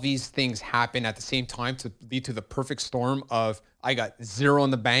all these things happen at the same time to lead to the perfect storm of I got zero in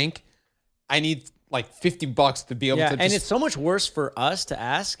the bank. I need like $50 to be able to and just, it's so much worse for us to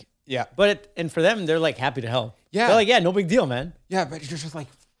ask. yeah. And for them, they're like happy to help. Yeah. They're like, yeah, no big deal, man. Yeah, but you're just like,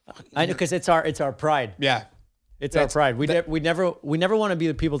 I know, because it's our pride. yeah. It's our pride. We never want to be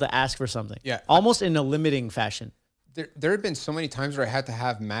the people to ask for something. Yeah. Almost in a limiting fashion. There have been so many times where I had to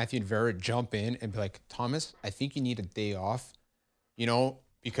have Matthew and Vera jump in and be like, Thomas, I think you need a day off,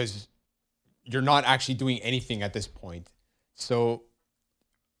 because you're not actually doing anything at this point. So,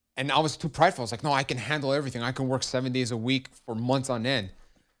 and I was too prideful. I was like, no, I can handle everything. I can work 7 days a week for months on end.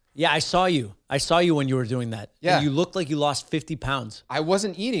 Yeah, I saw you. I saw you when you were doing that. Yeah. And you looked like you lost 50 pounds. I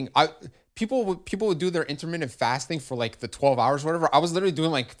wasn't eating. People would do their intermittent fasting for like the 12 hours, or whatever. I was literally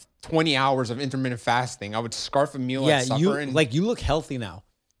doing like 20 hours of intermittent fasting. I would scarf a meal at supper. You look healthy now.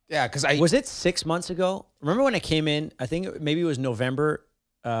 Yeah, because Was it 6 months ago? Remember when I came in? I think maybe it was November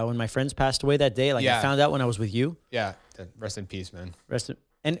when my friends passed away that day. Like I found out when I was with you. Yeah, rest in peace, man.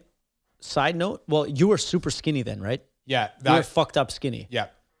 And side note, well, you were super skinny then, right? Yeah, You were fucked up skinny. yeah.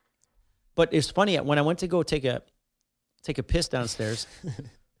 But it's funny, when I went to go take a piss downstairs,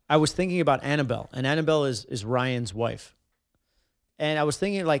 I was thinking about Annabelle, and Annabelle is Ryan's wife. And I was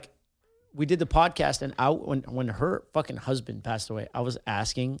thinking, like, we did the podcast, and when her fucking husband passed away, I was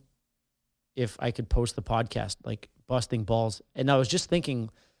asking if I could post the podcast, like busting balls. And I was just thinking,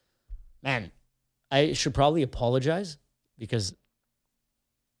 man, I should probably apologize because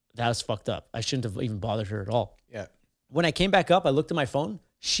that was fucked up. I shouldn't have even bothered her at all. Yeah. When I came back up, I looked at my phone.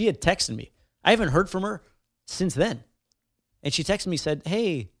 She had texted me. I haven't heard from her since then. And she texted me, said,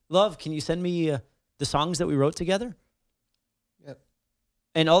 hey, love, can you send me the songs that we wrote together? Yep.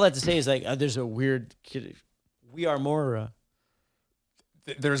 And all that to say is like, there's a weird, we are more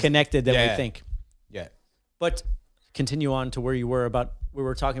There's connected than we think. Yeah. But continue on to where you were we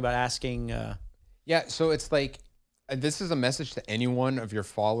were talking about asking. Yeah. So it's like, this is a message to any one of your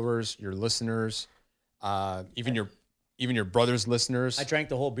followers, your listeners, even your brother's listeners. I drank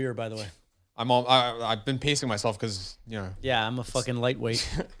the whole beer, by the way. I've been pacing myself because, Yeah, I'm a fucking lightweight.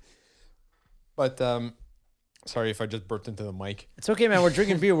 But sorry if I just burped into the mic. It's okay, man. We're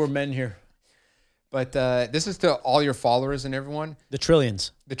drinking beer. We're men here. But this is to all your followers and everyone. The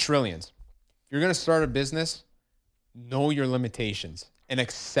trillions. The trillions. If you're going to start a business, know your limitations and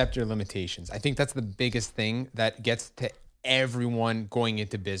accept your limitations. I think that's the biggest thing that gets to everyone going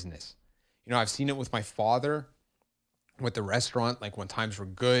into business. I've seen it with my father with the restaurant. Like when times were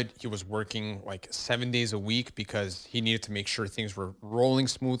good, he was working like 7 days a week because he needed to make sure things were rolling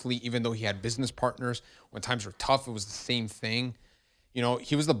smoothly, even though he had business partners. When times were tough, it was the same thing.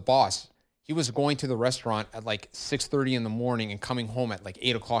 He was the boss. He was going to the restaurant at like 6:30 in the morning and coming home at like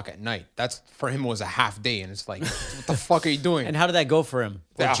 8 o'clock at night. That's for him was a half day. And it's like, what the fuck are you doing? And how did that go for him?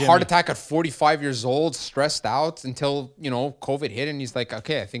 A heart attack at 45 years old, stressed out until, COVID hit. And he's like,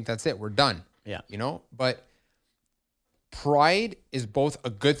 okay, I think that's it. We're done. Yeah. But pride is both a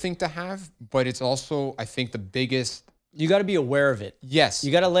good thing to have, but it's also, I think, the biggest. You got to be aware of it. Yes.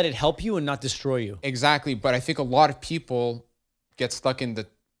 You got to let it help you and not destroy you. Exactly. But I think a lot of people get stuck in the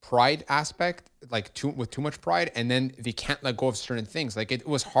pride aspect, like with too much pride, and then they can't let go of certain things. Like it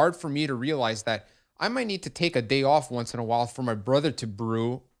was hard for me to realize that I might need to take a day off once in a while for my brother to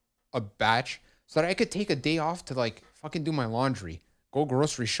brew a batch so that I could take a day off to like fucking do my laundry, go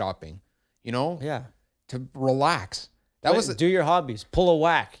grocery shopping, Yeah. to relax. Do your hobbies, pull a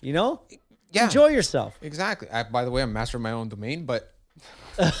whack, Yeah. Enjoy yourself. Exactly. By the way, I'm master of my own domain, but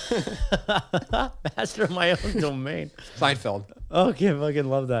Master of my own domain. Seinfeld. Okay, I fucking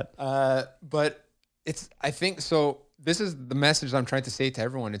love that. But I think so. This is the message I'm trying to say to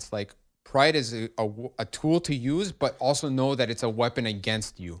everyone. It's like pride is a tool to use, but also know that it's a weapon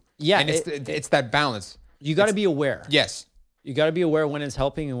against you. Yeah. And it's that balance. You got to be aware. Yes. You got to be aware when it's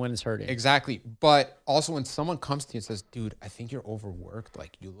helping and when it's hurting. Exactly. But also when someone comes to you and says, dude, I think you're overworked.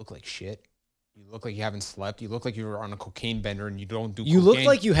 Like you look like shit. You look like you haven't slept. You look like you were on a cocaine bender and you don't do cocaine. You looked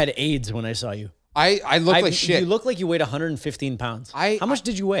like you had AIDS when I saw you. I look like shit. You look like you weighed 115 pounds. How much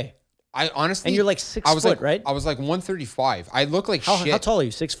did you weigh? I honestly... And you're like 6 foot, right? I was like 135. I look like shit. How tall are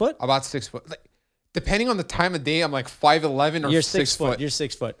you? 6 foot? About 6 foot. Like, depending on the time of day, I'm like 5'11" or you're 6 foot. You're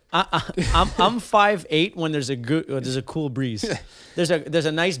 6 foot. I'm 5'8" when there's a cool breeze. There's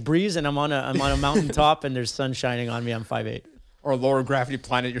a nice breeze and I'm on a mountaintop and there's sun shining on me. I'm 5'8". Or a lower gravity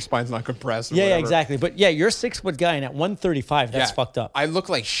planet, your spine's not compressed. Yeah, exactly. But yeah, you're a 6 foot guy and at 135, that's fucked up. I look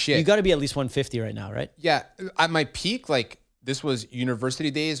like shit. You got to be at least 150 right now, right? Yeah. At my peak, like this was university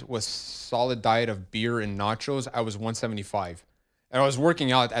days, was solid diet of beer and nachos. I was 175. And I was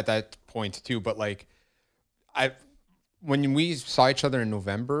working out at that point too, but like when we saw each other in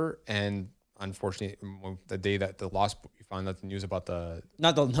November, and unfortunately, the day that the Lost, we found out the news about the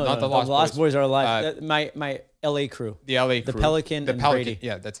the Lost Boys are alive. My LA crew, the LA crew, the Pelican, and Brady.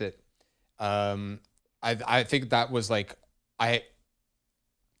 Yeah, that's it. I think that was like I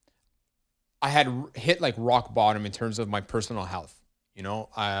had hit like rock bottom in terms of my personal health. You know,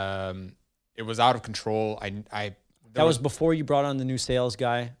 it was out of control. That was before you brought on the new sales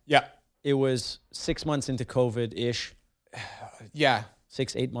guy. Yeah. It was 6 months into COVID-ish. Yeah.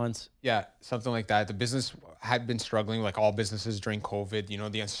 6-8 months. Yeah, something like that. The business had been struggling, like all businesses during COVID. You know,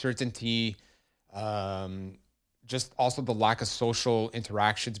 the uncertainty, just also the lack of social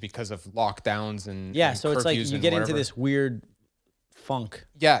interactions because of lockdowns and so it's like you get into this weird funk.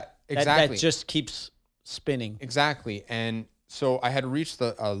 Yeah, exactly. That just keeps spinning. Exactly, and so I had reached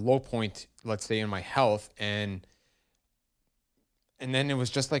a low point, let's say, in my health, and then it was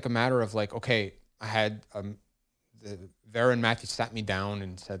just like a matter of like, okay, I had Vera and Matthew sat me down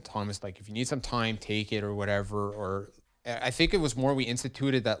and said, Thomas, like, if you need some time, take it or whatever. Or I think it was more we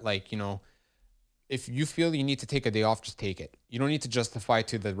instituted that, like, you know, if you feel you need to take a day off, just take it. You don't need to justify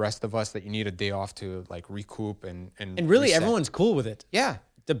to the rest of us that you need a day off to like recoup and really reset. Everyone's cool with it. Yeah.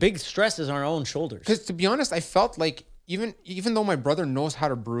 The big stress is on our own shoulders. Because to be honest, I felt like even though my brother knows how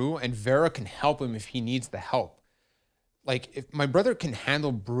to brew and Vera can help him if he needs the help, like, if my brother can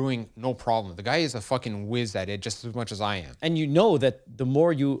handle brewing, no problem. The guy is a fucking whiz at it just as much as I am. And you know that the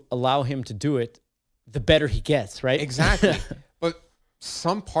more you allow him to do it, the better he gets, right? Exactly. But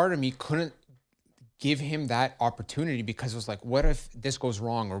some part of me couldn't give him that opportunity because it was like, what if this goes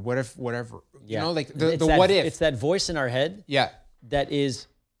wrong? Or what if whatever? Yeah. You know, like what if. It's that voice in our head. Yeah. That is,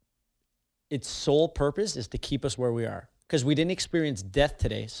 its sole purpose is to keep us where we are. Because we didn't experience death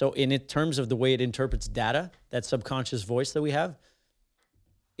today. So in terms of the way it interprets data, that subconscious voice that we have,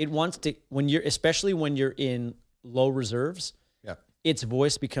 it wants to, especially when you're in low reserves, yeah, its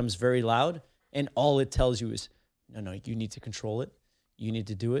voice becomes very loud. And all it tells you is, no, you need to control it. You need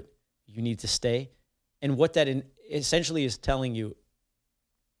to do it. You need to stay. And what that essentially is telling you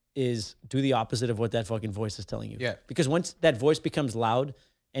is do the opposite of what that fucking voice is telling you. Yeah. Because once that voice becomes loud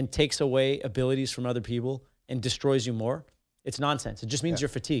and takes away abilities from other people and destroys you more, it's nonsense. It just means you're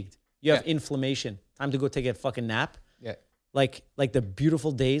fatigued. You have inflammation. Time to go take a fucking nap. Yeah. Like the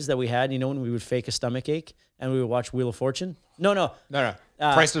beautiful days that we had, you know, when we would fake a stomach ache and we would watch Wheel of Fortune. No.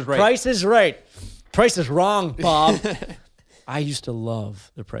 Price is Right. Price is Right. Price is wrong, Bob. I used to love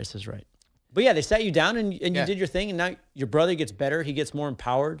The Price is Right. But yeah, they sat you down and you did your thing, and now your brother gets better. He gets more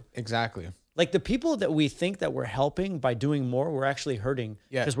empowered. Exactly. Like the people that we think that we're helping by doing more, we're actually hurting.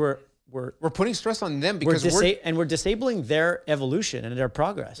 Yeah. Because we're putting stress on them because we're disabling their evolution and their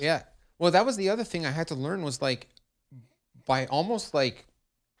progress. Yeah. Well, that was the other thing I had to learn was like by almost like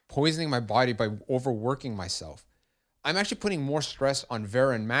poisoning my body by overworking myself. I'm actually putting more stress on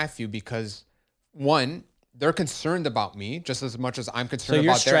Vera and Matthew because one, they're concerned about me just as much as I'm concerned about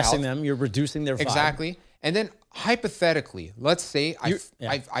their health. So you're stressing them, you're reducing their vibe. Exactly. And then hypothetically, let's say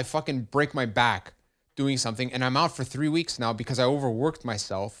I fucking break my back doing something and I'm out for 3 weeks now because I overworked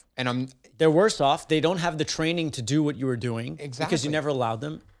myself and they're worse off. They don't have the training to do what you were doing. Exactly. Because you never allowed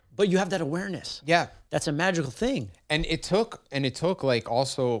them. But you have that awareness. Yeah. That's a magical thing. And it took like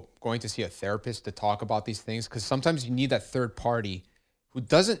also going to see a therapist to talk about these things because sometimes you need that third party who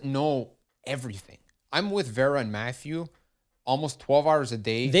doesn't know everything. I'm with Vera and Matthew almost 12 hours a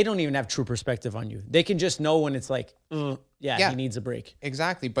day. They don't even have true perspective on you. They can just know when it's like, he needs a break.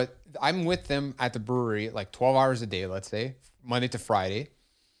 Exactly. But I'm with them at the brewery like 12 hours a day, let's say, Monday to Friday.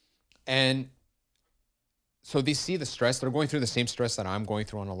 And so they see the stress. They're going through the same stress that I'm going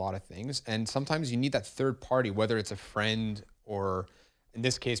through on a lot of things. And sometimes you need that third party, whether it's a friend or in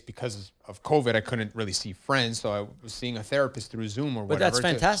this case, because of COVID, I couldn't really see friends. So I was seeing a therapist through Zoom or whatever. But that's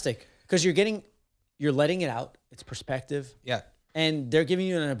fantastic because you're letting it out. It's perspective. Yeah. And they're giving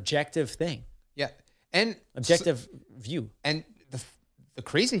you an objective thing. Yeah. And objective view. And the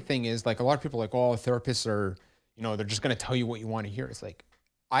crazy thing is like a lot of people are like, oh, therapists are, they're just going to tell you what you want to hear. It's like,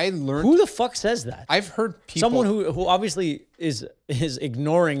 I learned. Who the fuck says that? I've heard people. Someone who obviously is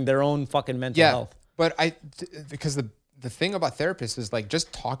ignoring their own fucking mental health. But because the thing about therapists is like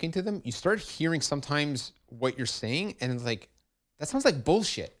just talking to them, you start hearing sometimes what you're saying and it's like, that sounds like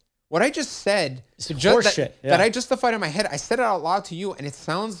bullshit. What I just said, that I justified in my head, I said it out loud to you and it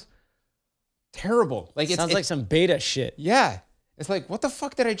sounds terrible. Like it sounds like some beta shit. Yeah. It's like, what the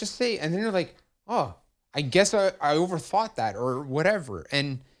fuck did I just say? And then you're like, oh, I guess I overthought that or whatever.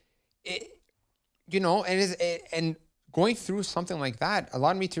 And and going through something like that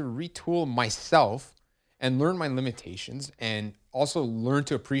allowed me to retool myself and learn my limitations and also learn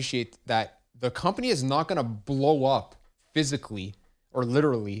to appreciate that the company is not going to blow up physically or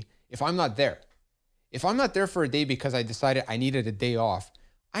literally if I'm not there. If I'm not there for a day because I decided I needed a day off,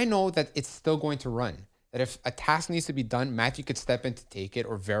 I know that it's still going to run. That if a task needs to be done, Matthew could step in to take it,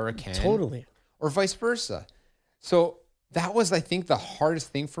 or Vera can. Totally. Or vice versa. So that was, I think, the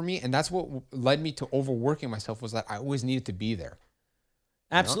hardest thing for me. And that's what led me to overworking myself, was that I always needed to be there.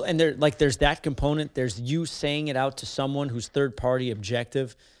 Absolutely. And there's that component. There's you saying it out to someone who's third party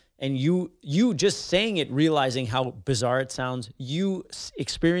objective. And you just saying it, realizing how bizarre it sounds. You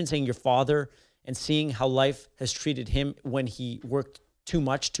experiencing your father and seeing how life has treated him when he worked too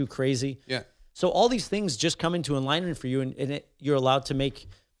much, too crazy. Yeah. So all these things just come into alignment for you, and you're allowed to make,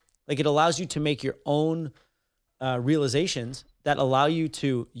 it allows you to make your own realizations that allow you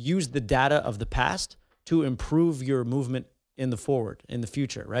to use the data of the past to improve your movement in the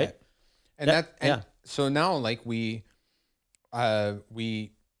future, right? Yeah. And so now, like, we make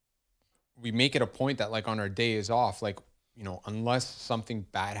it a point that, like, on our days off, like, you know, unless something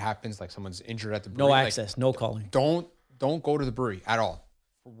bad happens, like someone's injured at the brewery, no access, no calling. Don't go to the brewery at all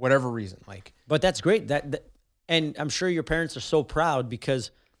for whatever reason. Like, but that's great. That and I'm sure your parents are so proud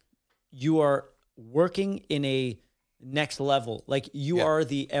because you are working in a next level. Like, you are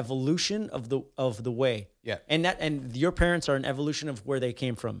the evolution of the way. Yeah. And your parents are an evolution of where they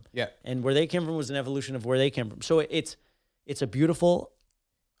came from. Yeah. And where they came from was an evolution of where they came from. So it's a beautiful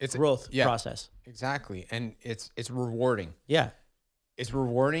growth process. Exactly. And it's rewarding. Yeah. It's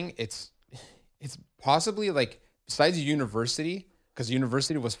rewarding. It's possibly, like, besides university, because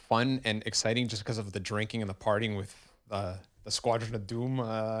university was fun and exciting just because of the drinking and the partying with the Squadron of Doom.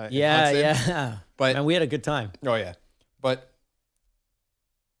 Yeah. But and we had a good time. Oh yeah. But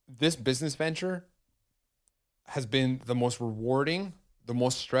this business venture has been the most rewarding, the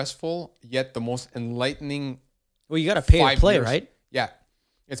most stressful, yet the most enlightening. Well, you got to pay to play, years. Right? Yeah.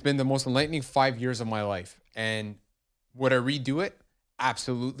 It's been the most enlightening 5 years of my life. And would I redo it?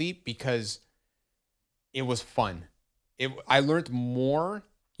 Absolutely, because it was fun. I learned more.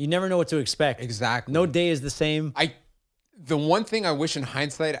 You never know what to expect. Exactly. No day is the same. The one thing I wish in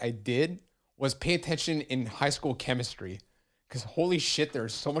hindsight I did was pay attention in high school chemistry. Because holy shit,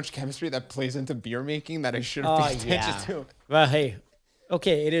 there's so much chemistry that plays into beer making that I should have paid attention to. Well, hey,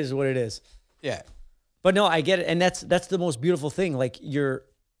 okay, it is what it is. Yeah. But no, I get it. And that's the most beautiful thing. Like,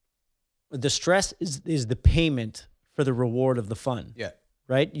 the stress is the payment for the reward of the fun. Yeah.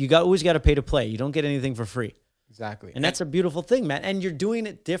 Right? You always got to pay to play. You don't get anything for free. Exactly. And that's a beautiful thing, man. And you're doing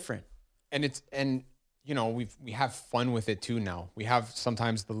it different. And you know, we have fun with it too now. We have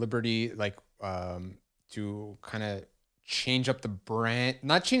sometimes the liberty, like, to kind of change up the brand,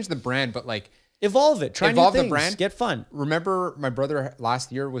 not change the brand, but like evolve it, try evolve new things, the brand, get fun. Remember my brother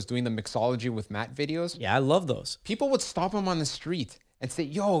last year was doing the mixology with Matt videos? Yeah, I love those. People would stop him on the street and say,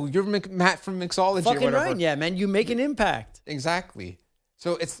 "Yo, you're Matt from Mixology." Fucking or whatever. right, yeah, man. You make an impact. Exactly.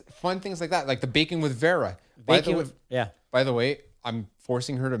 So it's fun things like that, like the baking with Vera. By the way, I'm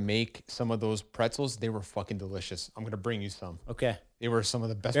forcing her to make some of those pretzels. They were fucking delicious. I'm gonna bring you some. Okay. They were some of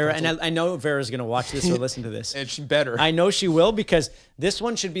the best. Vera, pretzels. and I know Vera's gonna watch this or listen to this. And she better. I know she will, because this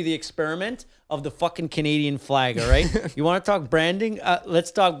one should be the experiment of the fucking Canadian flag. All right. You want to talk branding?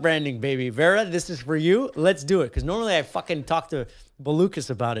 Let's talk branding, baby. Vera, this is for you. Let's do it. Because normally I fucking talk to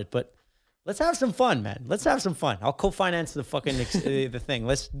Balukas about it, but let's have some fun, man. Let's have some fun. I'll co-finance the fucking the thing.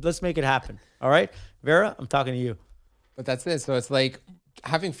 Let's make it happen. All right, Vera, I'm talking to you. But that's it. So it's like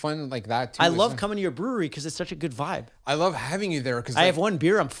having fun like that too. I love coming to your brewery because it's such a good vibe. I love having you there because I have one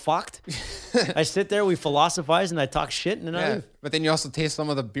beer, I'm fucked. I sit there, we philosophize, and I talk shit, and then I leave. But then you also taste some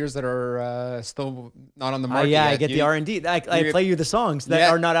of the beers that are still not on the market. Yeah, yet. I get the R&D. I play you the songs that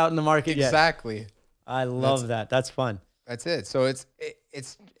are not out in the market yet. Exactly. I love that. That's fun. That's it. So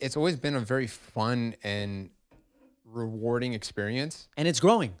it's always been a very fun and rewarding experience, and it's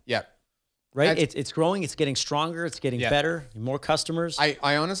growing. Yeah. Right? It's growing. It's getting stronger. It's getting better. More customers.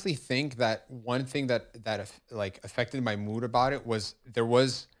 I honestly think that one thing that like affected my mood about it was there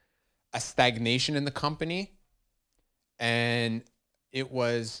was a stagnation in the company, and it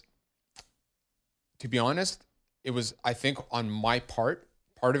was, to be honest, it was, I think, on my part.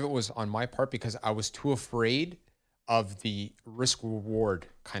 Part of it was on my part because I was too afraid of the risk reward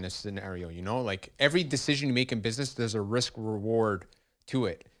kind of scenario. You know, like every decision you make in business, there's a risk reward to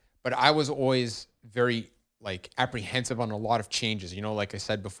it. But I was always very like apprehensive on a lot of changes, you know, like I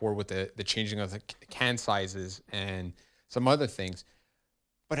said before with the changing of the can sizes and some other things.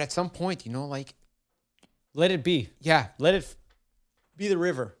 But at some point, you know, like, let it be. Yeah. Let it be the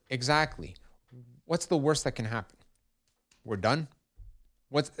river. Exactly. What's the worst that can happen? We're done.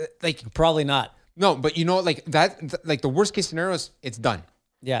 What's like, probably not. No, but you know, like that, like the worst case scenario is it's done.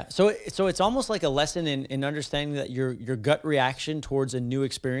 Yeah. So it's almost like a lesson in understanding that your gut reaction towards a new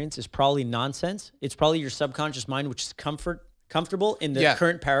experience is probably nonsense. It's probably your subconscious mind, which is comfortable in the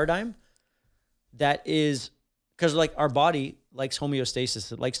current paradigm. That is because like our body likes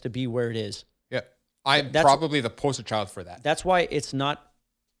homeostasis. It likes to be where it is. Yeah. I'm probably the poster child for that. That's why it's not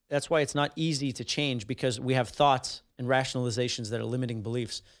easy to change, because we have thoughts and rationalizations that are limiting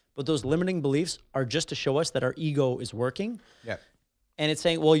beliefs. But those limiting beliefs are just to show us that our ego is working. Yeah. And it's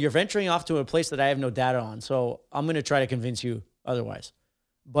saying, well, you're venturing off to a place that I have no data on, so I'm going to try to convince you otherwise.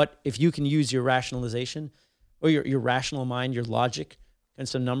 But if you can use your rationalization or your rational mind, your logic, and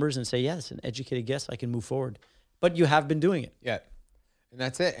some numbers and say, yeah, it's an educated guess, I can move forward. But you have been doing it. Yeah. And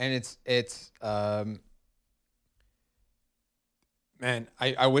that's it. And it's man,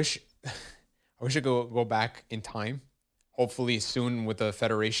 I wish I could go back in time. Hopefully soon with the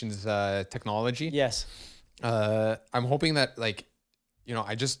Federation's technology. Yes. I'm hoping that, like, you know,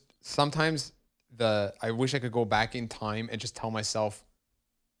 I wish I could go back in time and just tell myself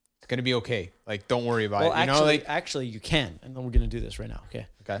it's gonna be okay. Like, don't worry about it. Actually, you can, and then we're gonna do this right now. Okay.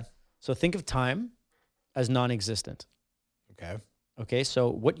 Okay. So think of time as non-existent. Okay. Okay. So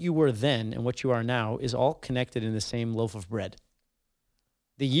what you were then and what you are now is all connected in the same loaf of bread.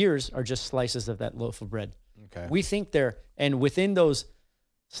 The years are just slices of that loaf of bread. Okay. We think and within those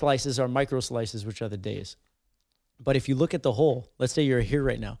slices are micro slices, which are the days. But if you look at the whole, let's say you're here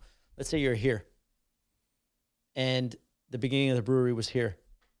right now. Let's say you're here. And the beginning of the brewery was here.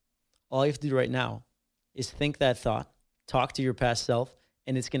 All you have to do right now is think that thought, talk to your past self,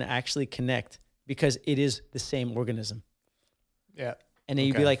 and it's going to actually connect, because it is the same organism. Yeah. And then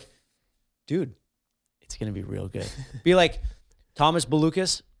you'd be like, dude, it's going to be real good. Be like, Thomas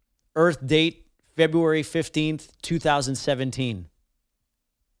Balukas, Earth date, February 15th, 2017.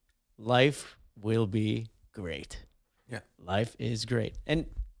 Life will be great. Yeah. Life is great. And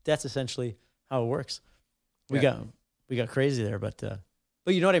that's essentially how it works. We got crazy there, but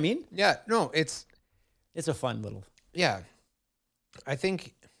you know what I mean? Yeah. No, it's a fun little. Yeah. I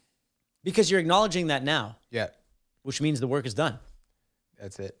think because you're acknowledging that now. Yeah. Which means the work is done.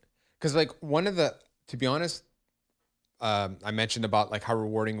 That's it. Because like to be honest, I mentioned about like how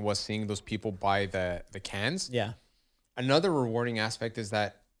rewarding it was seeing those people buy the cans. Yeah. Another rewarding aspect is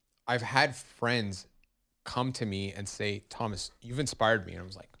that I've had friends come to me and say, Thomas, you've inspired me. And I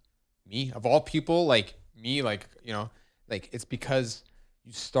was like, me? Of all people, like me, like, you know, like it's because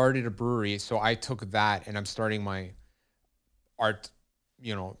you started a brewery. So I took that and I'm starting my art,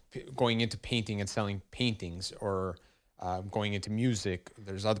 you know, going into painting and selling paintings, or going into music.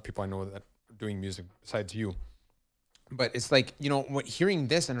 There's other people I know that are doing music besides you. But it's like, you know, hearing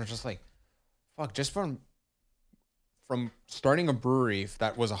this, and I was just like, fuck, just from starting a brewery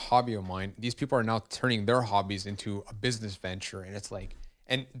that was a hobby of mine, these people are now turning their hobbies into a business venture. And it's like,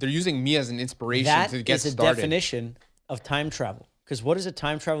 and they're using me as an inspiration to get started. That is a definition of time travel. Because what is a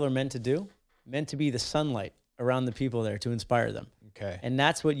time traveler meant to do? Meant to be the sunlight around the people there to inspire them. Okay. And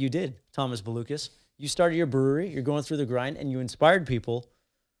that's what you did, Thomas Balukas. You started your brewery, you're going through the grind, and you inspired people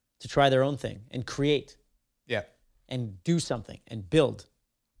to try their own thing and create. Yeah. And do something and build.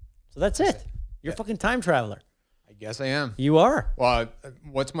 So that's it. You're a fucking time traveler. I guess I am. You are. Well,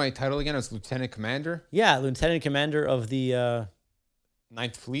 what's my title again? It's Lieutenant Commander. Yeah, Lieutenant Commander of the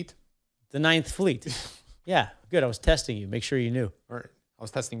 9th Fleet. The 9th Fleet. Yeah, good. I was testing you. Make sure you knew. All right. I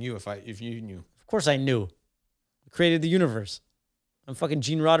was testing you if you knew. Of course I knew. I created the universe. I'm fucking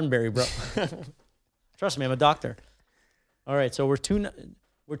Gene Roddenberry, bro. Trust me, I'm a doctor. All right, so we're 2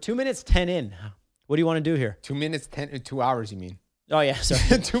 minutes 10 in. What do you want to do here? 2 minutes, 2 hours, you mean? Oh, yeah,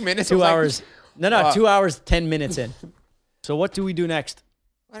 sorry. 2 minutes? 2 hours. No, 2 hours, 10 minutes in. So what do we do next?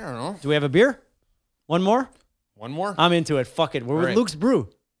 I don't know. Do we have a beer? One more? One more? I'm into it. Fuck it. We're with Luke's Brew.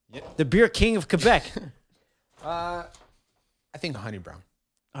 Yeah. The beer king of Quebec. I think Honey Brown.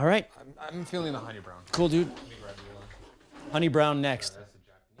 All right. I'm feeling the Honey Brown. Cool, dude. Honey Brown next. That's the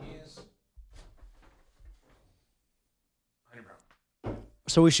Japanese. Honey Brown.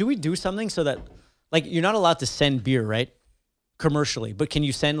 So should we do something so that, like, you're not allowed to send beer, right? Commercially, but can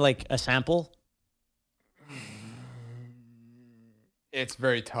you send like a sample? It's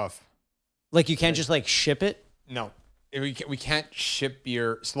very tough. Like you can't just like ship it? No. We can't ship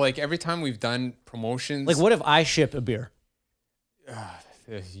beer. So like every time we've done promotions. Like what if I ship a beer?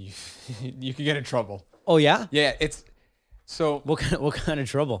 You could get in trouble. Oh yeah? Yeah, it's so what kind of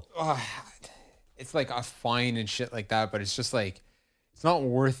trouble? It's like a fine and shit like that, but it's just like it's not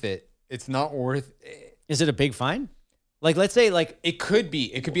worth it. It's not worth it. Is it a big fine? Like let's say like it could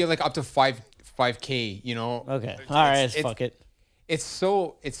be like up to 5K, you know. Okay. All right, fuck it. It's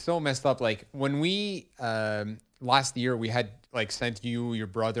so messed up. Like when we last year we had like sent you, your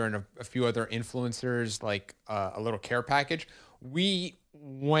brother, and a few other influencers like a little care package. We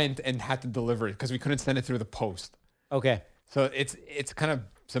went and had to deliver it because we couldn't send it through the post. Okay. So it's kind of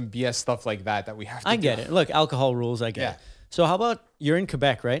some BS stuff like that we have to I do. get it. Look, alcohol rules, I get it. So how about you're in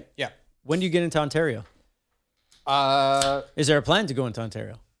Quebec, right? Yeah. When do you get into Ontario? Is there a plan to go into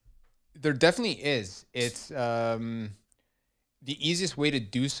Ontario? There definitely is. It's the easiest way to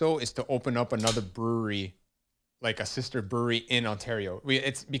do so is to open up another brewery, like a sister brewery in Ontario.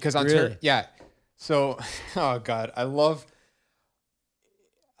 It's because Ontario, Really? yeah. So, oh God, I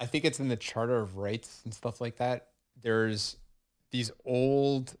think it's in the Charter of Rights and stuff like that. There's these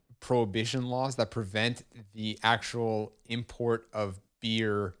old prohibition laws that prevent the actual import of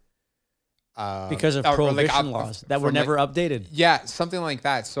beer. Because of or prohibition laws that were from never updated. Yeah, something like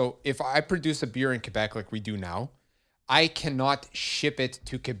that. So if I produce a beer in Quebec like we do now, I cannot ship it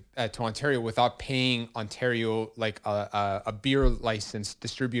to Ontario without paying Ontario like a beer license,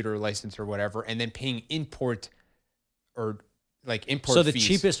 distributor license or whatever, and then paying import So the fees.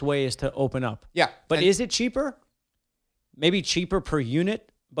 cheapest way is to open up. Yeah. But and- is it cheaper? Maybe cheaper per unit,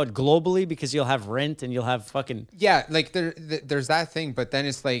 but globally because you'll have rent and you'll have fucking... Yeah, like there's that thing, but then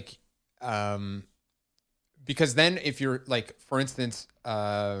it's like, because then if you're like, for instance,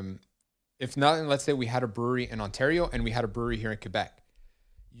 if not, let's say we had a brewery in Ontario and we had a brewery here in Quebec,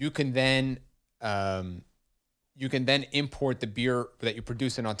 you can then import the beer that you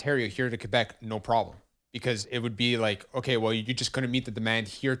produce in Ontario here to Quebec, no problem. Because it would be like, okay, well, you just couldn't meet the demand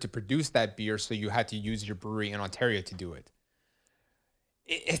here to produce that beer, so you had to use your brewery in Ontario to do it.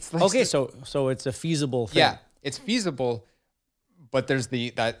 It's like Okay, so it's a feasible thing. yeah, it's feasible, but there's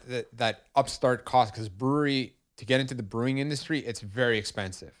that upstart cost because to get into the brewing industry, it's very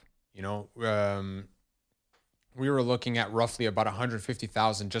expensive. You know, we were looking at roughly about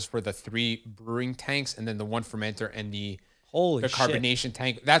 $150,000 just for the 3 brewing tanks, and then the 1 fermenter and the carbonation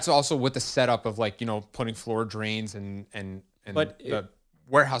tank. That's also with the setup of like, you know, putting floor drains and the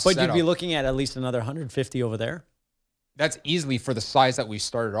warehouse But setup. you'd be looking at least another 150 over there. That's easily for the size that we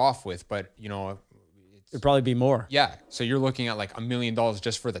started off with, but you know, It'd probably be more. yeah. So you're looking at like $1 million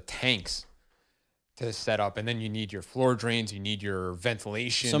just for the tanks to set up, and then you need your floor drains, you need your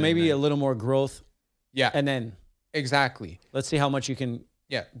ventilation. So maybe a little more growth. Yeah, And then exactly. let's see how much you can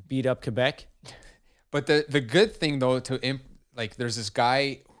beat up Quebec. But the good thing though like there's this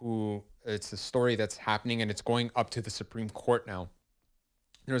guy who it's a story that's happening and it's going up to the Supreme Court now.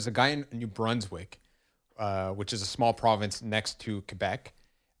 There's a guy in New Brunswick, which is a small province next to Quebec.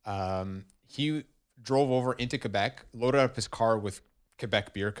 He drove over into Quebec, loaded up his car with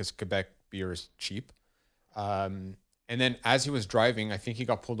Quebec beer because Quebec beer is cheap. And then as he was driving, I think he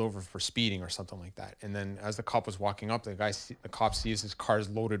got pulled over for speeding or something like that. And then as the cop was walking up, the cop sees his car's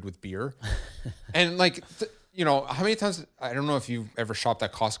loaded with beer. And like, you know, how many times, I don't know if you've ever shopped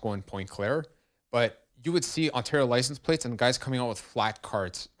at Costco in Point Claire, but you would see Ontario license plates and guys coming out with flat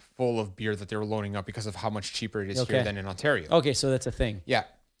carts full of beer that they were loading up because of how much cheaper it is here than in Ontario. Okay, so that's a thing. Yeah.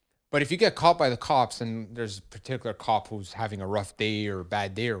 But if you get caught by the cops and there's a particular cop who's having a rough day or a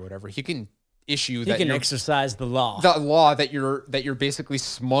bad day or whatever, he can issue You can exercise the law. The law that you're basically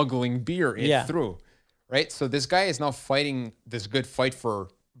smuggling beer through, right? So this guy is now fighting this good fight for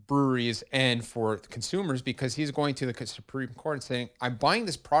breweries and for consumers because he's going to the Supreme Court and saying, I'm buying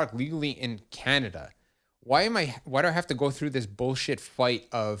this product legally in Canada. Why do I have to go through this bullshit fight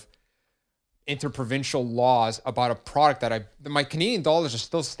of interprovincial laws about a product that my Canadian dollars are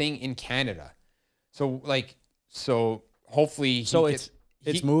still staying in Canada? So hopefully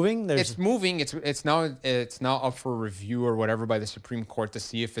it's moving. It's moving. It's now up for review or whatever by the Supreme Court to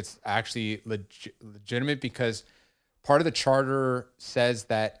see if it's actually legitimate, because part of the charter says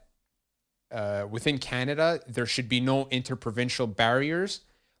that within Canada there should be no interprovincial barriers,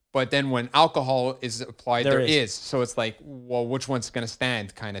 but then when alcohol is applied, there is. So it's like, well, which one's going to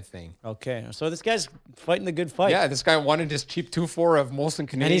stand, kind of thing. Okay, so this guy's fighting the good fight. Yeah, this guy wanted his cheap 2.4 of Molson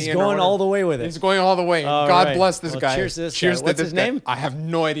Canadian, and he's going all the way with it. He's going all the way. God bless this guy. Cheers to this Cheers guy. What's his name? I have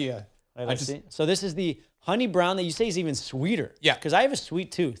no idea. So this is the honey brown that you say is even sweeter. Yeah. Because I have a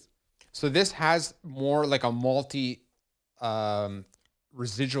sweet tooth. So this has more like a malty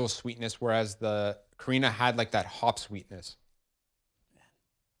residual sweetness, whereas the Carina had like that hop sweetness.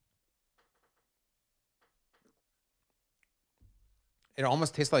 It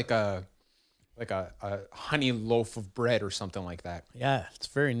almost tastes like a honey loaf of bread or something like that. Yeah, it's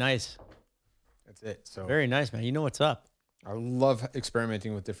very nice. That's it. So very nice, man. You know what's up. I love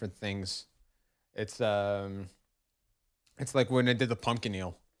experimenting with different things. It's like when I did the pumpkin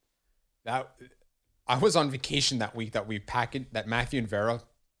ale. That I was on vacation that week that Matthew and Vera,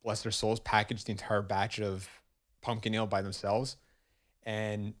 bless their souls, packaged the entire batch of pumpkin ale by themselves.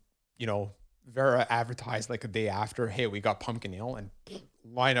 And, you know, Vera advertised like a day after, hey, we got pumpkin ale, and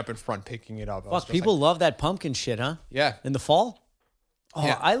line up in front picking it up. Fuck, people love that pumpkin shit, huh? Yeah. In the fall? Oh,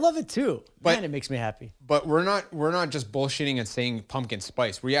 Yeah. I love it too. But- Man, it makes me happy. But we're not just bullshitting and saying pumpkin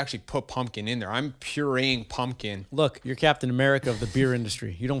spice. We actually put pumpkin in there. I'm pureeing pumpkin. Look, you're Captain America of the beer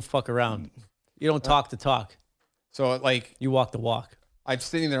industry. You don't fuck around. You don't talk the talk. So like You walk the walk. I'm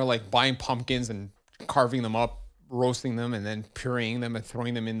sitting there like buying pumpkins and carving them up, roasting them, and then pureeing them and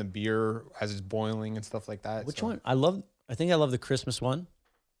throwing them in the beer as it's boiling and stuff like that. Which So- one? I think I love the Christmas one.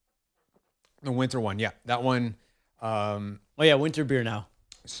 The winter one, yeah, that one. Oh yeah, winter beer now.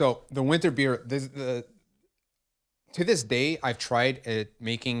 So the winter beer, to this day, I've tried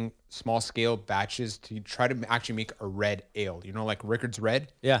making small scale batches to try to actually make a red ale. You know, like Rickard's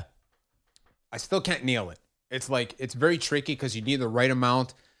Red. Yeah. I still can't nail it. It's very tricky because you need the right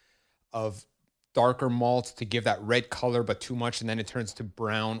amount of darker malts to give that red color, but too much, and then it turns to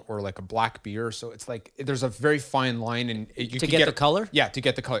brown or like a black beer. So it's like there's a very fine line, and you To can get the color? Yeah, to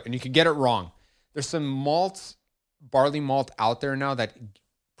get the color, and you can get it wrong. There's some malts, barley malt out there now that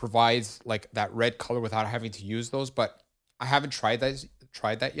provides like that red color without having to use those, but I haven't tried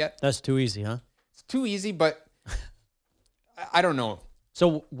that yet. That's too easy, huh? It's too easy, but I don't know.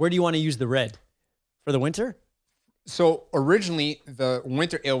 So where do you want to use the red? For the winter? So originally, the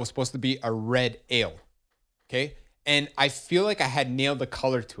winter ale was supposed to be a red ale, okay? And I feel like I had nailed the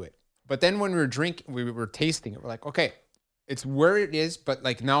color to it. But then when we were tasting it, we're like, okay, it's where it is, but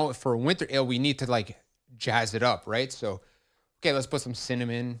like now for a winter ale, we need to like jazz it up, right? So, okay, let's put some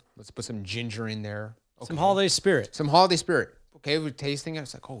cinnamon, let's put some ginger in there. Okay. Some holiday spirit. Some holiday spirit. Okay, we're tasting it.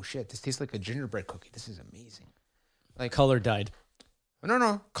 It's like, oh shit, this tastes like a gingerbread cookie. This is amazing. Like, Color died.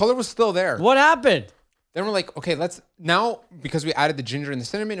 no, color was still there. What happened? Then we're like, okay, let's now, because we added the ginger and the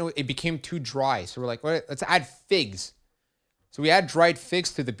cinnamon, it became too dry. So we're like, well, let's add figs. So we add dried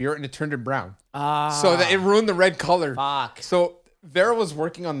figs to the beer and it turned it brown. So that it ruined the red color. Fuck. So Vera was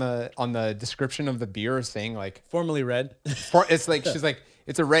working on the description of the beer, saying like, Formerly red. it's like she's like,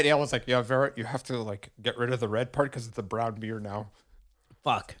 it's a red ale. It's like, yeah, Vera, you have to like get rid of the red part because it's a brown beer now.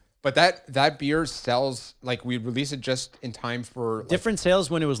 Fuck. But that beer sells, like we released it just in time for like, Different sales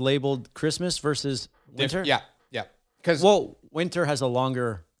when it was labeled Christmas versus winter? Yeah. Because Well, winter has a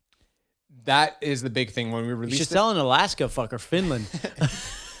longer... that is the big thing when we You released should it. sell in Alaska, fuck, or Finland.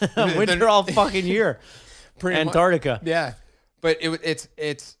 Winter all fucking year. Pretty much. Antarctica. Yeah, but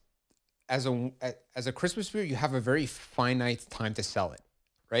it's as a Christmas beer, you have a very finite time to sell it,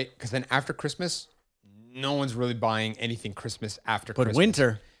 right? Because then after Christmas, no one's really buying anything Christmas after But Christmas.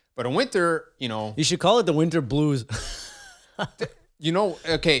 winter, But in winter, you know, you should call it the winter blues.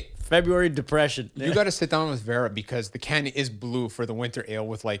 okay, February depression. you got to sit down with Vera because the can is blue for the winter ale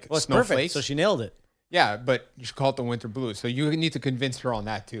with like Well, it's perfect. snowflakes. So she nailed it. Yeah, but you should call it the winter blue. So you need to convince her on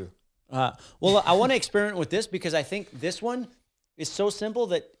that too. Well, I want to experiment with this because I think this one is so simple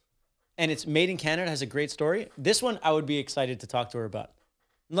that, and it's made in Canada, has a great story. This one I would be excited to talk to her about.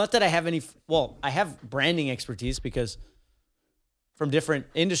 Not that I have any, well, I have branding expertise because from different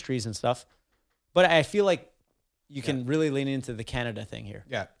industries and stuff, but I feel like you can really lean into the Canada thing here.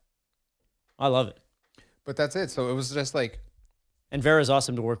 Yeah, I love it. but that's it. So it was just like, And Vera's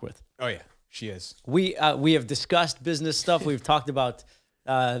awesome to work with. oh yeah, she is. We have discussed business stuff. We've talked about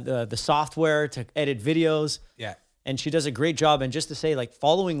the software to edit videos. Yeah. And she does a great job. And just to say, like,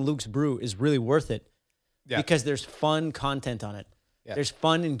 following Luke's Brew is really worth it because there's fun content on it. Yeah. There's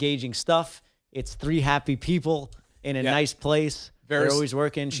fun, engaging stuff. It's three happy people in a nice place. They're always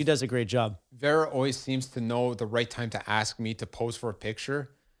working. She does a great job. Vera always seems to know the right time to ask me to pose for a picture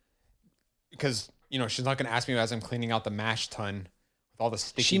because, you know, she's not going to ask me as I'm cleaning out the mash tun with all the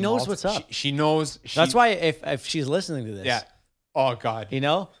sticky She knows malts. what's up. She knows. That's why if she's listening to this, Yeah. Oh, God. you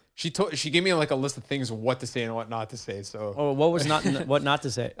know, She gave me like a list of things, what to say and what not to say. So or what was not, what not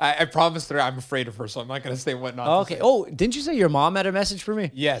to say. I promised her I'm afraid of her, so I'm not going to say what not Oh, to okay. say. Oh, didn't you say your mom had a message for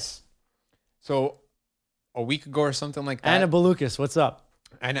me? Yes. So a week ago or something like that. Anna Balukas, what's up?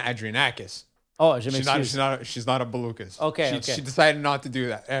 Anna Adrianakis. Oh, She's not a Balukas. Okay, She decided not to do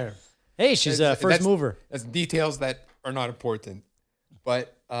that. Hey, she's a first mover. That's details that are not important.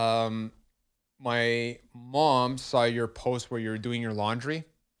 But my mom saw your post where you're doing your laundry.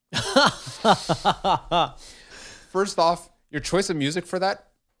 First off, your choice of music for that,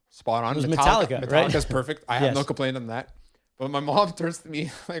 spot on. It was Metallica, right? Metallica's perfect. I have Yes. no complaint on that. But my mom turns to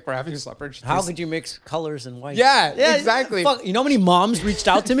me like we're having supper. And she How turns- could you mix colors and white? Yeah, exactly. Fuck, you know how many moms reached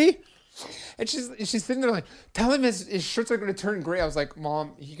out to me? And she's sitting there like, tell him his shirts are going to turn gray. I was like,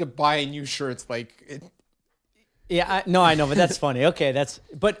 Mom, he could buy new shirts. Like, Yeah, I know, but that's funny. Okay,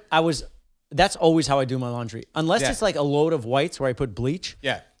 but I was that's always how I do my laundry. Unless Yeah. it's like a load of whites where I put bleach.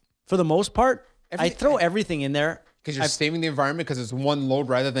 Yeah. For the most part, I Everything- throw everything in there. Because you're saving the environment because it's one load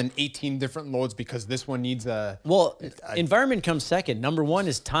rather than 18 different loads because this one needs a... Well, environment comes second. Number one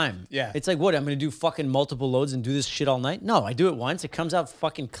is time. Yeah. It's like, what, I'm going to do fucking multiple loads and do this shit all night? No, I do it once. It comes out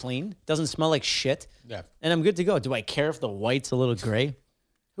fucking clean. Doesn't smell like shit. Yeah. And I'm good to go. Do I care if the white's a little gray?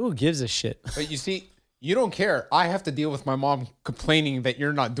 Who gives a shit? But you see, you don't care. I have to deal with my mom complaining that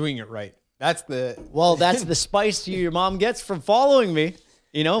you're not doing it right. That's the... Well, that's the spice your mom gets from following me.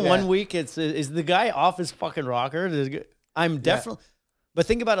 You know, Yeah. 1 week it's is the guy off his fucking rocker. I'm definitely, but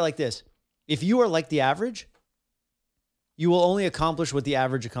think about it like this: if you are like the average, you will only accomplish what the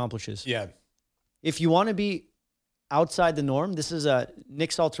average accomplishes. Yeah. If you want to be outside the norm, this is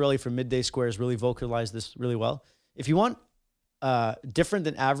Nick Saltarelli from Midday Squares really vocalized this really well. If you want different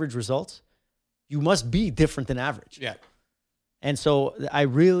than average results, you must be different than average. Yeah. And so I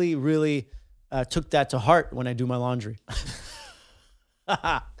really, really took that to heart when I do my laundry.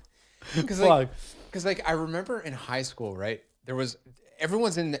 Because like I remember in high school, right? There was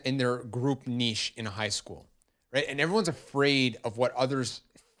everyone's in their group niche in high school, right? And everyone's afraid of what others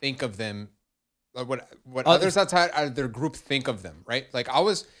think of them, what others outside of their group think of them, right? Like I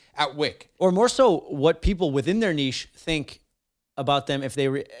was at WIC, Or more so, what people within their niche think about them if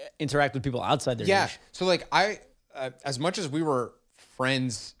they interact with people outside their yeah. niche. So like as much as we were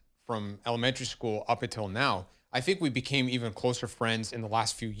friends from elementary school up until now, I think we became even closer friends in the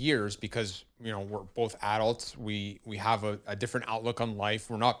last few years because, you know, we're both adults. We have a different outlook on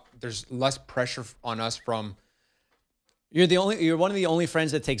life. There's less pressure on us from. You're one of the only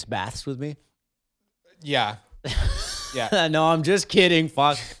friends that takes baths with me. Yeah. Yeah. No, I'm just kidding.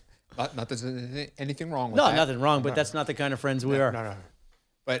 Fuck. Not there's anything wrong with No, that. nothing wrong, but that's not the kind of friends we are. No.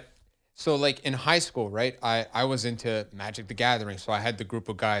 But so like in high school, right? I was into Magic the Gathering. So I had the group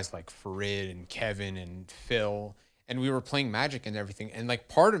of guys like Farid and Kevin and Phil, and we were playing Magic and everything. And like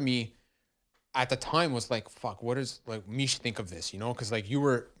part of me at the time was like, fuck, what does like Mish think of this? You know? Cause like you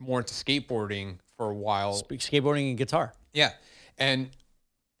were more into skateboarding for a while. Skateboarding and guitar. Yeah. And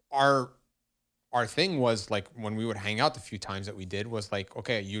our thing was like when we would hang out the few times that we did was like,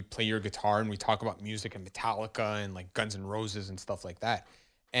 okay, you'd play your guitar and we talk about music and Metallica and like Guns N' Roses and stuff like that.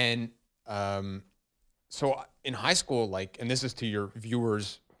 And so in high school, like, and this is to your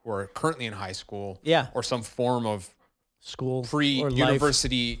viewers who are currently in high school, Yeah. or some form of School or life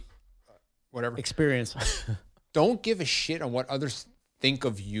pre-university, whatever. experience. Don't give a shit on what others think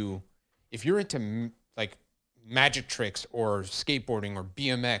of you. If you're into like magic tricks or skateboarding or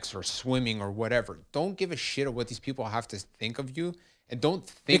BMX or swimming or whatever, don't give a shit of what these people have to think of you, and don't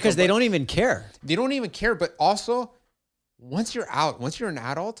think Because they don't even care. They don't even care. But also, once you're an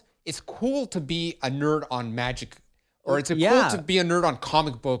adult, it's cool to be a nerd on magic, or it's Yeah. cool to be a nerd on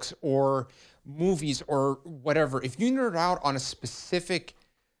comic books or movies or whatever. If you nerd out on a specific,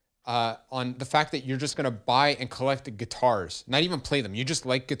 on the fact that you're just gonna buy and collect the guitars, not even play them, you just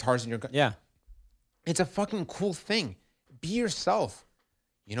like guitars and you're Yeah. it's a fucking cool thing. Be yourself,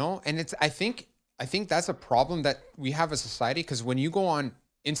 you know? And I think that's a problem that we have as a society, because when you go on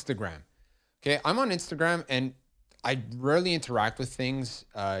Instagram, okay, I'm on Instagram and I rarely interact with things.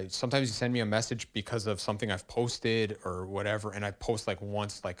 Sometimes you send me a message because of something I've posted or whatever, and I post like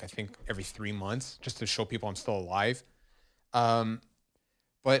once, like I think every 3 months, just to show people I'm still alive.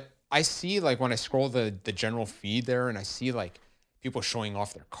 But I see like when I scroll the general feed there, and I see like people showing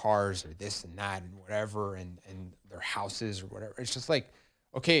off their cars or this and that and whatever, and their houses or whatever. It's just like,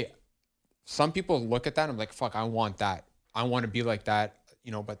 okay, some people look at that and I'm like, fuck, I want that. I want to be like that,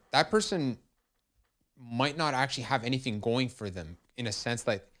 you know, but that person might not actually have anything going for them, in a sense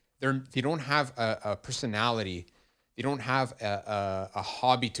that they don't have a personality. They don't have a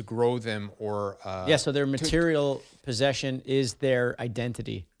hobby to grow them, or So their material possession is their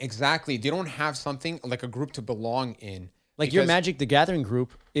identity. Exactly. They don't have something like a group to belong in. Like your Magic the Gathering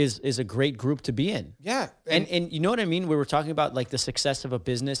group is a great group to be in. Yeah. And you know what I mean? We were talking about like the success of a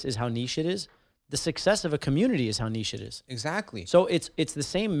business is how niche it is. The success of a community is how niche it is. Exactly. So it's the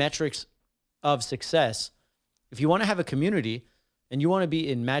same metrics of success. If you want to have a community and you want to be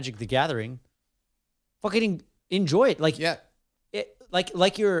in Magic the Gathering, fucking enjoy it. Like yeah.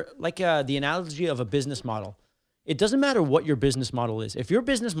 The analogy of a business model. It doesn't matter what your business model is. If your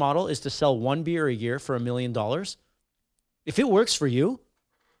business model is to sell one beer a year for $1 million, if it works for you,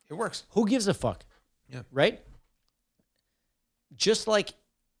 it works. Who gives a fuck? Yeah. Right? Just like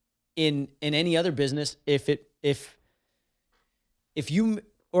in any other business, if you,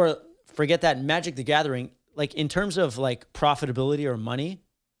 or forget that, Magic the Gathering, like in terms of like profitability or money,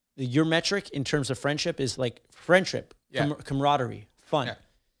 your metric in terms of friendship is like friendship, Yeah. camaraderie, fun. Yeah.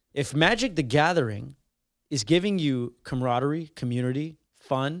 If Magic the Gathering is giving you camaraderie, community,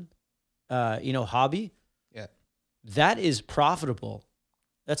 fun, hobby, Yeah. that is profitable.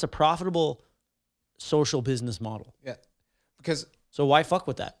 That's a profitable social business model. Yeah. Because So why fuck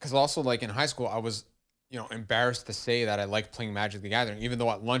with that? also like in high school, I was, embarrassed to say that I liked playing Magic the Gathering, even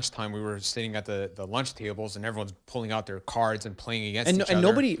though at lunchtime we were sitting at the lunch tables and everyone's pulling out their cards and playing against each other. And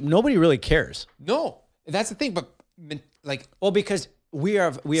nobody really cares. No, that's the thing. But like, Well, because we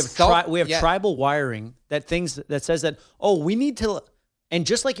have tribal wiring that says that, we need to, and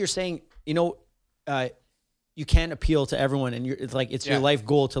just like you're saying, you can't appeal to everyone, and it's your life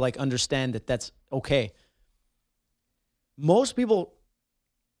goal to like understand that that's okay. Most people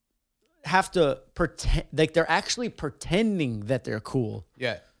have to pretend, like they're actually pretending that they're cool.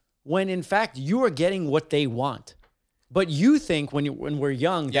 Yeah. When in fact you are getting what they want. But you think when we're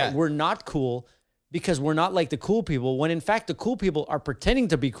young that we're not cool because we're not like the cool people, when in fact the cool people are pretending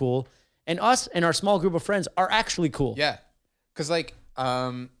to be cool, and us and our small group of friends are actually cool. Yeah. Because like,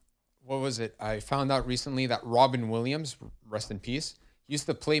 what was it? I found out recently that Robin Williams, rest in peace, used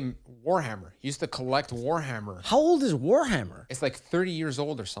to play Warhammer. He used to collect Warhammer. How old is Warhammer? It's like 30 years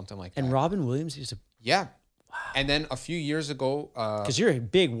old or something like that. And Robin Williams used to... Yeah. Wow. And then a few years ago... Because you're a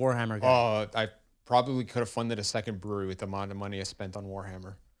big Warhammer guy. I probably could have funded a second brewery with the amount of money I spent on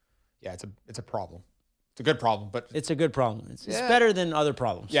Warhammer. Yeah, it's a problem. It's a good problem, but... It's a good problem. It's better than other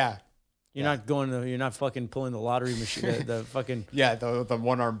problems. Yeah. You're not fucking pulling the lottery machine, the fucking... Yeah, the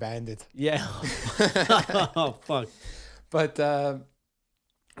one-armed bandit. Yeah. Oh, fuck. But...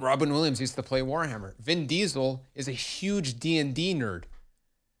 Robin Williams used to play Warhammer. Vin Diesel is a huge D&D nerd.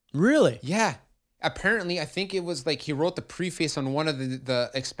 Really? Yeah. Apparently, I think it was like he wrote the preface on one of the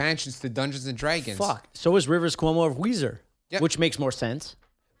expansions to Dungeons and Dragons. Fuck. So is Rivers Cuomo of Weezer, Yep. which makes more sense.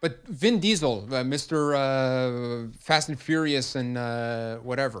 But Vin Diesel, Mr. Fast and Furious and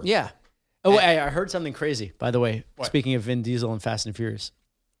whatever. Yeah. Oh, I heard something crazy, by the way. What? Speaking of Vin Diesel and Fast and Furious.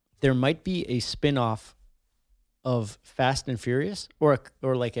 There might be a spin-off of Fast and Furious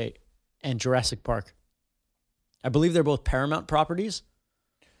and Jurassic Park. I believe they're both Paramount properties.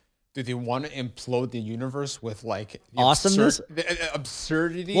 Do they want to implode the universe with like the Awesomeness?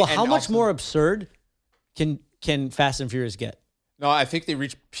 absurdity? Well, how much more absurd can Fast and Furious get? No, I think they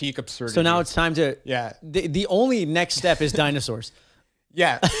reached peak absurdity. So now it's time to... Yeah. The only next step is dinosaurs.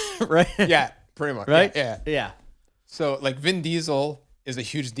 Yeah. Right? Yeah, pretty much. Right? Yeah. So like Vin Diesel is a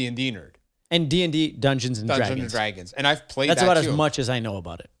huge D&D nerd. And D&D, Dungeons and Dragons. And I've played That's that about too. as much as I know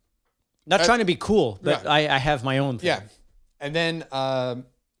about it. Not trying to be cool, but yeah. I have my own thing. Yeah. And then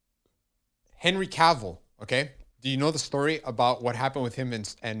Henry Cavill, okay? Do you know the story about what happened with him and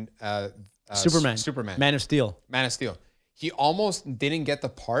Superman. Man of Steel. Man of Steel. He almost didn't get the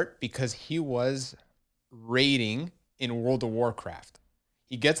part because he was raiding in World of Warcraft.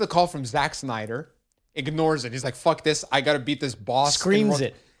 He gets a call from Zack Snyder, ignores it. He's like, fuck this. I got to beat this boss. Screams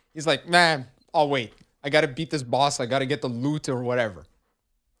it. He's like, man, I'll wait. I got to beat this boss. I got to get the loot or whatever.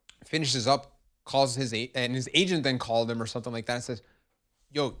 Finishes up, calls his agent then called him or something like that and says,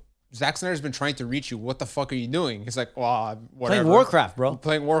 yo, Zack Snyder's been trying to reach you. What the fuck are you doing? He's like, well, whatever. Playing Warcraft, bro. I'm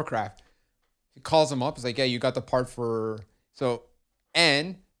playing Warcraft. He calls him up. He's like, yeah, you got the part for... So,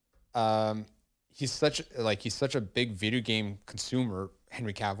 and he's such a big video game consumer,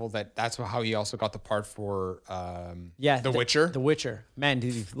 Henry Cavill, that's how he also got the part for The Witcher. The Witcher. Man,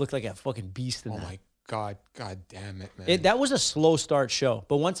 dude, he looked like a fucking beast in that. Oh my God damn it, man. That was a slow start show,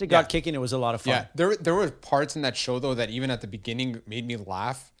 but once it got kicking, it was a lot of fun. Yeah, there were parts in that show though that even at the beginning made me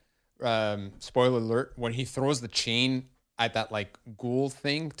laugh. Spoiler alert: when he throws the chain at that like ghoul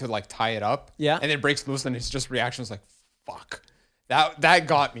thing to like tie it up, and it breaks loose, and his just reaction was like, "Fuck." That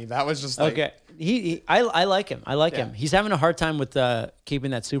got me. That was just like, okay. I like him. I like him. He's having a hard time with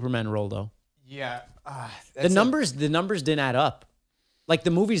keeping that Superman role though. Yeah, the numbers didn't add up. Like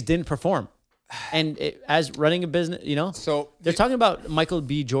the movies didn't perform. And as running a business, so they're talking about Michael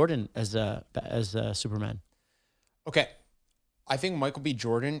B. Jordan as Superman. Okay, I think Michael B.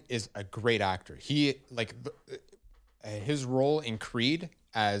 Jordan is a great actor. He his role in Creed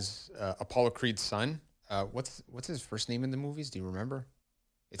as Apollo Creed's son. What's his first name in the movies? Do you remember?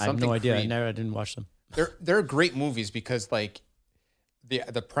 I have no idea. I didn't watch them. They're great movies because like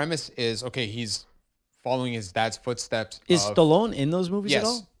the premise is okay. He's following his dad's footsteps. Is Stallone in those movies at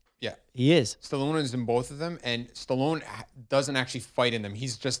all? Yeah, he is. Stallone is in both of them, and Stallone doesn't actually fight in them.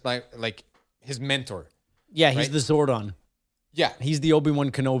 He's just like his mentor. Yeah, he's the Zordon. Yeah, he's the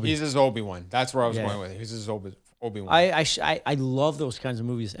Obi-Wan Kenobi. He's his Obi-Wan. That's where I was going with it. He's his Obi-Wan. I love those kinds of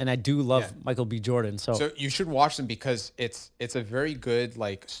movies, and I do love Michael B. Jordan. So you should watch them because it's a very good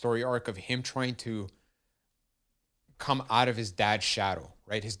like story arc of him trying to come out of his dad's shadow,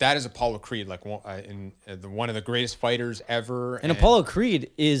 right? His dad is Apollo Creed, like one of the greatest fighters ever. And Apollo Creed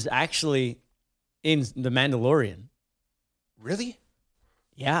is actually in The Mandalorian. Really?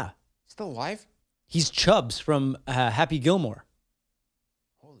 Yeah. Still alive? He's Chubbs from Happy Gilmore.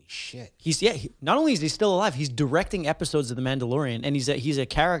 Holy shit. Not only is he still alive, he's directing episodes of The Mandalorian, and he's a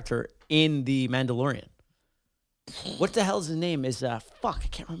character in The Mandalorian. What the hell is his name? I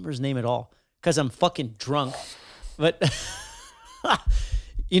can't remember his name at all because I'm fucking drunk. But,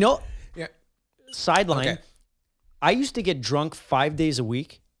 Yeah. Sideline, Okay. I used to get drunk 5 days a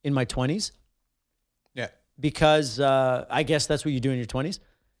week in my 20s Yeah. because I guess that's what you do in your 20s.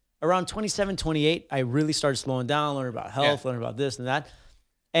 Around 27, 28, I really started slowing down, learning about health, learning about this and that.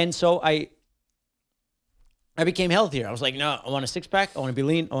 And so I became healthier. I was like, no, I want a six pack. I want to be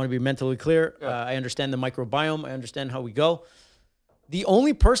lean. I want to be mentally clear. Yeah. I understand the microbiome. I understand how we go. The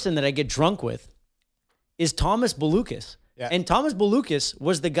only person that I get drunk with is Thomas Balukas. Yeah. And Thomas Balukas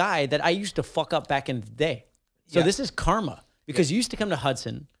was the guy that I used to fuck up back in the day. So Yeah. this is karma because you used to come to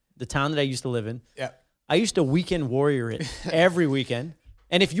Hudson, the town that I used to live in. Yeah. I used to weekend warrior it every weekend.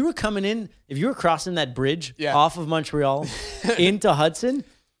 And if you were coming in, if you were crossing that bridge off of Montreal into Hudson,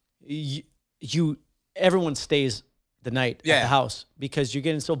 everyone stays the night at the house because you're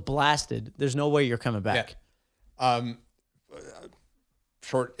getting so blasted. There's no way you're coming back. Yeah.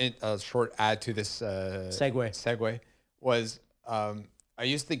 Short add to this segue was I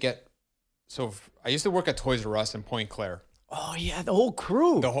used to work at Toys R Us in Point Claire. Oh yeah, the whole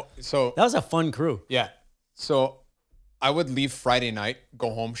crew. So that was a fun crew. Yeah. So I would leave Friday night,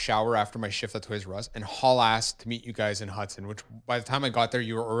 go home, shower after my shift at Toys R Us, and haul ass to meet you guys in Hudson, which by the time I got there,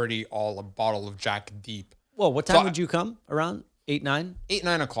 you were already all a bottle of Jack deep. Well, what time would you come? Around 8, 9? 8,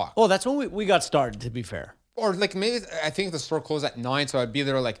 9 o'clock. Oh, that's when we got started, to be fair. Or like maybe, I think the store closed at 9, so I'd be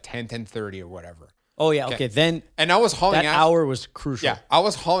there like 10, 10:30 or whatever. Oh, yeah. Okay. Then and I was hauling that ass. hour was crucial. Yeah. I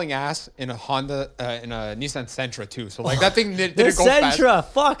was hauling ass in a Honda, in a Nissan Sentra too. So like that thing didn't the go fast. Sentra.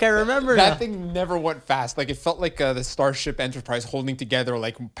 Fuck, I remember That now. thing never went fast. Like it felt like the Starship Enterprise holding together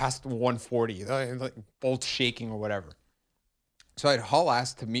like past 140, like bolts shaking or whatever. So I'd haul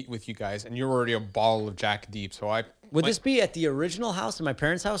ass to meet with you guys, and you're already a bottle of Jack deep. So Would this be at the original house, in my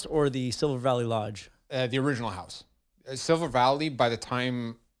parents' house, or the Silver Valley Lodge? The original house, Silver Valley. By the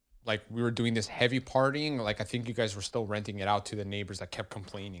time like we were doing this heavy partying, like I think you guys were still renting it out to the neighbors that kept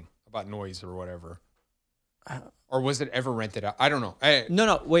complaining about noise or whatever. Or was it ever rented out? I don't know.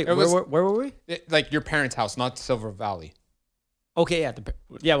 No. Wait, where were we? Like your parents' house, not Silver Valley. Okay,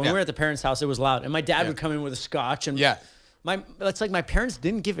 yeah. When we were at the parents' house, it was loud, and my dad would come in with a scotch, and it's like my parents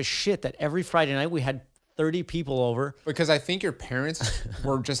didn't give a shit that every Friday night we had 30 people over. Because I think your parents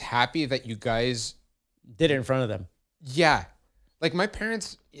were just happy that you guys did it in front of them. Yeah. Like my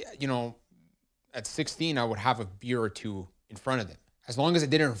parents, you know, at 16, I would have a beer or two in front of them. As long as I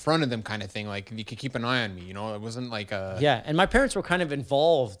did it in front of them kind of thing, like you could keep an eye on me, you know, it wasn't like a... Yeah, and my parents were kind of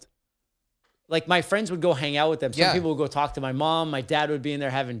involved. Like my friends would go hang out with them. Some people would go talk to my mom. My dad would be in there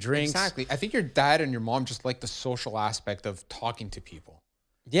having drinks. Exactly. I think your dad and your mom just like the social aspect of talking to people.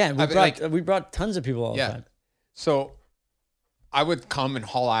 Yeah, and we brought tons of people all the time. So I would come and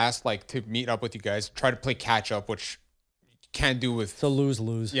haul ass like to meet up with you guys, try to play catch up, which you can't do with... It's a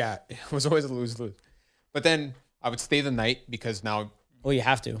lose-lose. Yeah, it was always a lose-lose. But then I would stay the night because now... Well, you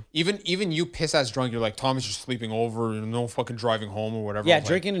have to. Even you piss ass drunk, you're like, Thomas, you're sleeping over, no fucking driving home or whatever. Yeah,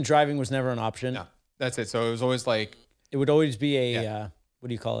 drinking and driving was never an option. Yeah, that's it. So it was always like... It would always be a, what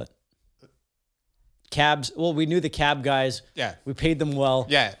do you call it? Cabs. Well, we knew the cab guys. Yeah. We paid them well.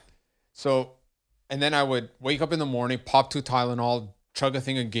 Yeah. So, and then I would wake up in the morning, pop 2 Tylenol, chug a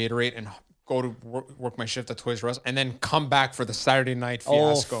thing of Gatorade, and go to work my shift at Toys R Us, and then come back for the Saturday night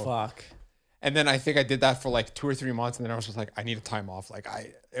fiasco. Oh, fuck. And then I think I did that for like 2 or 3 months, and then I was just like, I need a time off. Like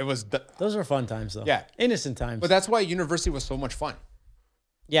those were fun times though. Yeah. Innocent times. But that's why university was so much fun.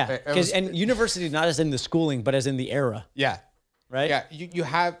 Yeah. And university, not as in the schooling, but as in the era. Yeah. Right? Yeah. You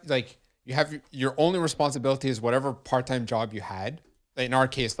have your only responsibility is whatever part-time job you had. In our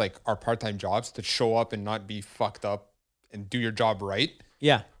case, like our part-time jobs, to show up and not be fucked up and do your job right.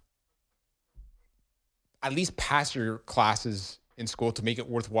 Yeah. At least pass your classes in school to make it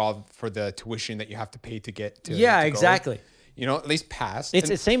worthwhile for the tuition that you have to pay to get to. Yeah, to exactly. Go. You know, at least pass. It's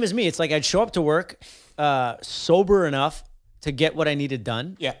the same as me. It's like I'd show up to work sober enough to get what I needed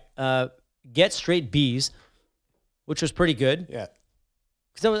done. Yeah. Get straight B's, which was pretty good. Yeah.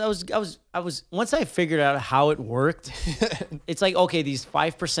 Because I was once I figured out how it worked, it's like, okay, these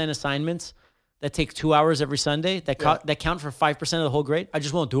 5% assignments that take 2 hours every Sunday that count for 5% of the whole grade. I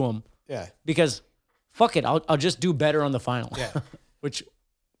just won't do them. Yeah. Because fuck it, I'll just do better on the final. Yeah. Which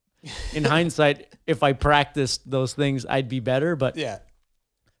in hindsight, if I practiced those things, I'd be better. But yeah.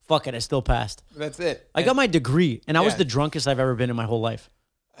 fuck it, I still passed. That's it. I got my degree, and I was Yeah. the drunkest I've ever been in my whole life.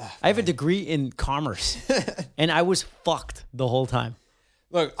 I have a degree in commerce, and I was fucked the whole time.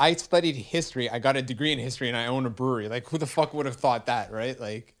 Look, I studied history. I got a degree in history, and I own a brewery. Like, who the fuck would have thought that, right?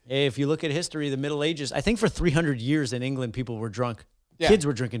 Like, Hey, if you look at history, the Middle Ages, I think for 300 years in England, people were drunk. Yeah. Kids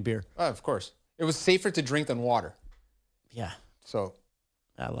were drinking beer. oh, of course, it was safer to drink than water. Yeah, So,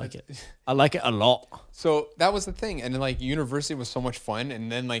 I like it. I like it a lot. so that was the thing, and then like university was so much fun,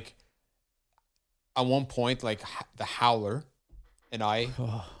 and then like at one point, like the Howler and I,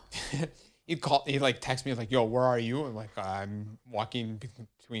 he'd like text me like, "Yo, where are you?" I'm like, "I'm walking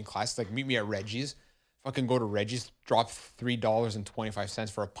between classes. Like, meet me at Reggie's." Fucking go to Reggie's, drop $3.25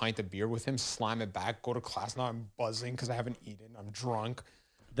 for a pint of beer with him, slam it back, go to class. Now I'm buzzing because I haven't eaten. I'm drunk.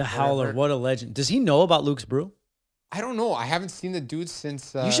 The Howler, what a legend. Does he know about Luke's Brew? I don't know. I haven't seen the dude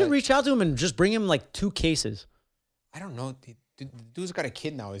since. You should reach out to him and just bring him like 2 cases. I don't know. The dude's got a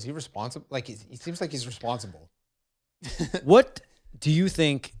kid now. Is he responsible? Like, he seems like he's responsible. What do you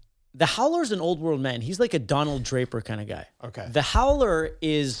think? The Howler's an old world man. He's like a Donald Draper kind of guy. Okay. The Howler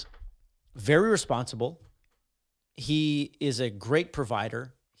is very responsible. He is a great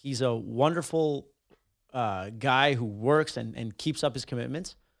provider. He's a wonderful guy who works and keeps up his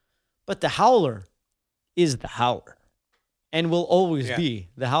commitments. But the Howler is the Howler and will always be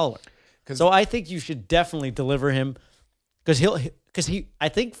the Howler. So I think you should definitely deliver him because I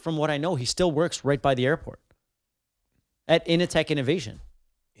think from what I know, he still works right by the airport at Initech Innovation.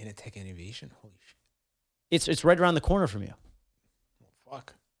 Initech Innovation? Holy shit. It's right around the corner from you. Oh,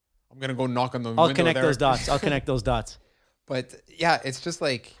 fuck. I'm going to go knock on the I'll window connect there. those dots. I'll connect those dots. But yeah, it's just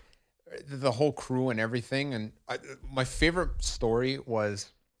like the whole crew and everything. And my favorite story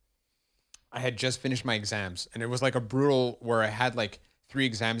was I had just finished my exams, and it was like a brutal where I had like 3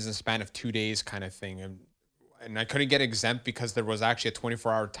 exams in the span of 2 days kind of thing. And I couldn't get exempt because there was actually a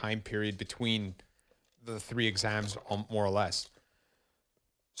 24-hour time period between the 3 exams, more or less.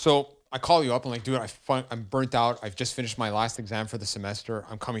 So I call you up. I'm like, dude, I'm burnt out. I've just finished my last exam for the semester.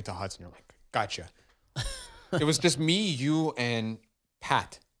 I'm coming to Hudson. You're like, gotcha. It was just me, you, and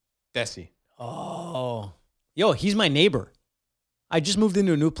Pat Desi. Oh, yo, he's my neighbor. I just moved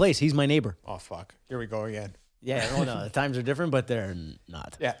into a new place. He's my neighbor. Oh, fuck. Here we go again. Yeah, oh no, the times are different, but they're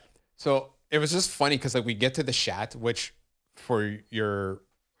not. Yeah. So it was just funny because like we get to the Chat, which for your...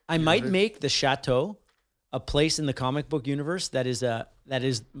 I might make the Chateau a place in the comic book universe that is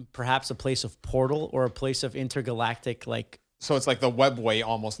perhaps a place of portal or a place of intergalactic like. So it's like the webway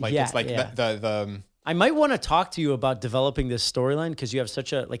almost, like Yeah, it's like yeah. the I might want to talk to you about developing this storyline because you have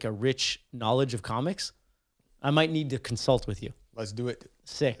such a rich knowledge of comics. I might need to consult with you. let's do it.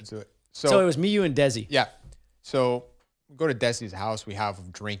 Sick. Let's do it. So it was me, you, and Desi Yeah. So we go to Desi's house. We have a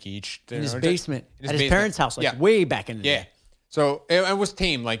drink each. in his basement In at his basement. parents' house, like Yeah. way back in the Yeah. day. So it was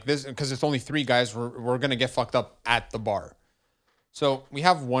tame like this because it's only 3 guys. We're going to get fucked up at the bar. So we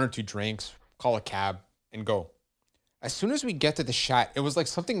have 1 or 2 drinks, call a cab, and go. As soon as we get to the Chat, it was like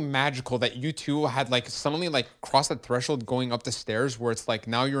something magical that you two had like suddenly like crossed the threshold going up the stairs where it's like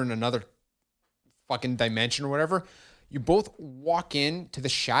now you're in another fucking dimension or whatever. You both walk in to the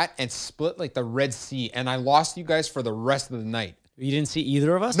Chat and split like the Red Sea, and I lost you guys for the rest of the night. You didn't see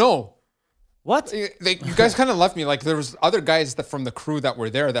either of us? No. What? You guys kind of left me like there was other guys from the crew that were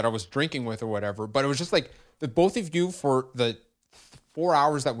there that I was drinking with or whatever, but it was just like the both of you for the 4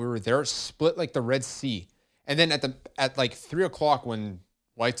 hours that we were there split like the Red Sea. And then at like 3 o'clock when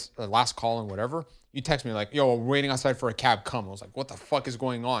lights last call and whatever, you text me like, "Yo, we're waiting outside for a cab. Come." I was like, "What the fuck is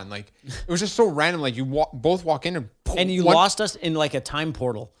going on?" Like it was just so random. Like you both walk in and boom, And you lost us in like a time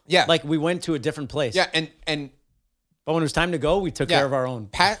portal. Yeah. Like we went to a different place. Yeah, and But when it was time to go, we took care of our own.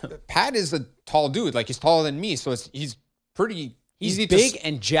 Pat is a tall dude. Like he's taller than me, so he's pretty He's easy big to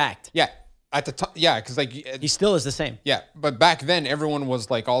and jacked. yeah. At the top, yeah, because like He still is the same. yeah, but back then everyone was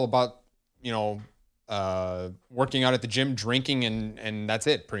like all about working out at the gym, drinking, and that's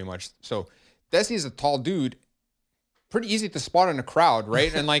it pretty much. So Desi is a tall dude, pretty easy to spot in a crowd,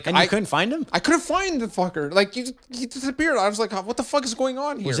 right? And like And you couldn't find him? I couldn't find the fucker. Like he disappeared. I was like, what the fuck is going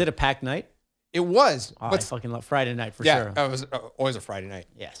on here? Was it a packed night? It was, Oh, I but fucking love Friday night for yeah, sure. it was always a Friday night.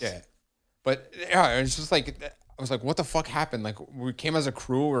 Yes. Yeah, but yeah, it was just like I was like, what the fuck happened? Like we came as a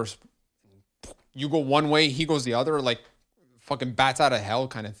crew, or you go one way, he goes the other, like fucking bats out of hell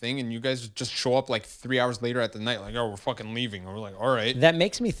kind of thing, and you guys just show up like 3 hours later at the night, like, oh, we're fucking leaving. And we're like, all right. That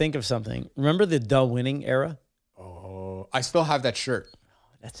makes me think of something. Remember the Duh winning era? Oh, I still have that shirt.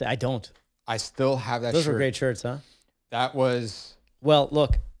 That's it. I don't. I still have that Those shirt. were great shirts, huh? That was Well,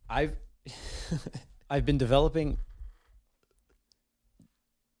 look, I've been developing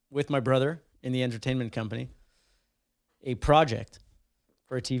with my brother in the entertainment company a project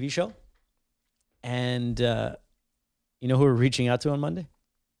for a TV show. And you know who we're reaching out to on Monday?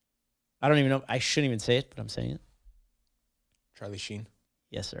 I don't even know. I shouldn't even say it, but I'm saying it. Charlie Sheen.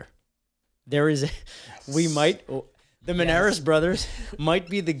 Yes, sir. There is, we might, the Menares brothers might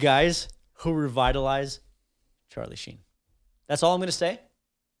be the guys who revitalize Charlie Sheen. That's all I'm going to say.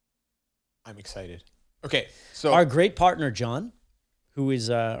 I'm excited. Okay, so Our great partner, John, who is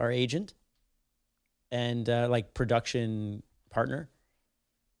our agent and like production partner,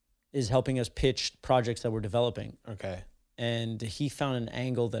 is helping us pitch projects that we're developing. okay, And he found an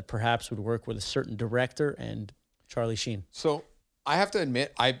angle that perhaps would work with a certain director and Charlie Sheen. so I have to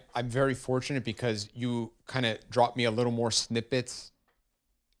admit I'm very fortunate because you kind of dropped me a little more snippets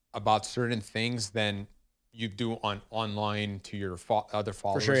about certain things than you do online to your other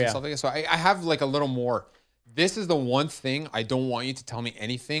followers sure, and yeah. stuff like that. So I have like a little more. This is the one thing I don't want you to tell me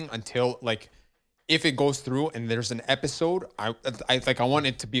anything until like if it goes through and there's an episode. I want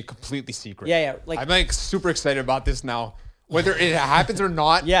it to be completely secret. Yeah. Like, I'm like super excited about this now, whether it happens or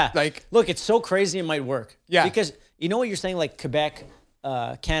not. yeah. Like look, it's so crazy it might work. Yeah. Because you know what you're saying, like Quebec,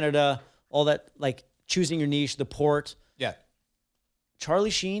 Canada, all that, like choosing your niche, the port. yeah, Charlie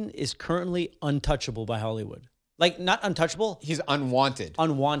Sheen is currently untouchable by Hollywood. Like, not untouchable, he's unwanted.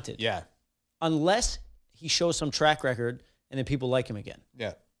 unwanted. Yeah, Unless he shows some track record and then people like him again.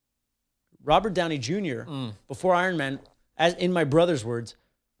 yeah. Robert Downey Jr., before Iron Man, as in my brother's words,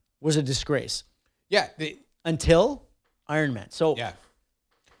 was a disgrace Yeah, until Iron Man. So yeah.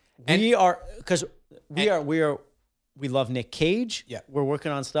 we are, because we love Nick Cage. Yeah. We're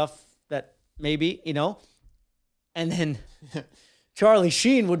working on stuff that maybe, you know, and then Charlie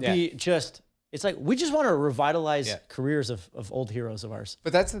Sheen would be just, it's like, we just want to revitalize careers of old heroes of ours.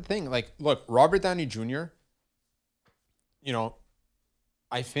 But that's the thing. Like, look, Robert Downey Jr., you know,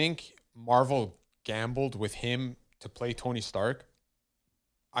 I think Marvel gambled with him to play Tony Stark.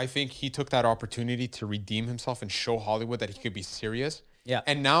 I think he took that opportunity to redeem himself and show Hollywood that he could be serious. Yeah.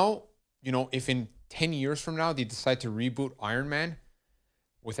 And now, you know, if in 10 years from now they decide to reboot Iron Man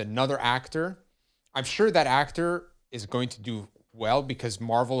with another actor, I'm sure that actor is going to do well because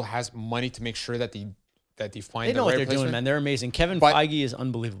Marvel has money to make sure that they find They the know what right they're doing, placement. man. They're amazing. Kevin But- Feige is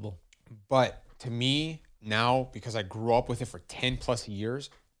unbelievable. But to me now, because I grew up with it for 10 plus years,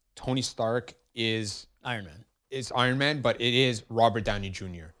 Tony Stark is Iron Man. Iron Man, but it is Robert Downey Jr.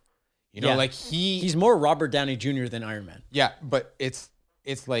 You know, Yeah. like He's more Robert Downey Jr. than Iron Man. yeah, but it's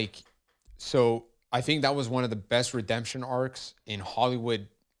like, so I think that was one of the best redemption arcs in Hollywood.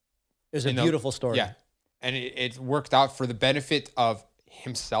 It was a You know, beautiful story. Yeah. And it worked out for the benefit of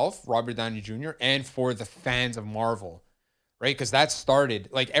himself, Robert Downey Jr., and for the fans of Marvel, right? Because that started,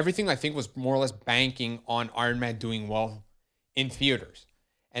 like everything I think was more or less banking on Iron Man doing well in theaters.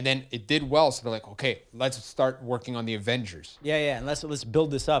 And then it did well. So they're like, okay, let's start working on the Avengers. Yeah. And let's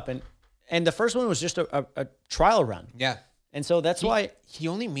build this up. And the first one was just a trial run. Yeah. And so that's why. He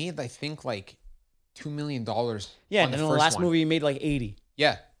only made, I think, like $2 million. Yeah. on And the in the first last one. movie, he made like 80.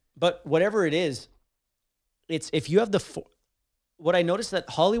 Yeah. But whatever it is, it's if you have what I noticed that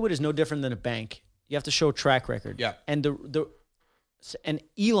Hollywood is no different than a bank. You have to show track record. Yeah. And and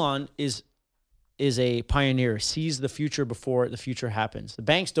Elon is a pioneer, sees the future before the future happens. The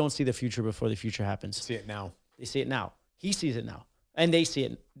banks don't see the future before the future happens. See it now. They see it now. He sees it now. And they see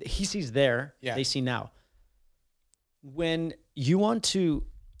it. He sees there. Yeah. They see now. When you want to,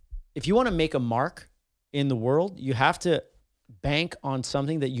 if you want to make a mark in the world, you have to bank on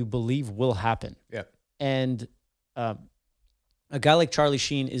something that you believe will happen. Yeah. And a guy like Charlie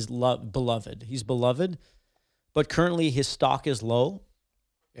Sheen is beloved. He's beloved, but currently his stock is low.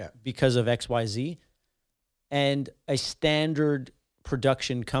 Yeah. Because of XYZ. And a standard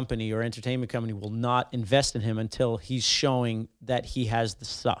production company or entertainment company will not invest in him until he's showing that he has the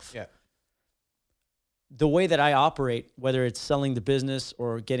stuff. Yeah. The way that I operate, whether it's selling the business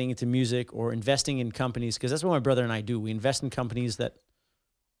or getting into music or investing in companies, because that's what my brother and I do. We invest in companies that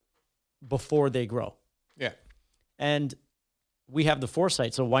before they grow. Yeah. And we have the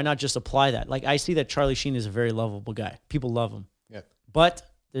foresight, so why not just apply that? Like, I see that Charlie Sheen is a very lovable guy. People love him. Yeah. But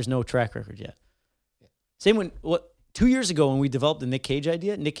there's no track record yet. Yeah. Same 2 years ago when we developed the Nick Cage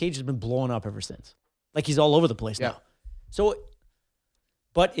idea, Nick Cage has been blowing up ever since. Like, he's all over the place now. So,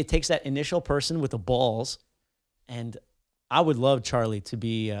 but it takes that initial person with the balls, and I would love Charlie to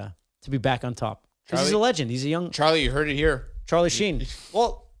be back on top. 'Cause he's a Charlie- legend. He's a young Charlie, you heard it here. Charlie Sheen.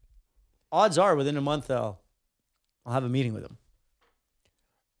 Well, odds are within a month I'll have a meeting with him.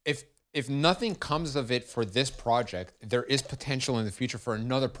 If nothing comes of it for this project, there is potential in the future for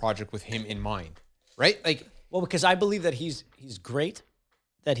another project with him in mind, right? Like, Well, because I believe that he's great,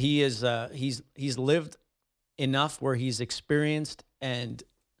 that he is he's lived enough where he's experienced and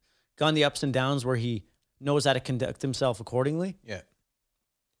gone the ups and downs where he knows how to conduct himself accordingly. Yeah.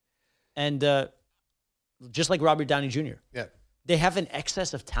 And just like Robert Downey Jr., Yeah. they have an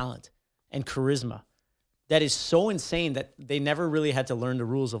excess of talent and charisma that is so insane that they never really had to learn the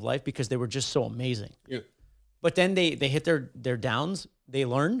rules of life because they were just so amazing. Yeah. But then they hit their downs, they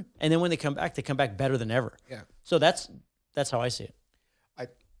learn, and then when they come back better than ever. Yeah. So that's how I see it.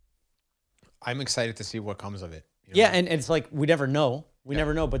 I'm excited to see what comes of it. You know? Yeah, and it's like we never know. We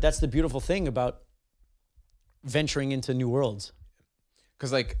never know, but that's the beautiful thing about venturing into new worlds.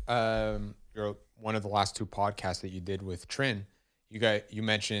 Because like you're one of the last 2 podcasts that you did with Trin, you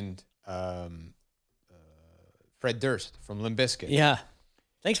mentioned Fred Durst from Limp Bizkit. Yeah.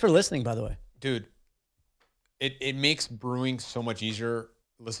 Thanks for listening, by the way. Dude, it makes brewing so much easier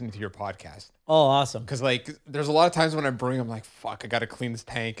listening to your podcast. Oh, awesome. Because like there's a lot of times when I bring, I'm like, fuck, I gotta clean this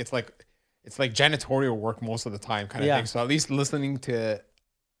tank. It's like janitorial work most of the time kind of thing. So at least listening to,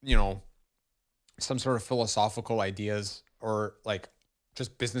 you know, some sort of philosophical ideas or like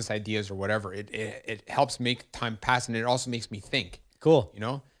just business ideas or whatever, it helps make time pass, and it also makes me think. Cool. You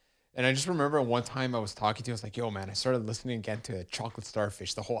know? And I just remember one time I was talking to you, I was like, yo, man, I started listening again to Chocolate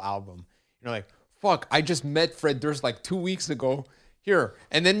Starfish, the whole album. You're like, fuck, I just met Fred Durst like 2 weeks ago here.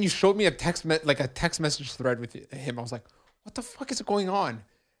 And then you showed me a text message thread with him. I was like, what the fuck is going on?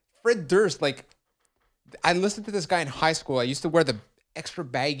 Fred Durst, like, I listened to this guy in high school. I used to wear the extra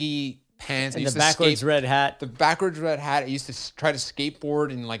baggy pants. And the backwards red hat. The backwards red hat. I used to try to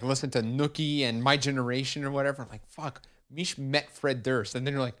skateboard and like listen to Nookie and My Generation or whatever. I'm like, fuck, Mish met Fred Durst. And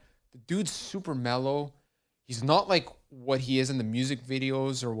then you're like, the dude's super mellow. He's not like what he is in the music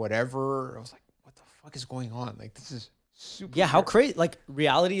videos or whatever. I was like, what the fuck is going on? Like, this is super. Yeah, how crazy. Like,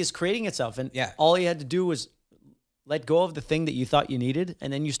 reality is creating itself. And all you had to do was let go of the thing that you thought you needed,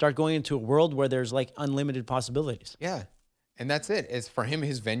 and then you start going into a world where there's like unlimited possibilities. Yeah. And that's it. It's for him,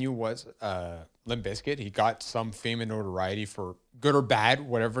 his venue was Limp Bizkit. He got some fame and notoriety for good or bad,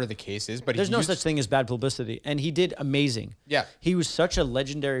 whatever the case is. But there's no such thing as bad publicity. And he did amazing. Yeah. He was such a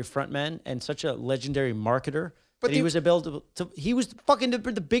legendary frontman and such a legendary marketer. But he was able to he was fucking the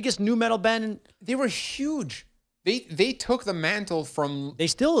biggest nu metal band. They were huge. They took the mantle from. They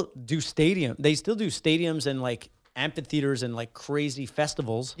still do stadiums and like amphitheaters and like crazy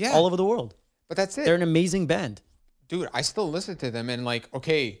festivals all over the world. But that's it. They're an amazing band. Dude, I still listen to them and like,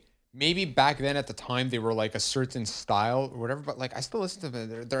 okay, maybe back then at the time they were like a certain style or whatever, but like I still listen to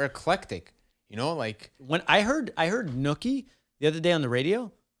them. They're eclectic, you know, like when I heard Nookie the other day on the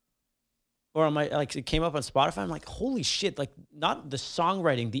radio, or on my like it came up on Spotify. I'm like, holy shit! Like not the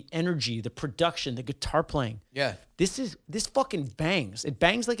songwriting, the energy, the production, the guitar playing. Yeah, this fucking bangs. It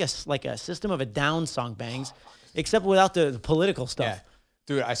bangs like a System of a Down song bangs, except without the political stuff. Yeah.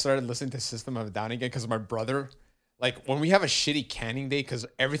 Dude, I started listening to System of a Down again because my brother. Like when we have a shitty canning day, because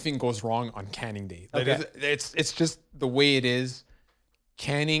everything goes wrong on canning day. Like it's just the way it is.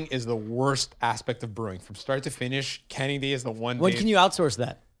 Canning is the worst aspect of brewing. From start to finish, canning day is the one. When can you outsource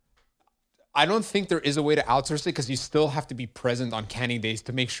that? I don't think there is a way to outsource it because you still have to be present on canning days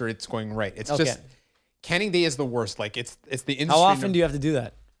to make sure it's going right. It's just canning day is the worst. Like it's the industry. How often do you have to do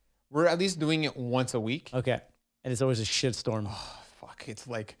that? We're at least doing it once a week. Okay, and it's always a shitstorm. Oh, fuck! It's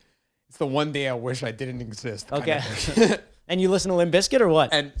like. It's the one day I wish I didn't exist. Okay. And you listen to Limp Bizkit or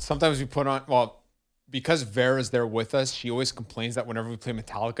what? And sometimes we put on, because Vera's there with us, she always complains that whenever we play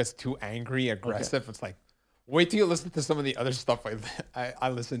Metallica, it's too angry, aggressive. Okay. It's like, wait till you listen to some of the other stuff I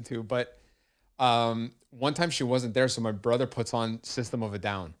listen to. But one time she wasn't there, so my brother puts on System of a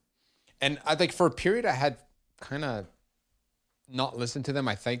Down. And I like for a period I had kind of not listened to them.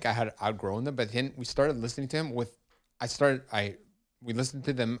 I think I had outgrown them. But then we started listening to him we listened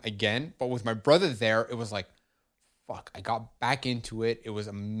to them again, but with my brother there, it was like, fuck, I got back into it. It was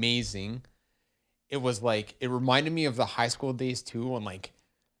amazing. It was like, it reminded me of the high school days too. And like,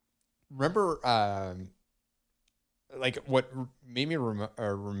 remember, like what made me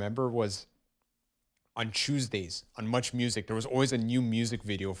remember was on Tuesdays on Much Music, there was always a new music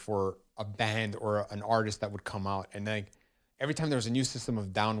video for a band or an artist that would come out. And like, every time there was a new System of a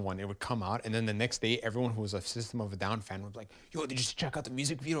Down one, it would come out. And then the next day, everyone who was a System of a Down fan would be like, yo, did you check out the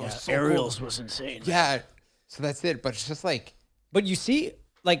music video? Yeah, it was so Aerials cool. was insane. Yeah. So that's it. But it's just like. But you see,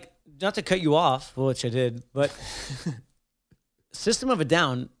 like, not to cut you off, which I did, but System of a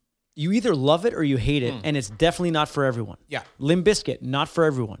Down, you either love it or you hate it. And it's definitely not for everyone. Yeah. Limp Bizkit, not for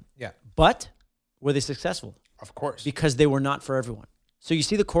everyone. Yeah. But were they successful? Of course. Because they were not for everyone. So you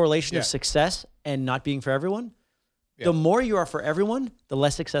see the correlation of success and not being for everyone? Yeah. The more you are for everyone, the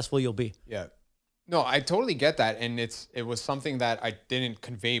less successful you'll be. Yeah. No, I totally get that. And it was something that I didn't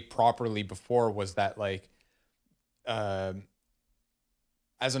convey properly before was that like as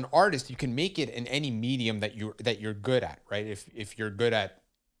an artist, you can make it in any medium that you're good at, right? If you're good at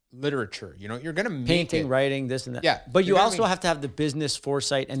literature, you're gonna make Painting, it. writing, this and that. Yeah, But you you're gonna also make- have to have the business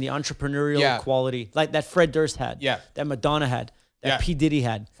foresight and the entrepreneurial Yeah. quality, like that Fred Durst had. Yeah. That Madonna had. That Yeah. P. Diddy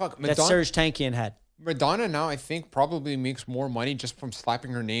had. Fuck, that Madonna- Serge Tankian had. Madonna now, I think, probably makes more money just from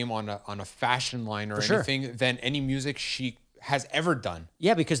slapping her name on a fashion line or For sure. anything than any music she has ever done.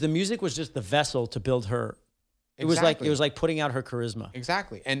 Yeah, because the music was just the vessel to build her. It Exactly. was like putting out her charisma.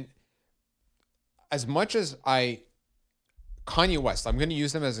 Exactly. And as much as Kanye West, I'm going to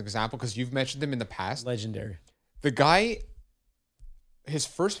use him as an example because you've mentioned him in the past. Legendary. The guy, his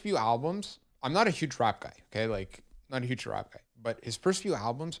first few albums, I'm not a huge rap guy, okay? Like, not a huge rap guy, but his first few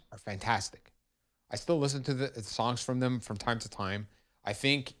albums are fantastic. I still listen to the songs from them from time to time. I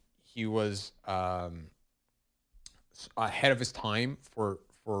think he was ahead of his time for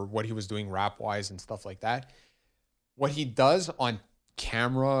what he was doing rap-wise and stuff like that. What he does on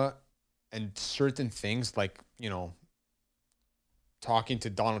camera and certain things like, talking to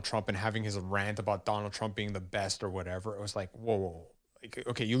Donald Trump and having his rant about Donald Trump being the best or whatever, it was like, whoa. Like,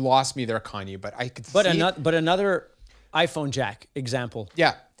 okay, you lost me there, Kanye, but I could But see another iPhone jack example.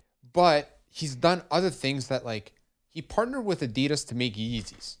 Yeah, but he's done other things that, like, he partnered with Adidas to make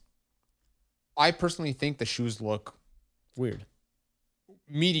Yeezys. I personally think the shoes look Weird.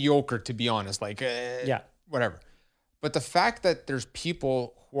 mediocre, to be honest. Like, Yeah. whatever. But the fact that there's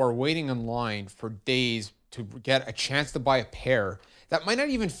people who are waiting in line for days to get a chance to buy a pair that might not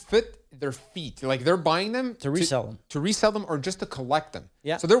even fit their feet. Like, they're buying them To resell them. To resell them or just to collect them.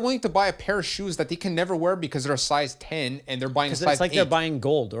 Yeah. So they're willing to buy a pair of shoes that they can never wear because they're a size 10 and they're buying a Because size it's like 8. they're buying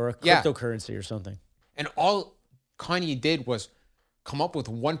gold or a Yeah. cryptocurrency or something. And all Kanye did was come up with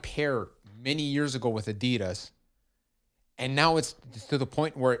one pair many years ago with Adidas. And now it's to the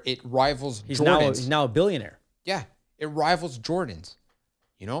point where it rivals He's Jordans. now a billionaire. Yeah, it rivals Jordans.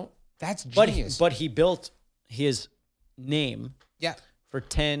 That's genius. But he built his name yeah, for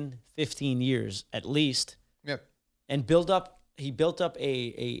 10, 15 years at least, yep. and he built up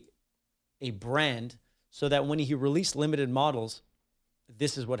a brand so that when he released limited models,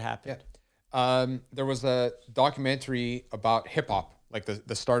 this is what happened. Yeah. There was a documentary about hip hop, like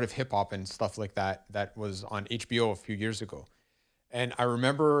the start of hip hop and stuff like that was on HBO a few years ago. And I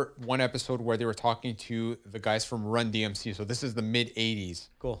remember one episode where they were talking to the guys from Run DMC. So this is the mid 80s.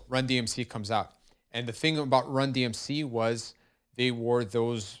 Cool. Run DMC comes out. And the thing about Run DMC was they wore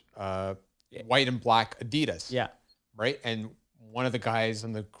those white and black Adidas. Yeah. Right? And one of the guys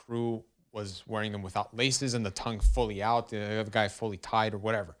on the crew was wearing them without laces and the tongue fully out, the other guy fully tied or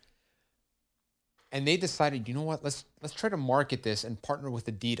whatever. And they decided, you know what, let's try to market this and partner with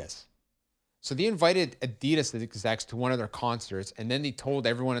Adidas. So they invited Adidas execs to one of their concerts, and then they told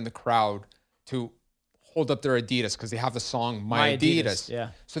everyone in the crowd to hold up their Adidas because they have the song My Adidas. Yeah.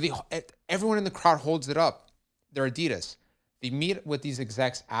 So everyone in the crowd holds it up, their Adidas. They meet with these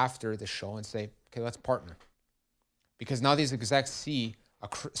execs after the show and say, okay, let's partner. Because now these execs see a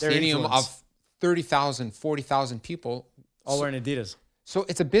stadium influence. of 30,000, 40,000 people. All wearing Adidas. So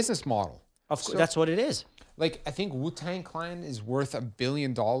it's a business model. Of course, that's what it is. Like, I think Wu-Tang Clan is worth $1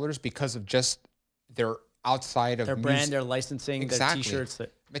 billion because of just their outside of Their brand, their licensing, Exactly. their T-shirts.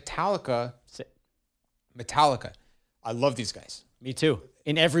 Metallica. I love these guys. Me too.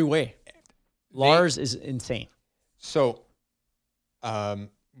 In every way. Lars is insane. So,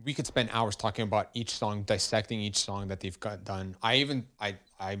 we could spend hours talking about each song, dissecting each song that they've got done. I'm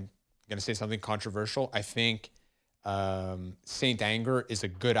gonna say something controversial. I think Saint Anger is a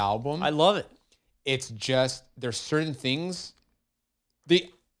good album. I love it. It's just there's certain things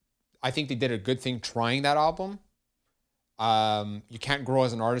I think they did a good thing trying that album. You can't grow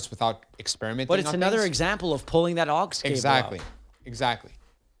as an artist without experimenting. But it's on another things. example of pulling that aux cable Exactly. out. Exactly.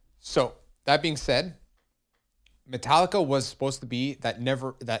 So that being said, Metallica was supposed to be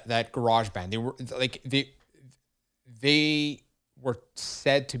that garage band. They were like they were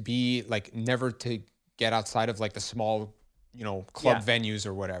said to be like never to get outside of like the small, club venues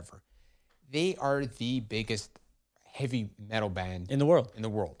or whatever. They are the biggest heavy metal band In the world. in the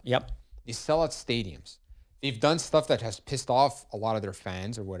world. Yep. They sell out stadiums. They've done stuff that has pissed off a lot of their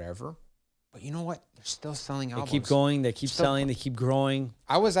fans or whatever. But you know what? They're still selling They albums. keep going. They keep Still- selling. They keep growing.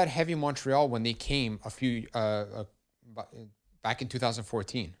 I was at Heavy Montreal when they came back in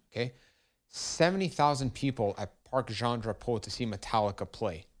 2014. Okay, 70,000 people at Parc Jean Drapeau to see Metallica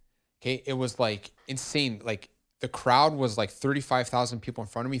play. Okay, it was like insane. Like the crowd was like 35,000 people in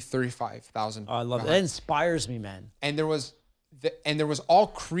front of me, 35,000. Oh, I love it. That behind. inspires me, man. And there was all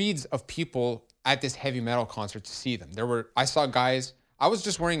creeds of people at this heavy metal concert to see them. I saw guys. I was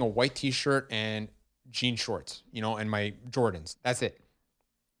just wearing a white T-shirt and jean shorts, you know, and my Jordans. That's it.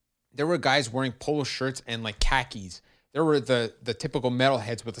 There were guys wearing polo shirts and like khakis. There were the typical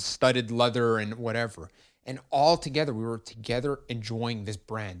metalheads with the studded leather and whatever. And all together, we were together enjoying this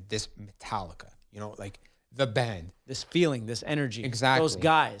brand, this Metallica, you know, like the band. This feeling, this energy. Exactly. Those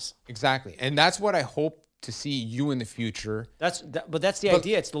guys. Exactly. And that's what I hope to see you in the future. But that's the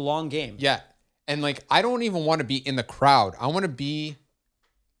idea. It's the long game. Yeah. And like, I don't even want to be in the crowd. I want to be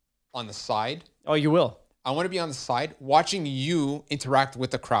on the side. Oh, you will. I want to be on the side watching you interact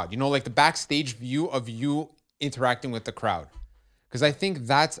with the crowd. You know, like the backstage view of you interacting with the crowd. Because I think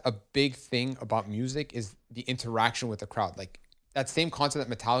that's a big thing about music is the interaction with the crowd. Like that same concert that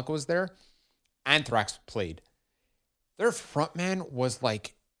Metallica was there, Anthrax played. Their frontman was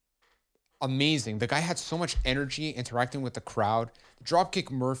like amazing. The guy had so much energy interacting with the crowd.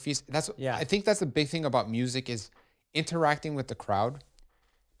 Dropkick Murphys. I think that's the big thing about music is interacting with the crowd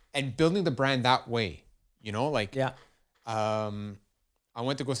and building the brand that way. You know, like I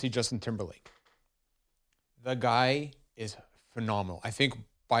went to go see Justin Timberlake. The guy is phenomenal. I think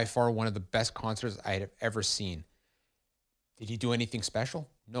by far one of the best concerts I have ever seen. Did he do anything special?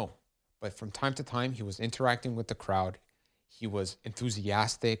 No. But from time to time, he was interacting with the crowd. He was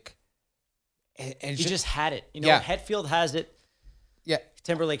enthusiastic. And he just had it. You know, Hetfield has it. Yeah.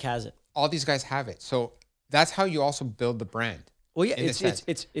 Timberlake has it. All these guys have it. So that's how you also build the brand. Well, yeah, it's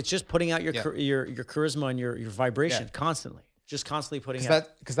just putting out your charisma and your vibration constantly. Just constantly putting out.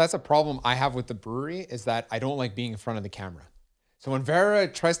 Because that's a problem I have with the brewery is that I don't like being in front of the camera. So when Vera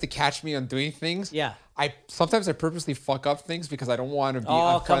tries to catch me on doing things, I sometimes purposely fuck up things because I don't want to be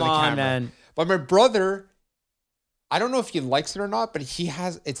in front of the camera. Man. But my brother, I don't know if he likes it or not, but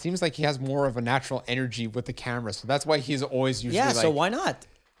it seems like he has more of a natural energy with the camera. So that's why he's always usually so why not?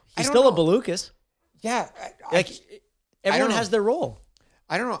 He's still a Balukas. Yeah. Everyone has their role.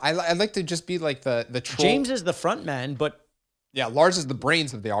 I don't know. I like to just be like the troll. James is the front man, but... Yeah, Lars is the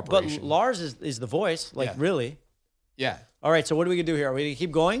brains of the operation. But Lars is the voice, really. Yeah. All right, so what are we going to do here? Are we going to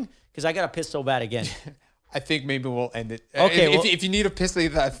keep going? Because I got to piss so bad again. I think maybe we'll end it. Okay. If you need to piss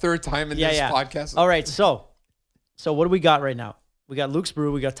that third time in this podcast. All right, so what do we got right now? We got Luke's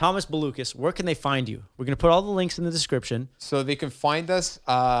Brew. We got Thomas Balukas. Where can they find you? We're going to put all the links in the description. So they can find us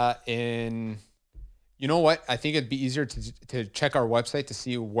in... You know what? I think it'd be easier to check our website to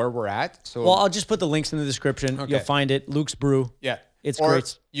see where we're at. So, I'll just put the links in the description. Okay. You'll find it. Luke's Brew. Yeah. It's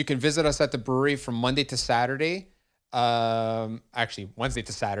great. You can visit us at the brewery from Monday to Saturday. Actually, Wednesday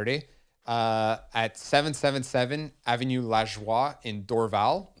to Saturday at 777 Avenue La Joie in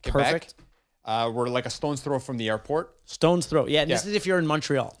Dorval, Quebec. Perfect. We're like a stone's throw from the airport. Stone's throw. Yeah, this is if you're in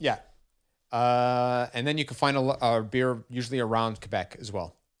Montreal. Yeah. And then you can find our beer usually around Quebec as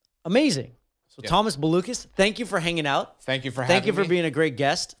well. Amazing. So Thomas Balukas, thank you for hanging out. Thank you for having me. Thank you for being a great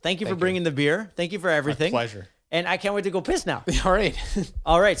guest. Thank you for bringing the beer. Thank you for everything. My pleasure. And I can't wait to go piss now. All right.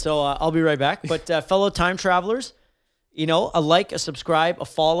 All right, so I'll be right back. But fellow time travelers, you know, a like, a subscribe, a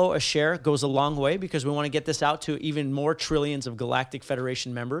follow, a share goes a long way because we want to get this out to even more trillions of Galactic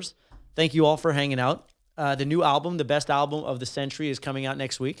Federation members. Thank you all for hanging out. The new album, the best album of the century, is coming out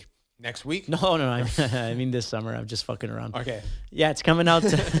next week. Next week? No. I mean this summer. I'm just fucking around. Okay. Yeah, it's coming out.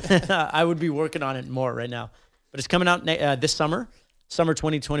 I would be working on it more right now. But it's coming out this summer, summer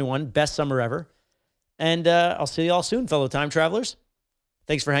 2021, best summer ever. And I'll see you all soon, fellow time travelers.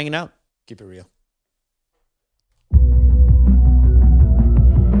 Thanks for hanging out. Keep it real.